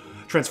time.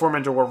 Transform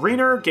into a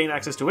Reaner. Gain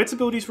access to its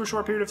abilities for a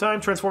short period of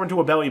time. Transform into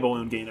a Belly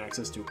Balloon. Gain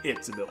access to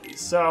its abilities.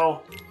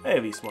 So, I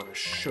at least want to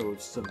show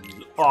some of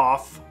these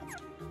off.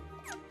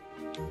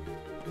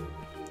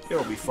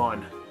 It'll be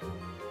fun.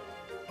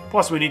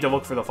 Plus, we need to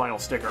look for the final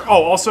sticker.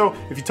 Oh, also,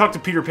 if you talk to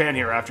Peter Pan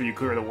here after you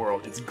clear the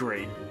world, it's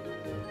great.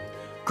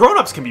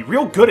 Grown-ups can be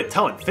real good at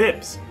telling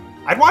fibs.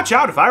 I'd watch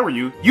out if I were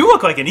you. You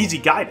look like an easy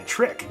guy to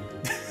trick.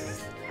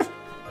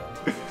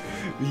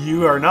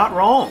 You are not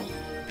wrong,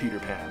 Peter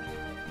Pan.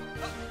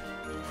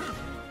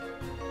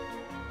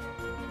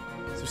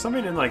 Is there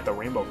something in, like, the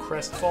Rainbow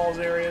Crest Falls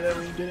area that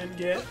we didn't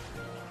get?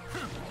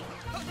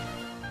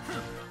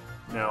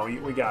 No,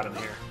 we got him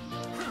here.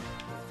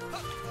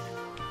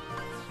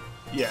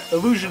 Yeah,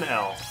 Illusion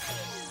L.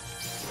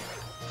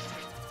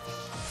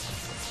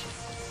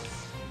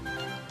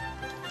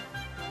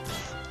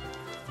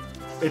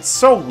 It's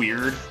so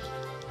weird.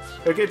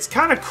 Like, it's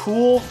kind of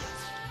cool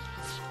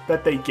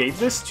that they gave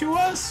this to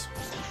us,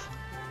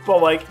 but,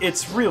 like,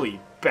 it's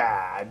really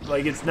bad.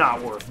 Like, it's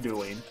not worth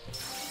doing.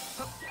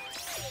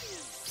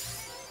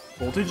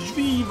 Voltage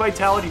V,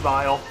 Vitality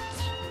Vial.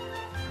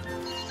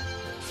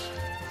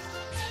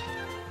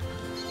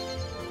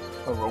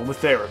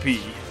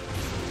 Aromatherapy.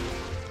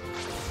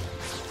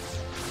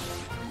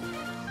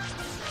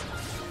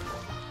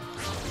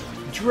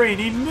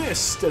 Draining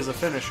Mist as a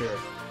finisher.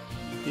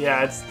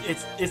 Yeah,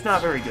 it's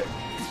not very good.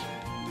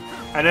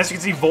 And as you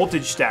can see,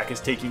 Voltage Stack is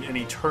taking an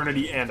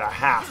eternity and a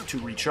half to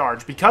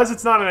recharge. Because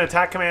it's not an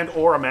attack command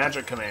or a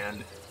magic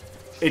command,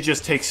 it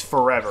just takes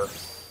forever.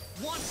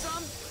 Want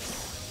some?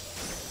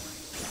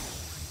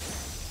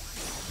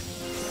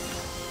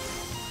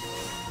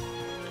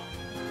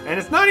 And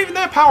it's not even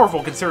that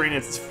powerful considering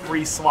its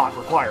 3 slot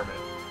requirement.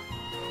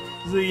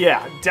 So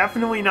yeah,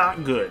 definitely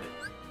not good.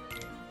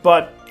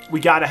 But we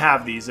gotta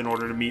have these in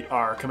order to meet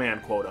our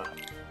command quota.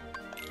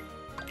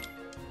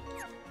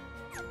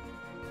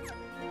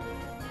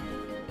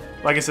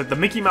 Like I said, the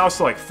Mickey Mouse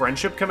like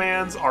friendship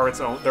commands are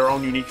their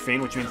own unique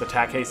thing, which means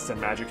attack hastes and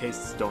magic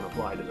hastes don't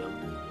apply to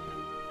them.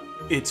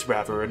 It's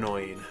rather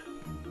annoying.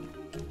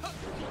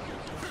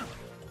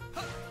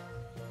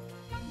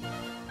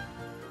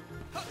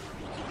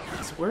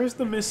 So where's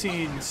the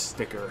missing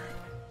sticker?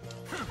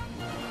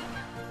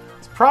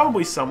 It's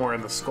probably somewhere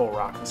in the Skull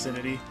Rock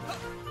vicinity.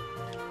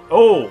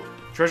 Oh!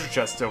 Treasure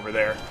chest's over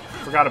there.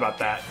 Forgot about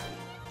that.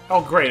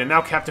 Oh great, and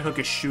now Captain Hook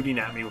is shooting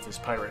at me with his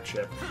pirate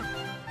ship.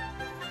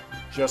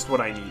 Just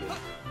what I needed.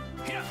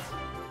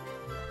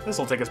 This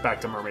will take us back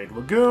to Mermaid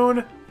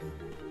Lagoon.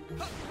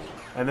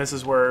 And this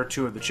is where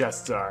 2 of the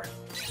chests are.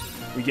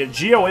 We get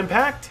Geo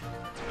Impact.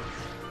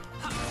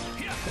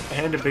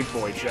 And a big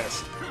boy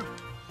chest.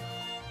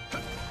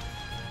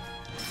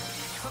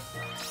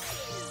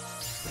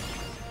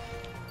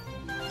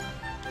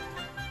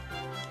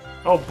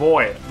 Oh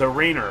boy, the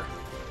Rainer.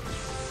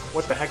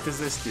 What the heck does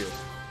this do?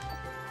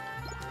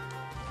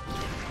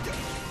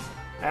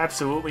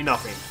 Absolutely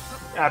nothing.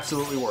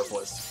 Absolutely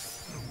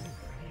worthless.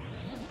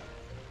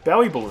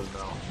 Belly Balloon,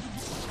 though.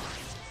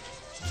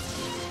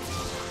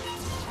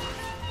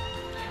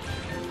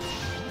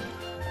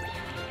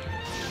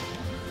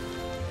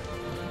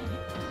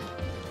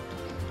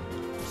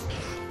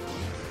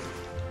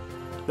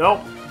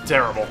 Nope.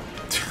 Terrible.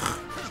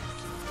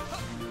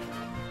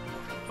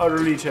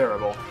 Utterly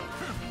terrible.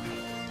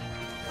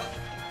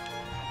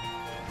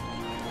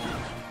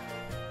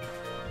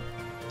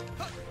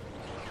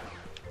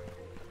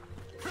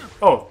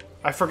 Oh,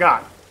 I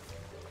forgot.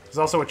 There's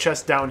also a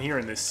chest down here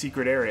in this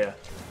secret area.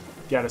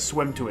 Gotta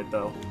swim to it,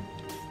 though.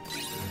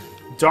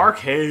 Dark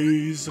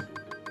Haze.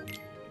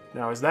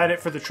 Now, is that it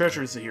for the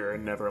treasures here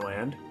in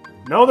Neverland?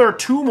 No, there are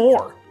 2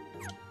 more.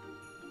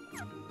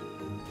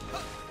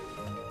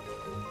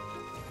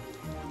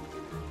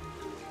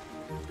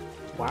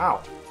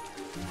 Wow.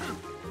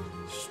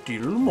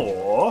 Still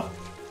more.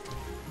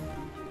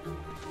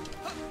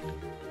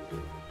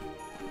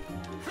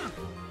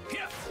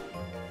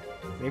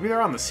 Maybe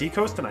they're on the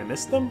seacoast and I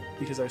missed them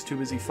because I was too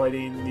busy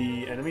fighting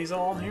the enemies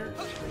all in here?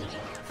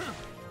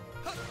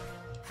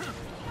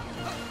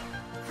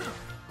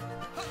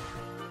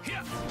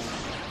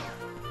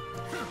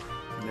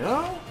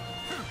 No?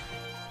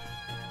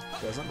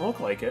 Doesn't look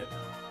like it.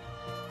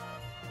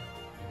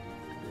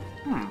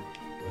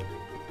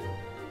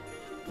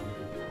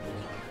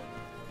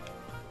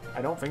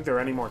 I don't think there are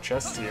any more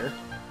chests here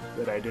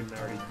that I didn't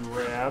already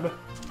grab.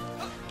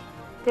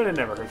 But it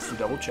never hurts to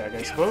double check,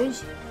 I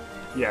suppose.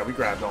 Yeah, we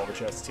grabbed all the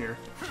chests here.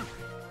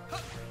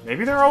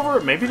 Maybe they're over.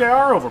 Maybe they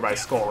are over by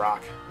Skull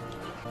Rock.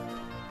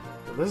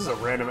 Well, this is a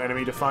random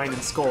enemy to find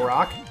in Skull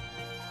Rock.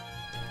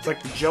 It's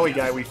like the jelly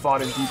guy we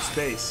fought in Deep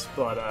Space,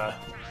 but a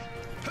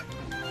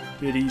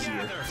bit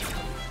easier.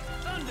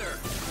 Thunder!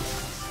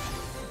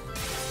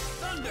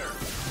 Thunder!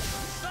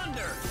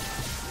 Thunder!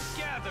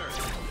 Gather!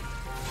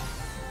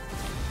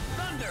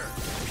 Thunder!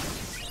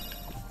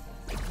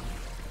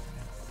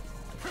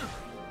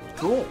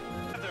 Cool.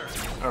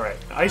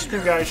 Alright, the ice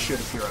cream guys should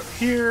appear up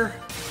here.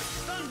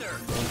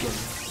 We can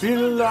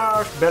fill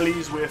our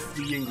bellies with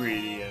the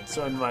ingredients,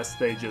 unless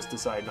they just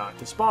decide not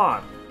to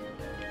spawn.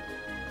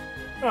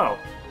 Oh.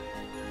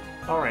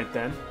 Alright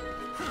then.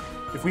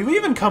 If we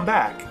leave and come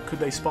back, could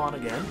they spawn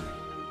again?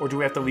 Or do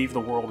we have to leave the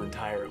world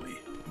entirely?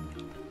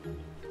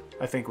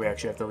 I think we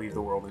actually have to leave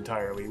the world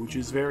entirely, which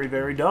is very,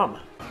 very dumb.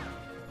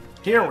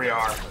 Here we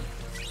are.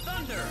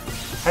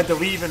 Had to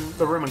leave in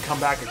the room and come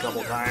back a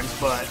couple times,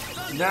 but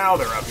now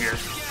they're up here.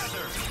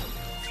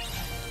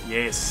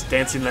 Yes,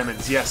 dancing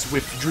lemons. Yes,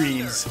 whipped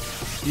dreams.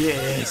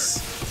 Yes.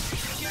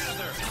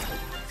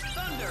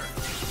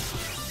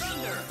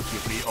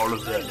 Give me all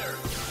of them.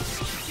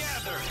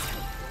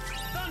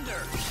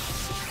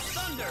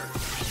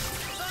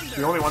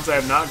 The only ones I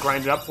have not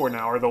grinded up for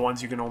now are the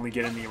ones you can only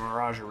get in the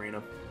Mirage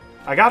Arena.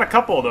 I got a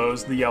couple of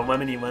those, the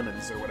lemony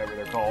lemons, or whatever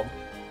they're called.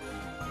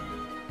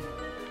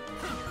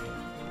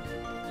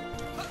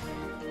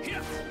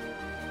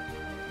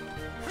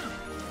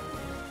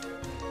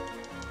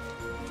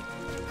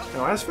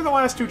 Now, as for the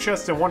last 2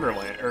 chests in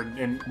Wonderland, or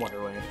in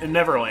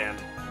Neverland,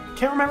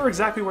 can't remember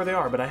exactly where they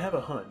are, but I have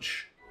a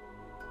hunch.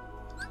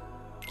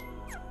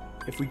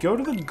 If we go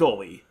to the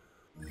gully,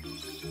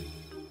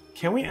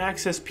 can we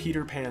access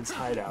Peter Pan's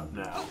hideout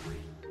now?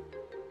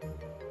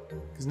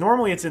 Because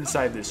normally it's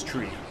inside this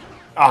tree.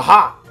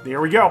 Aha! There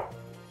we go!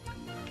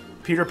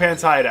 Peter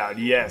Pan's hideout.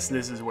 Yes,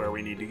 this is where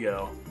we need to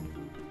go.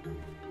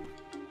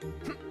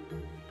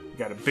 We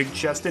got a big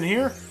chest in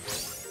here.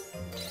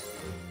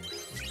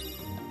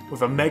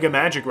 With a mega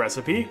magic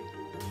recipe.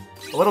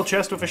 A little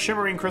chest with a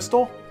shimmering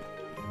crystal.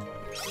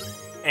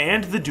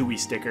 And the Dewey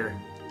sticker.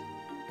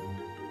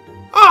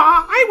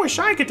 Ah, I wish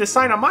I could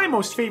decide on my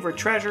most favorite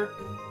treasure.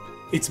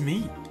 It's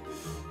me.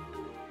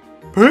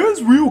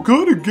 Pan's real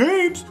good at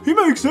games. He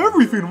makes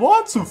everything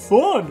lots of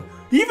fun.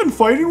 Even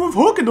fighting with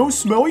Hook and those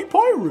smelly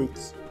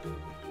pirates.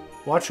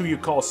 Watch who you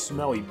call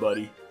smelly,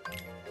 buddy.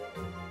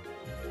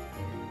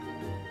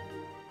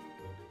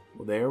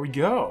 Well, there we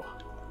go.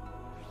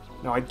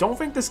 Now, I don't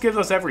think this gives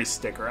us every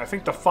sticker. I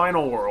think the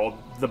final world,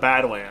 the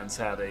Badlands,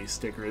 have a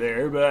sticker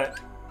there, but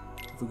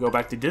if we go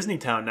back to Disney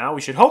Town now,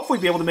 we should hopefully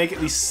be able to make at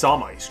least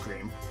some ice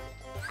cream.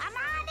 Come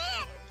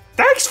on in!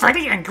 Thanks for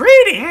the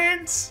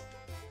ingredients!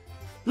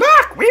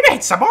 Look, we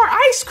made some more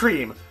ice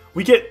cream!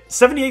 We get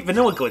 78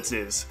 vanilla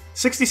glitzes,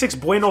 66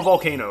 bueno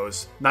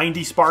volcanoes,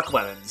 90 spark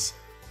lemons,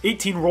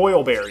 18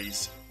 royal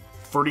berries,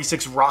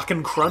 36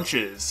 rockin'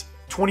 crunches,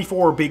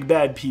 24 big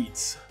bad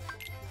peats.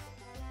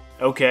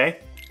 Okay.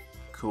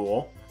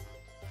 Cool.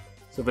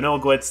 So vanilla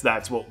glitz,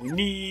 that's what we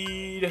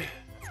need.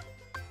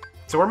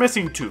 So we're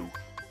missing 2.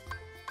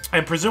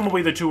 And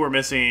presumably the 2 we're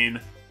missing,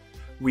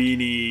 we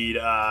need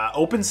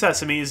open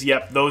sesames.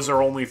 Yep, those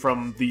are only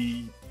from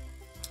the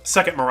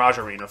second Mirage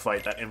Arena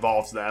fight that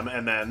involves them.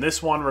 And then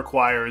this one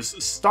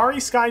requires Starry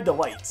Sky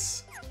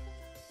Delights.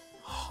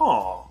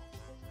 Huh.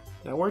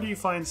 Now where do you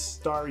find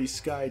Starry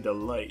Sky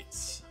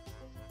Delights?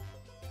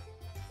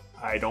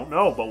 I don't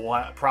know, but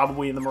we'll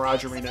probably in the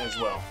Mirage Arena as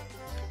well.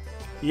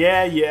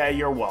 Yeah,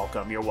 you're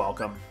welcome, you're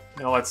welcome.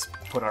 Now let's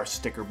put our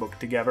sticker book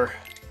together.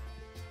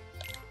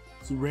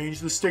 Let's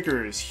arrange the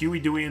stickers. Huey,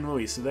 Dewey, and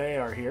Louie, so they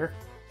are here.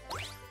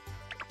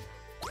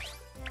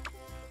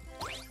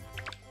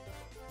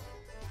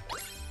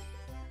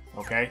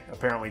 Okay,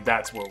 apparently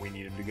that's where we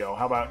needed to go.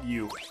 How about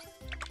you?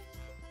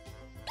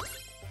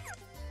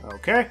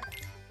 Okay.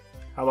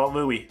 How about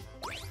Louie?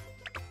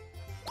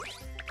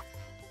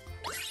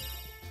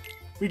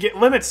 We get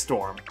Limit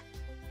Storm.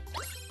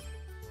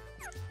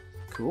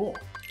 Cool.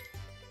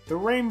 The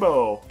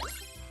rainbow.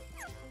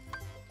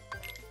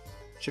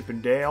 Chip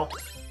and Dale.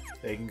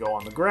 They can go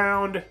on the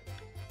ground.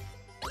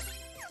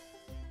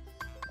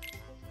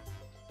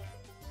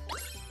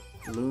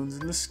 Balloons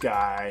in the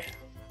sky.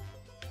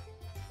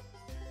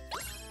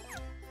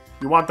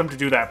 You want them to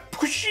do that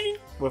pushy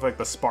with like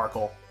the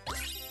sparkle.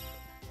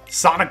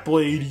 Sonic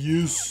Blade,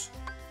 yes.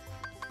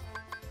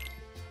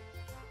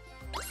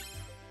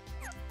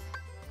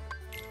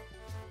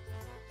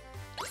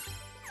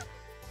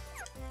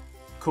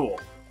 Cool.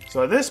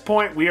 So at this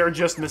point, we are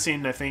just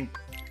missing, I think,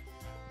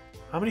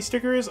 how many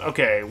stickers?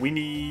 Okay, we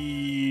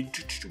need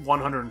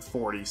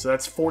 140, so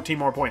that's 14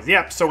 more points.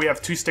 Yep, so we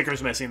have 2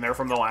 stickers missing there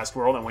from the last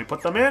world, and we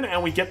put them in,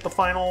 and we get the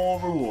final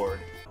reward.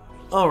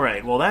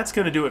 Alright, well that's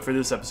going to do it for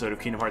this episode of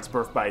Kingdom Hearts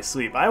Birth by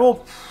Sleep. I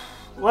will...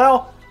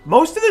 Well,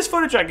 most of this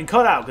footage I can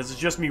cut out, because it's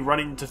just me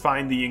running to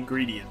find the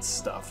ingredients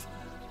stuff.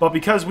 But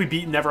because we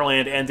beat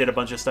Neverland and did a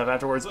bunch of stuff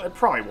afterwards, I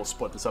probably will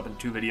split this up in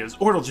 2 videos,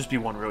 or it'll just be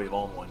one really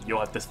long one. You'll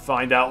have to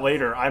find out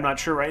later. I'm not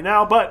sure right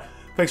now, but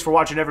thanks for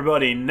watching,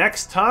 everybody.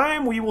 Next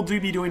time, we will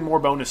be doing more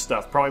bonus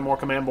stuff. Probably more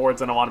command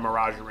boards and a lot of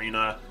Mirage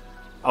Arena.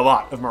 A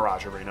lot of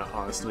Mirage Arena,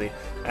 honestly.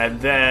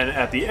 And then,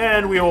 at the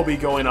end, we will be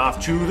going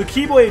off to the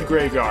Keyblade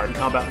Graveyard,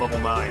 Combat Level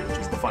 9, which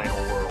is the final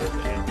world,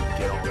 and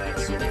get all that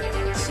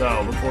sorted.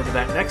 So, look forward to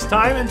that next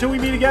time. Until we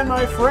meet again,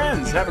 my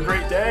friends, have a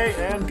great day,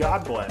 and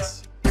God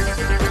bless.